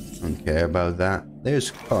 Don't care about that. There's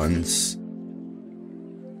cons.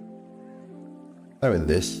 Start with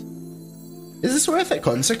this. Is this worth a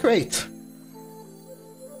consecrate?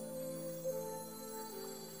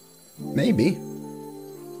 Maybe.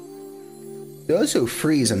 You also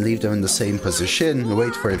freeze and leave them in the same position.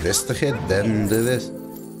 Wait for this to hit, then do this.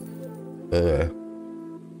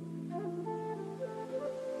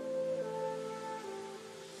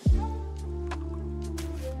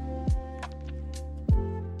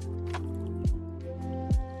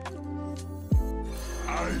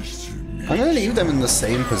 I'm gonna leave them in the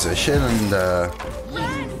same position and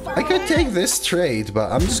I could take this trade,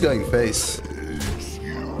 but I'm just going face.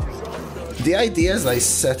 The idea is I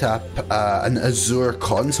set up an Azure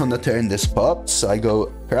Cons on the turn this pops, so I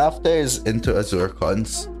go Crafters into Azure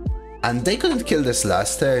Cons. And they couldn't kill this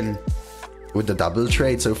last turn with the double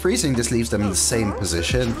trade, so freezing this leaves them in the same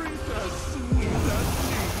position.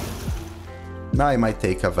 Now I might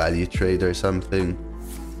take a value trade or something.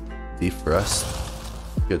 Defrost.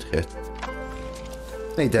 Good hit.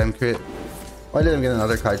 Hey, damn crit. Why didn't I get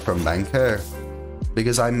another card from Banker?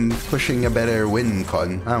 Because I'm pushing a better win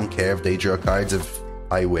con. I don't care if they draw cards if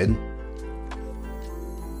I win.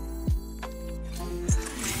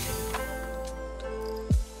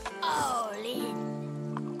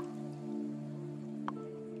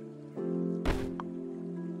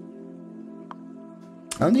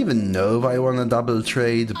 I don't even know if I want to double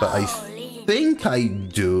trade, but I think I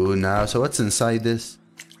do now. So what's inside this?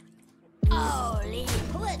 Do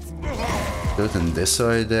it in this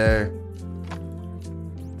order.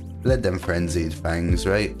 Let them frenzied fangs,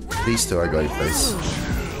 right? These two are going first.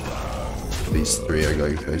 These three are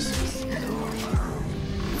going first.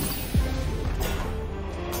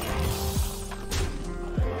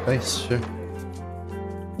 Nice, sure.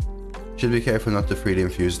 Should be careful not to freely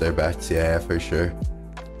infuse their bats, yeah, for sure.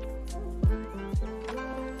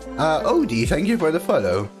 Odie, thank you for the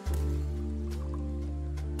follow.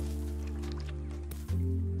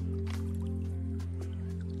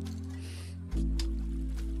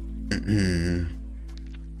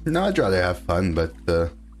 No, I'd rather have fun, but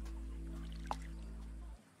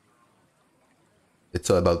it's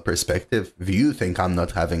all about perspective. If you think I'm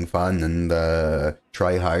not having fun and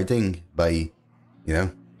try-harding by, you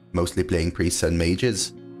know, mostly playing priests and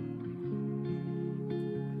mages,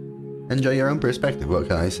 enjoy your own perspective. What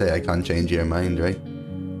can I say? I can't change your mind, right?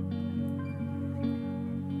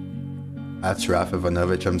 That's Raf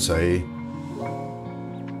Ivanovich, I'm sorry.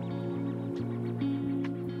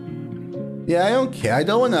 Yeah, I don't care. I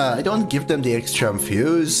don't give them the extra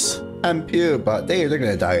infuse and pew, but they're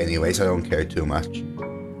gonna die anyway, so I don't care too much.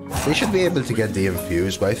 They should be able to get the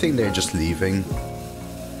infuse, but I think they're just leaving.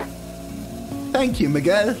 Thank you,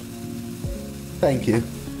 Miguel. Thank you.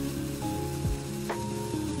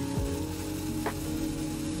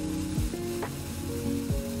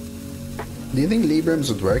 Do you think Librams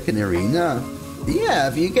would work in Arena? Yeah,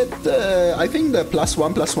 if you get the, I think the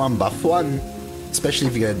 +1/+1 buff one, especially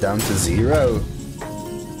if you get it down to 0.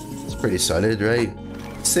 It's pretty solid, right?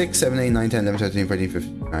 6, 7, 8, 9, 10, 11, 13, 14,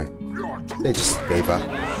 15. Alright. They just gave up.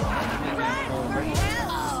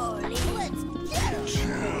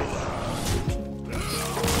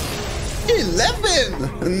 11!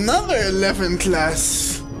 Another 11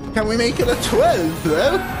 class! Can we make it a 12,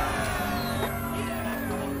 though?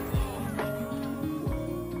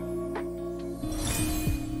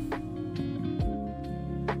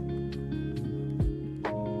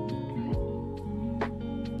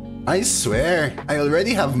 I swear, I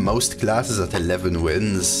already have most classes at 11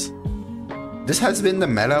 wins. This has been the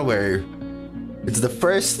meta where it's the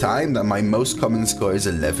first time that my most common score is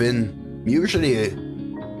 11. Usually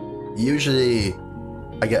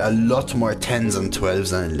I get a lot more 10s and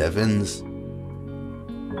 12s than 11s.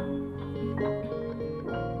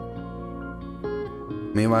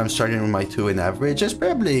 Meanwhile, I'm starting with my 2 in average. There's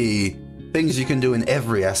probably things you can do in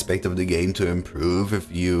every aspect of the game to improve if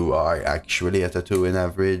you are actually at a 2 in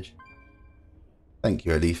average. Thank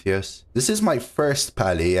you, Aletheus. This is my first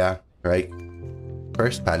Pally, yeah, right?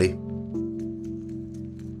 First Pally.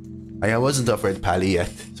 I wasn't offered Pally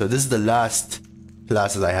yet, so this is the last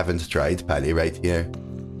class that I haven't tried Pally right here.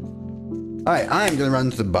 Alright, I'm gonna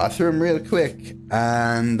run to the bathroom real quick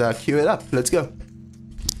and queue it up. Let's go.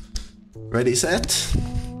 Ready, set?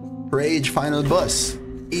 Rage final boss.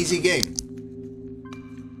 Easy game.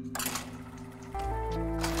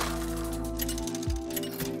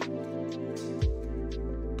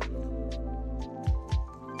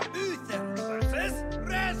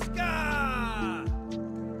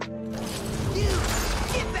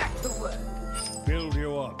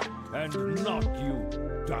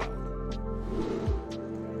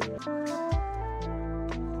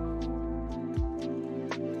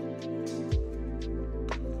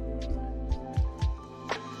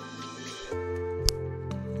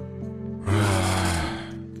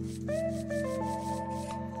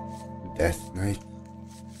 Death Knight.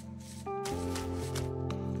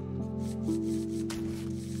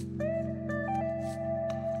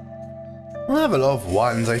 I have a lot of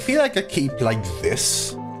ones. I feel like I keep like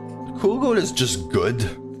this. Cool Gold is just good.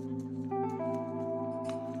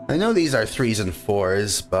 I know these are 3s and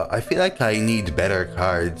 4s, but I feel like I need better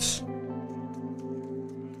cards.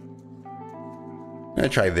 I'm gonna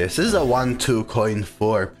try this. This is a 1-2 coin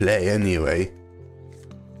 4 play anyway.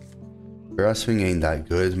 Brasswing ain't that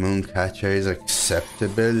good. Mooncatcher is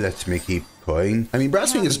acceptable. Let me keep coin. I mean,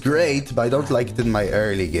 Brasswing is great, but I don't like it in my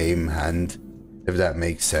early game hand, if that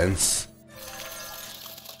makes sense.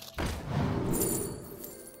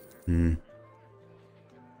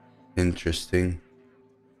 Interesting.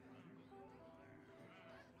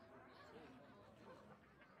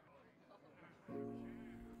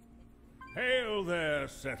 Hail there,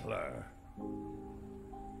 settler.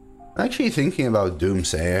 I'm actually thinking about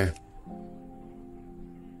Doomsayer.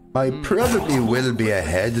 I probably will be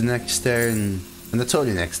ahead next turn, and it's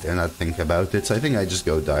only next turn I'll think about it, so I think I just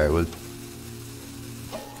go Direwolf.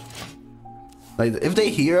 Like, if they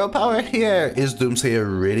hero power here, is Doomsayer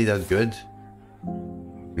really that good?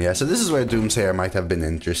 Yeah, so this is where Doomsayer might have been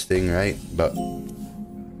interesting, right? But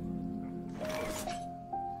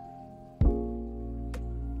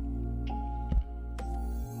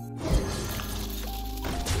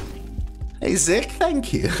hey Zik,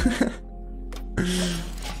 thank you.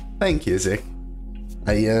 Thank you, Zik.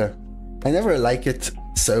 I never like it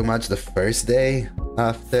so much the first day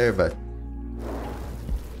after, but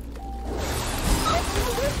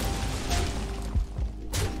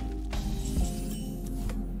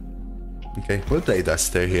okay, we'll play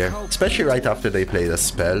Duster here, especially right after they play the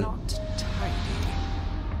spell.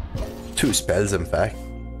 2 spells, in fact.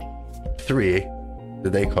 3.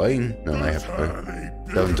 Did they coin? No, I have coin.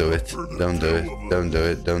 Don't do it. Don't do it. Don't do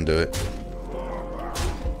it. Don't do it.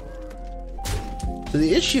 So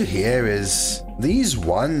the issue here is these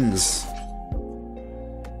ones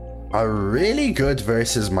are really good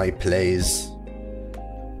versus my plays.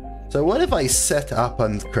 So what if I set up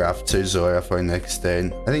on Crafter Zora for next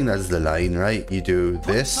turn? I think that's the line, right? You do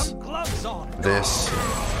this, this,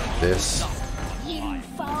 this,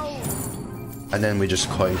 and then we just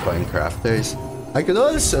coin Crafters. I could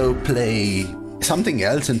also play something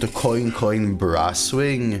else into coin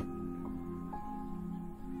Brasswing.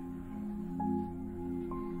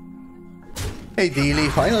 Hey Dealey,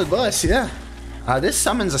 final boss, yeah. This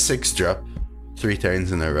summons a 6-drop 3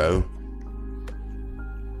 turns in a row.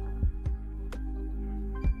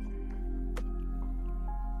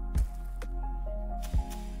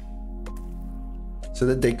 So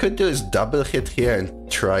that they could do is double hit here and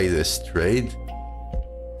try this trade.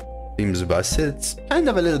 Seems busted. It's kind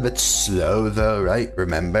of a little bit slow though, right?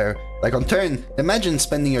 Remember, like on turn, imagine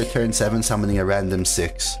spending your turn 7 summoning a random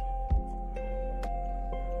 6.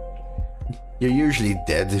 You're usually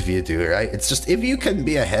dead if you do, right? It's just, if you can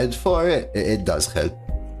be ahead for it, it does help.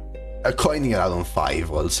 Coining it out on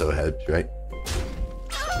 5 also helps, right?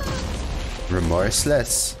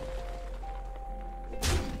 Remorseless.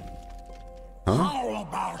 Huh? How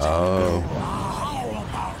about how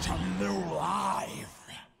about a new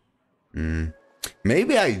life?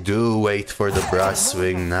 Maybe I do wait for the brass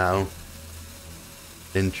swing now.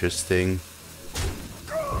 Interesting.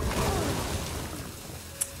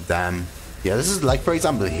 Damn. Yeah, this is like, for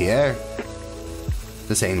example, here.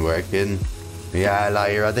 This ain't working. Yeah,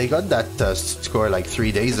 Lyra, they got that score like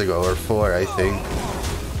 3 days ago or 4, I think.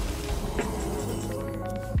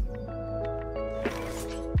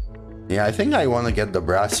 Yeah, I think I want to get the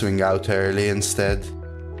brass swing out early instead.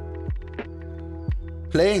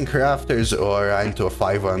 Playing Crafter's Aura into a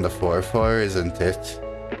 5 on the 4/4, isn't it?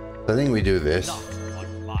 I think we do this.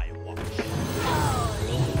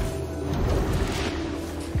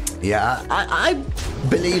 Yeah, I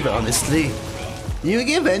believe honestly, you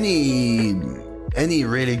give any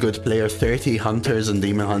really good player 30 hunters and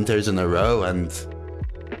demon hunters in a row and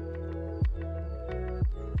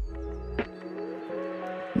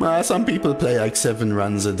well, some people play like 7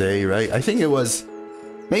 runs a day, right? I think it was,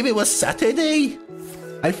 maybe it was Saturday?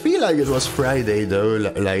 I feel like it was Friday though,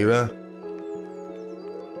 Lyra.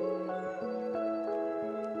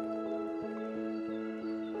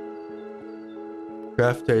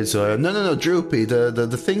 Crafters or no, Droopy,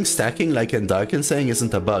 the thing stacking like in Darken saying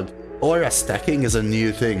isn't a bug. Aura stacking is a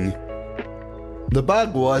new thing. The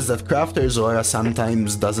bug was that Crafter's Aura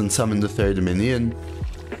sometimes doesn't summon the 3rd minion.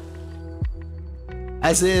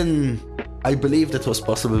 As in, I believed it was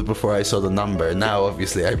possible before I saw the number. Now,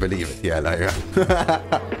 obviously, I believe it. Yeah, Lyra.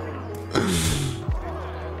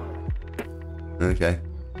 Okay.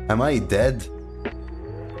 Am I dead?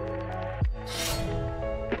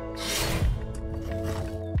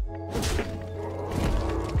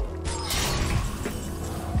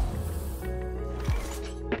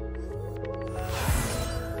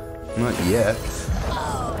 Not yet.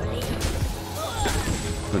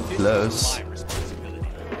 But close.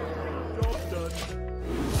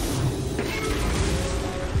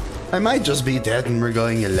 I might just be dead and we're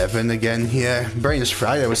going 11 again here. Brain is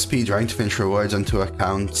fried. I was speedrunning to finish rewards on 2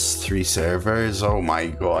 accounts, 3 servers. Oh my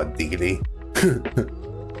god, Dealey.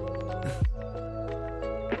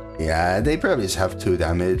 Yeah, they probably just have 2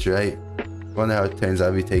 damage, right? Wonder how it turns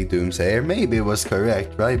out we take Doomsayer. Maybe it was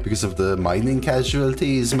correct, right? Because of the mining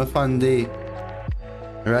casualties, Mafundi.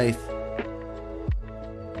 Right.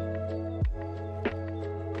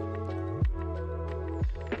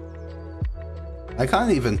 I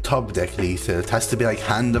can't even top deck lethal. It has to be like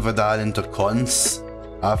Hand of Adal into cons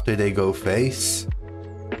after they go face.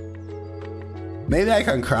 Maybe I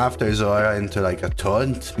can craft their Zora into like a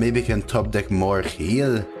taunt. Maybe I can top deck more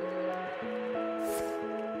heal.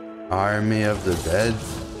 Army of the Dead.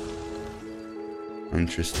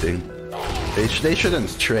 Interesting. They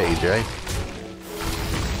shouldn't trade, right?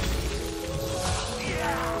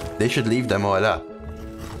 They should leave them all up.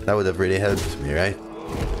 That would have really helped me, right?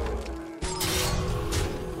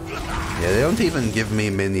 Yeah, they don't even give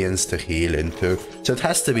me minions to heal into. So it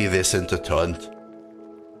has to be this into taunt.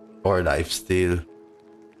 Or lifesteal.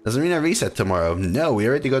 Doesn't mean a reset tomorrow. No, we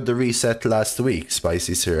already got the reset last week,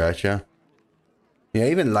 Spicy Sriracha. Yeah,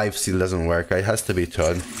 even lifesteal doesn't work. It has to be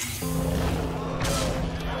taunt.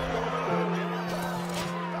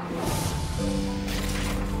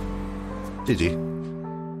 GG.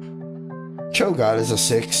 Cho'Gath is a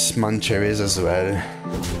 6, Muncher is as well.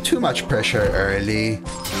 Too much pressure early.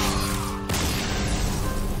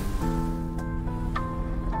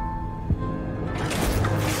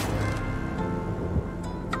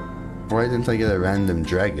 Why didn't I get a random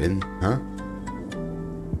dragon, huh?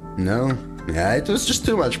 No? Yeah, it was just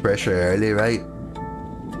too much pressure early, right?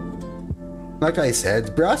 Like I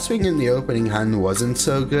said, Brasswing in the opening hand wasn't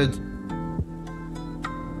so good.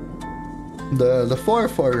 The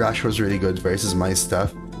 4/4 rush was really good versus my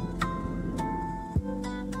stuff.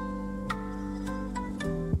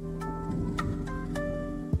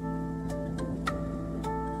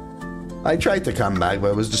 I tried to come back, but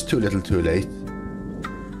it was just too little too late.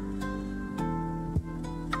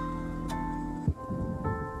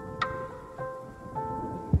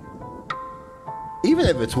 Even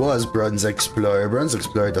if it was Bronze Explorer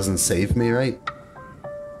doesn't save me, right?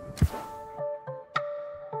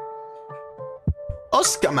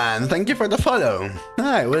 Oscar man, thank you for the follow.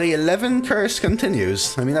 Alright, well the 11 curse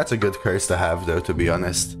continues. I mean, that's a good curse to have though, to be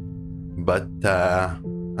honest. But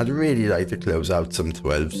I'd really like to close out some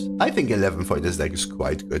 12s. I think 11 for this deck is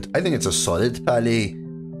quite good. I think it's a solid pally,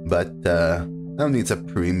 but I don't think it's a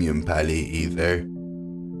premium pally either.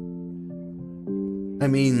 I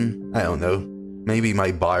mean, I don't know. Maybe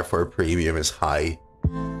my bar for premium is high.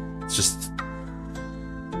 It's just...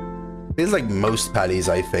 feels like most pallies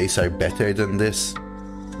I face are better than this.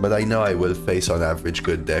 But I know I will face on average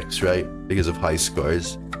good decks, right? Because of high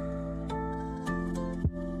scores.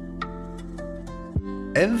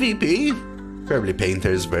 MVP? Probably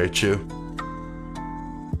Painter's Virtue.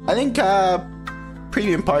 I think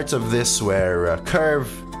premium parts of this were Curve,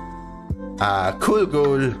 Cool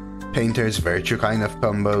Ghoul, Painter's Virtue kind of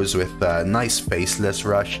combos with nice Faceless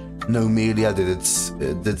Rush. No Melia did a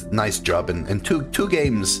nice job in two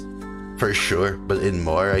games for sure, but in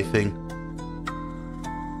more I think.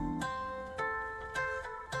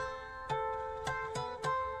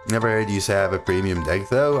 Never heard you say I have a premium deck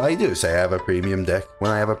though. I do say I have a premium deck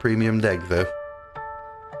when I have a premium deck though.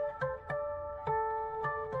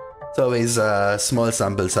 It's always a small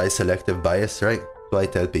sample size selective bias, right? So I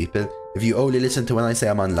tell people, if you only listen to when I say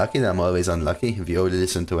I'm unlucky, then I'm always unlucky. If you only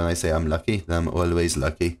listen to when I say I'm lucky, then I'm always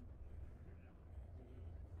lucky.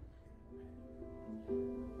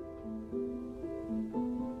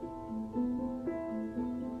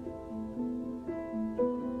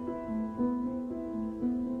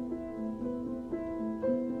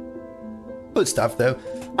 Good stuff though.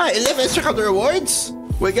 Alright, let's check out the rewards.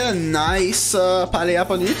 We get a nice pally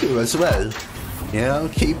up on YouTube as well. You know,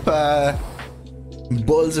 keep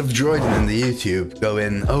Balls of Jordan in the YouTube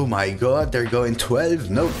going, oh my god, they're going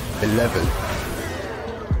 12? Nope, 11.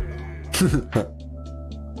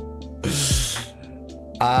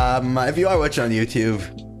 If you are watching on YouTube,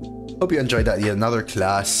 hope you enjoyed that. Yet another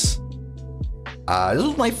class. This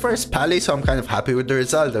was my first pally, so I'm kind of happy with the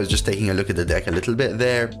result. I was just taking a look at the deck a little bit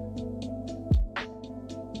there.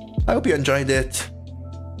 I hope you enjoyed it.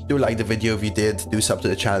 Do like the video if you did. Do sub to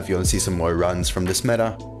the channel if you want to see some more runs from this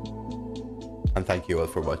meta. And thank you all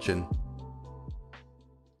for watching.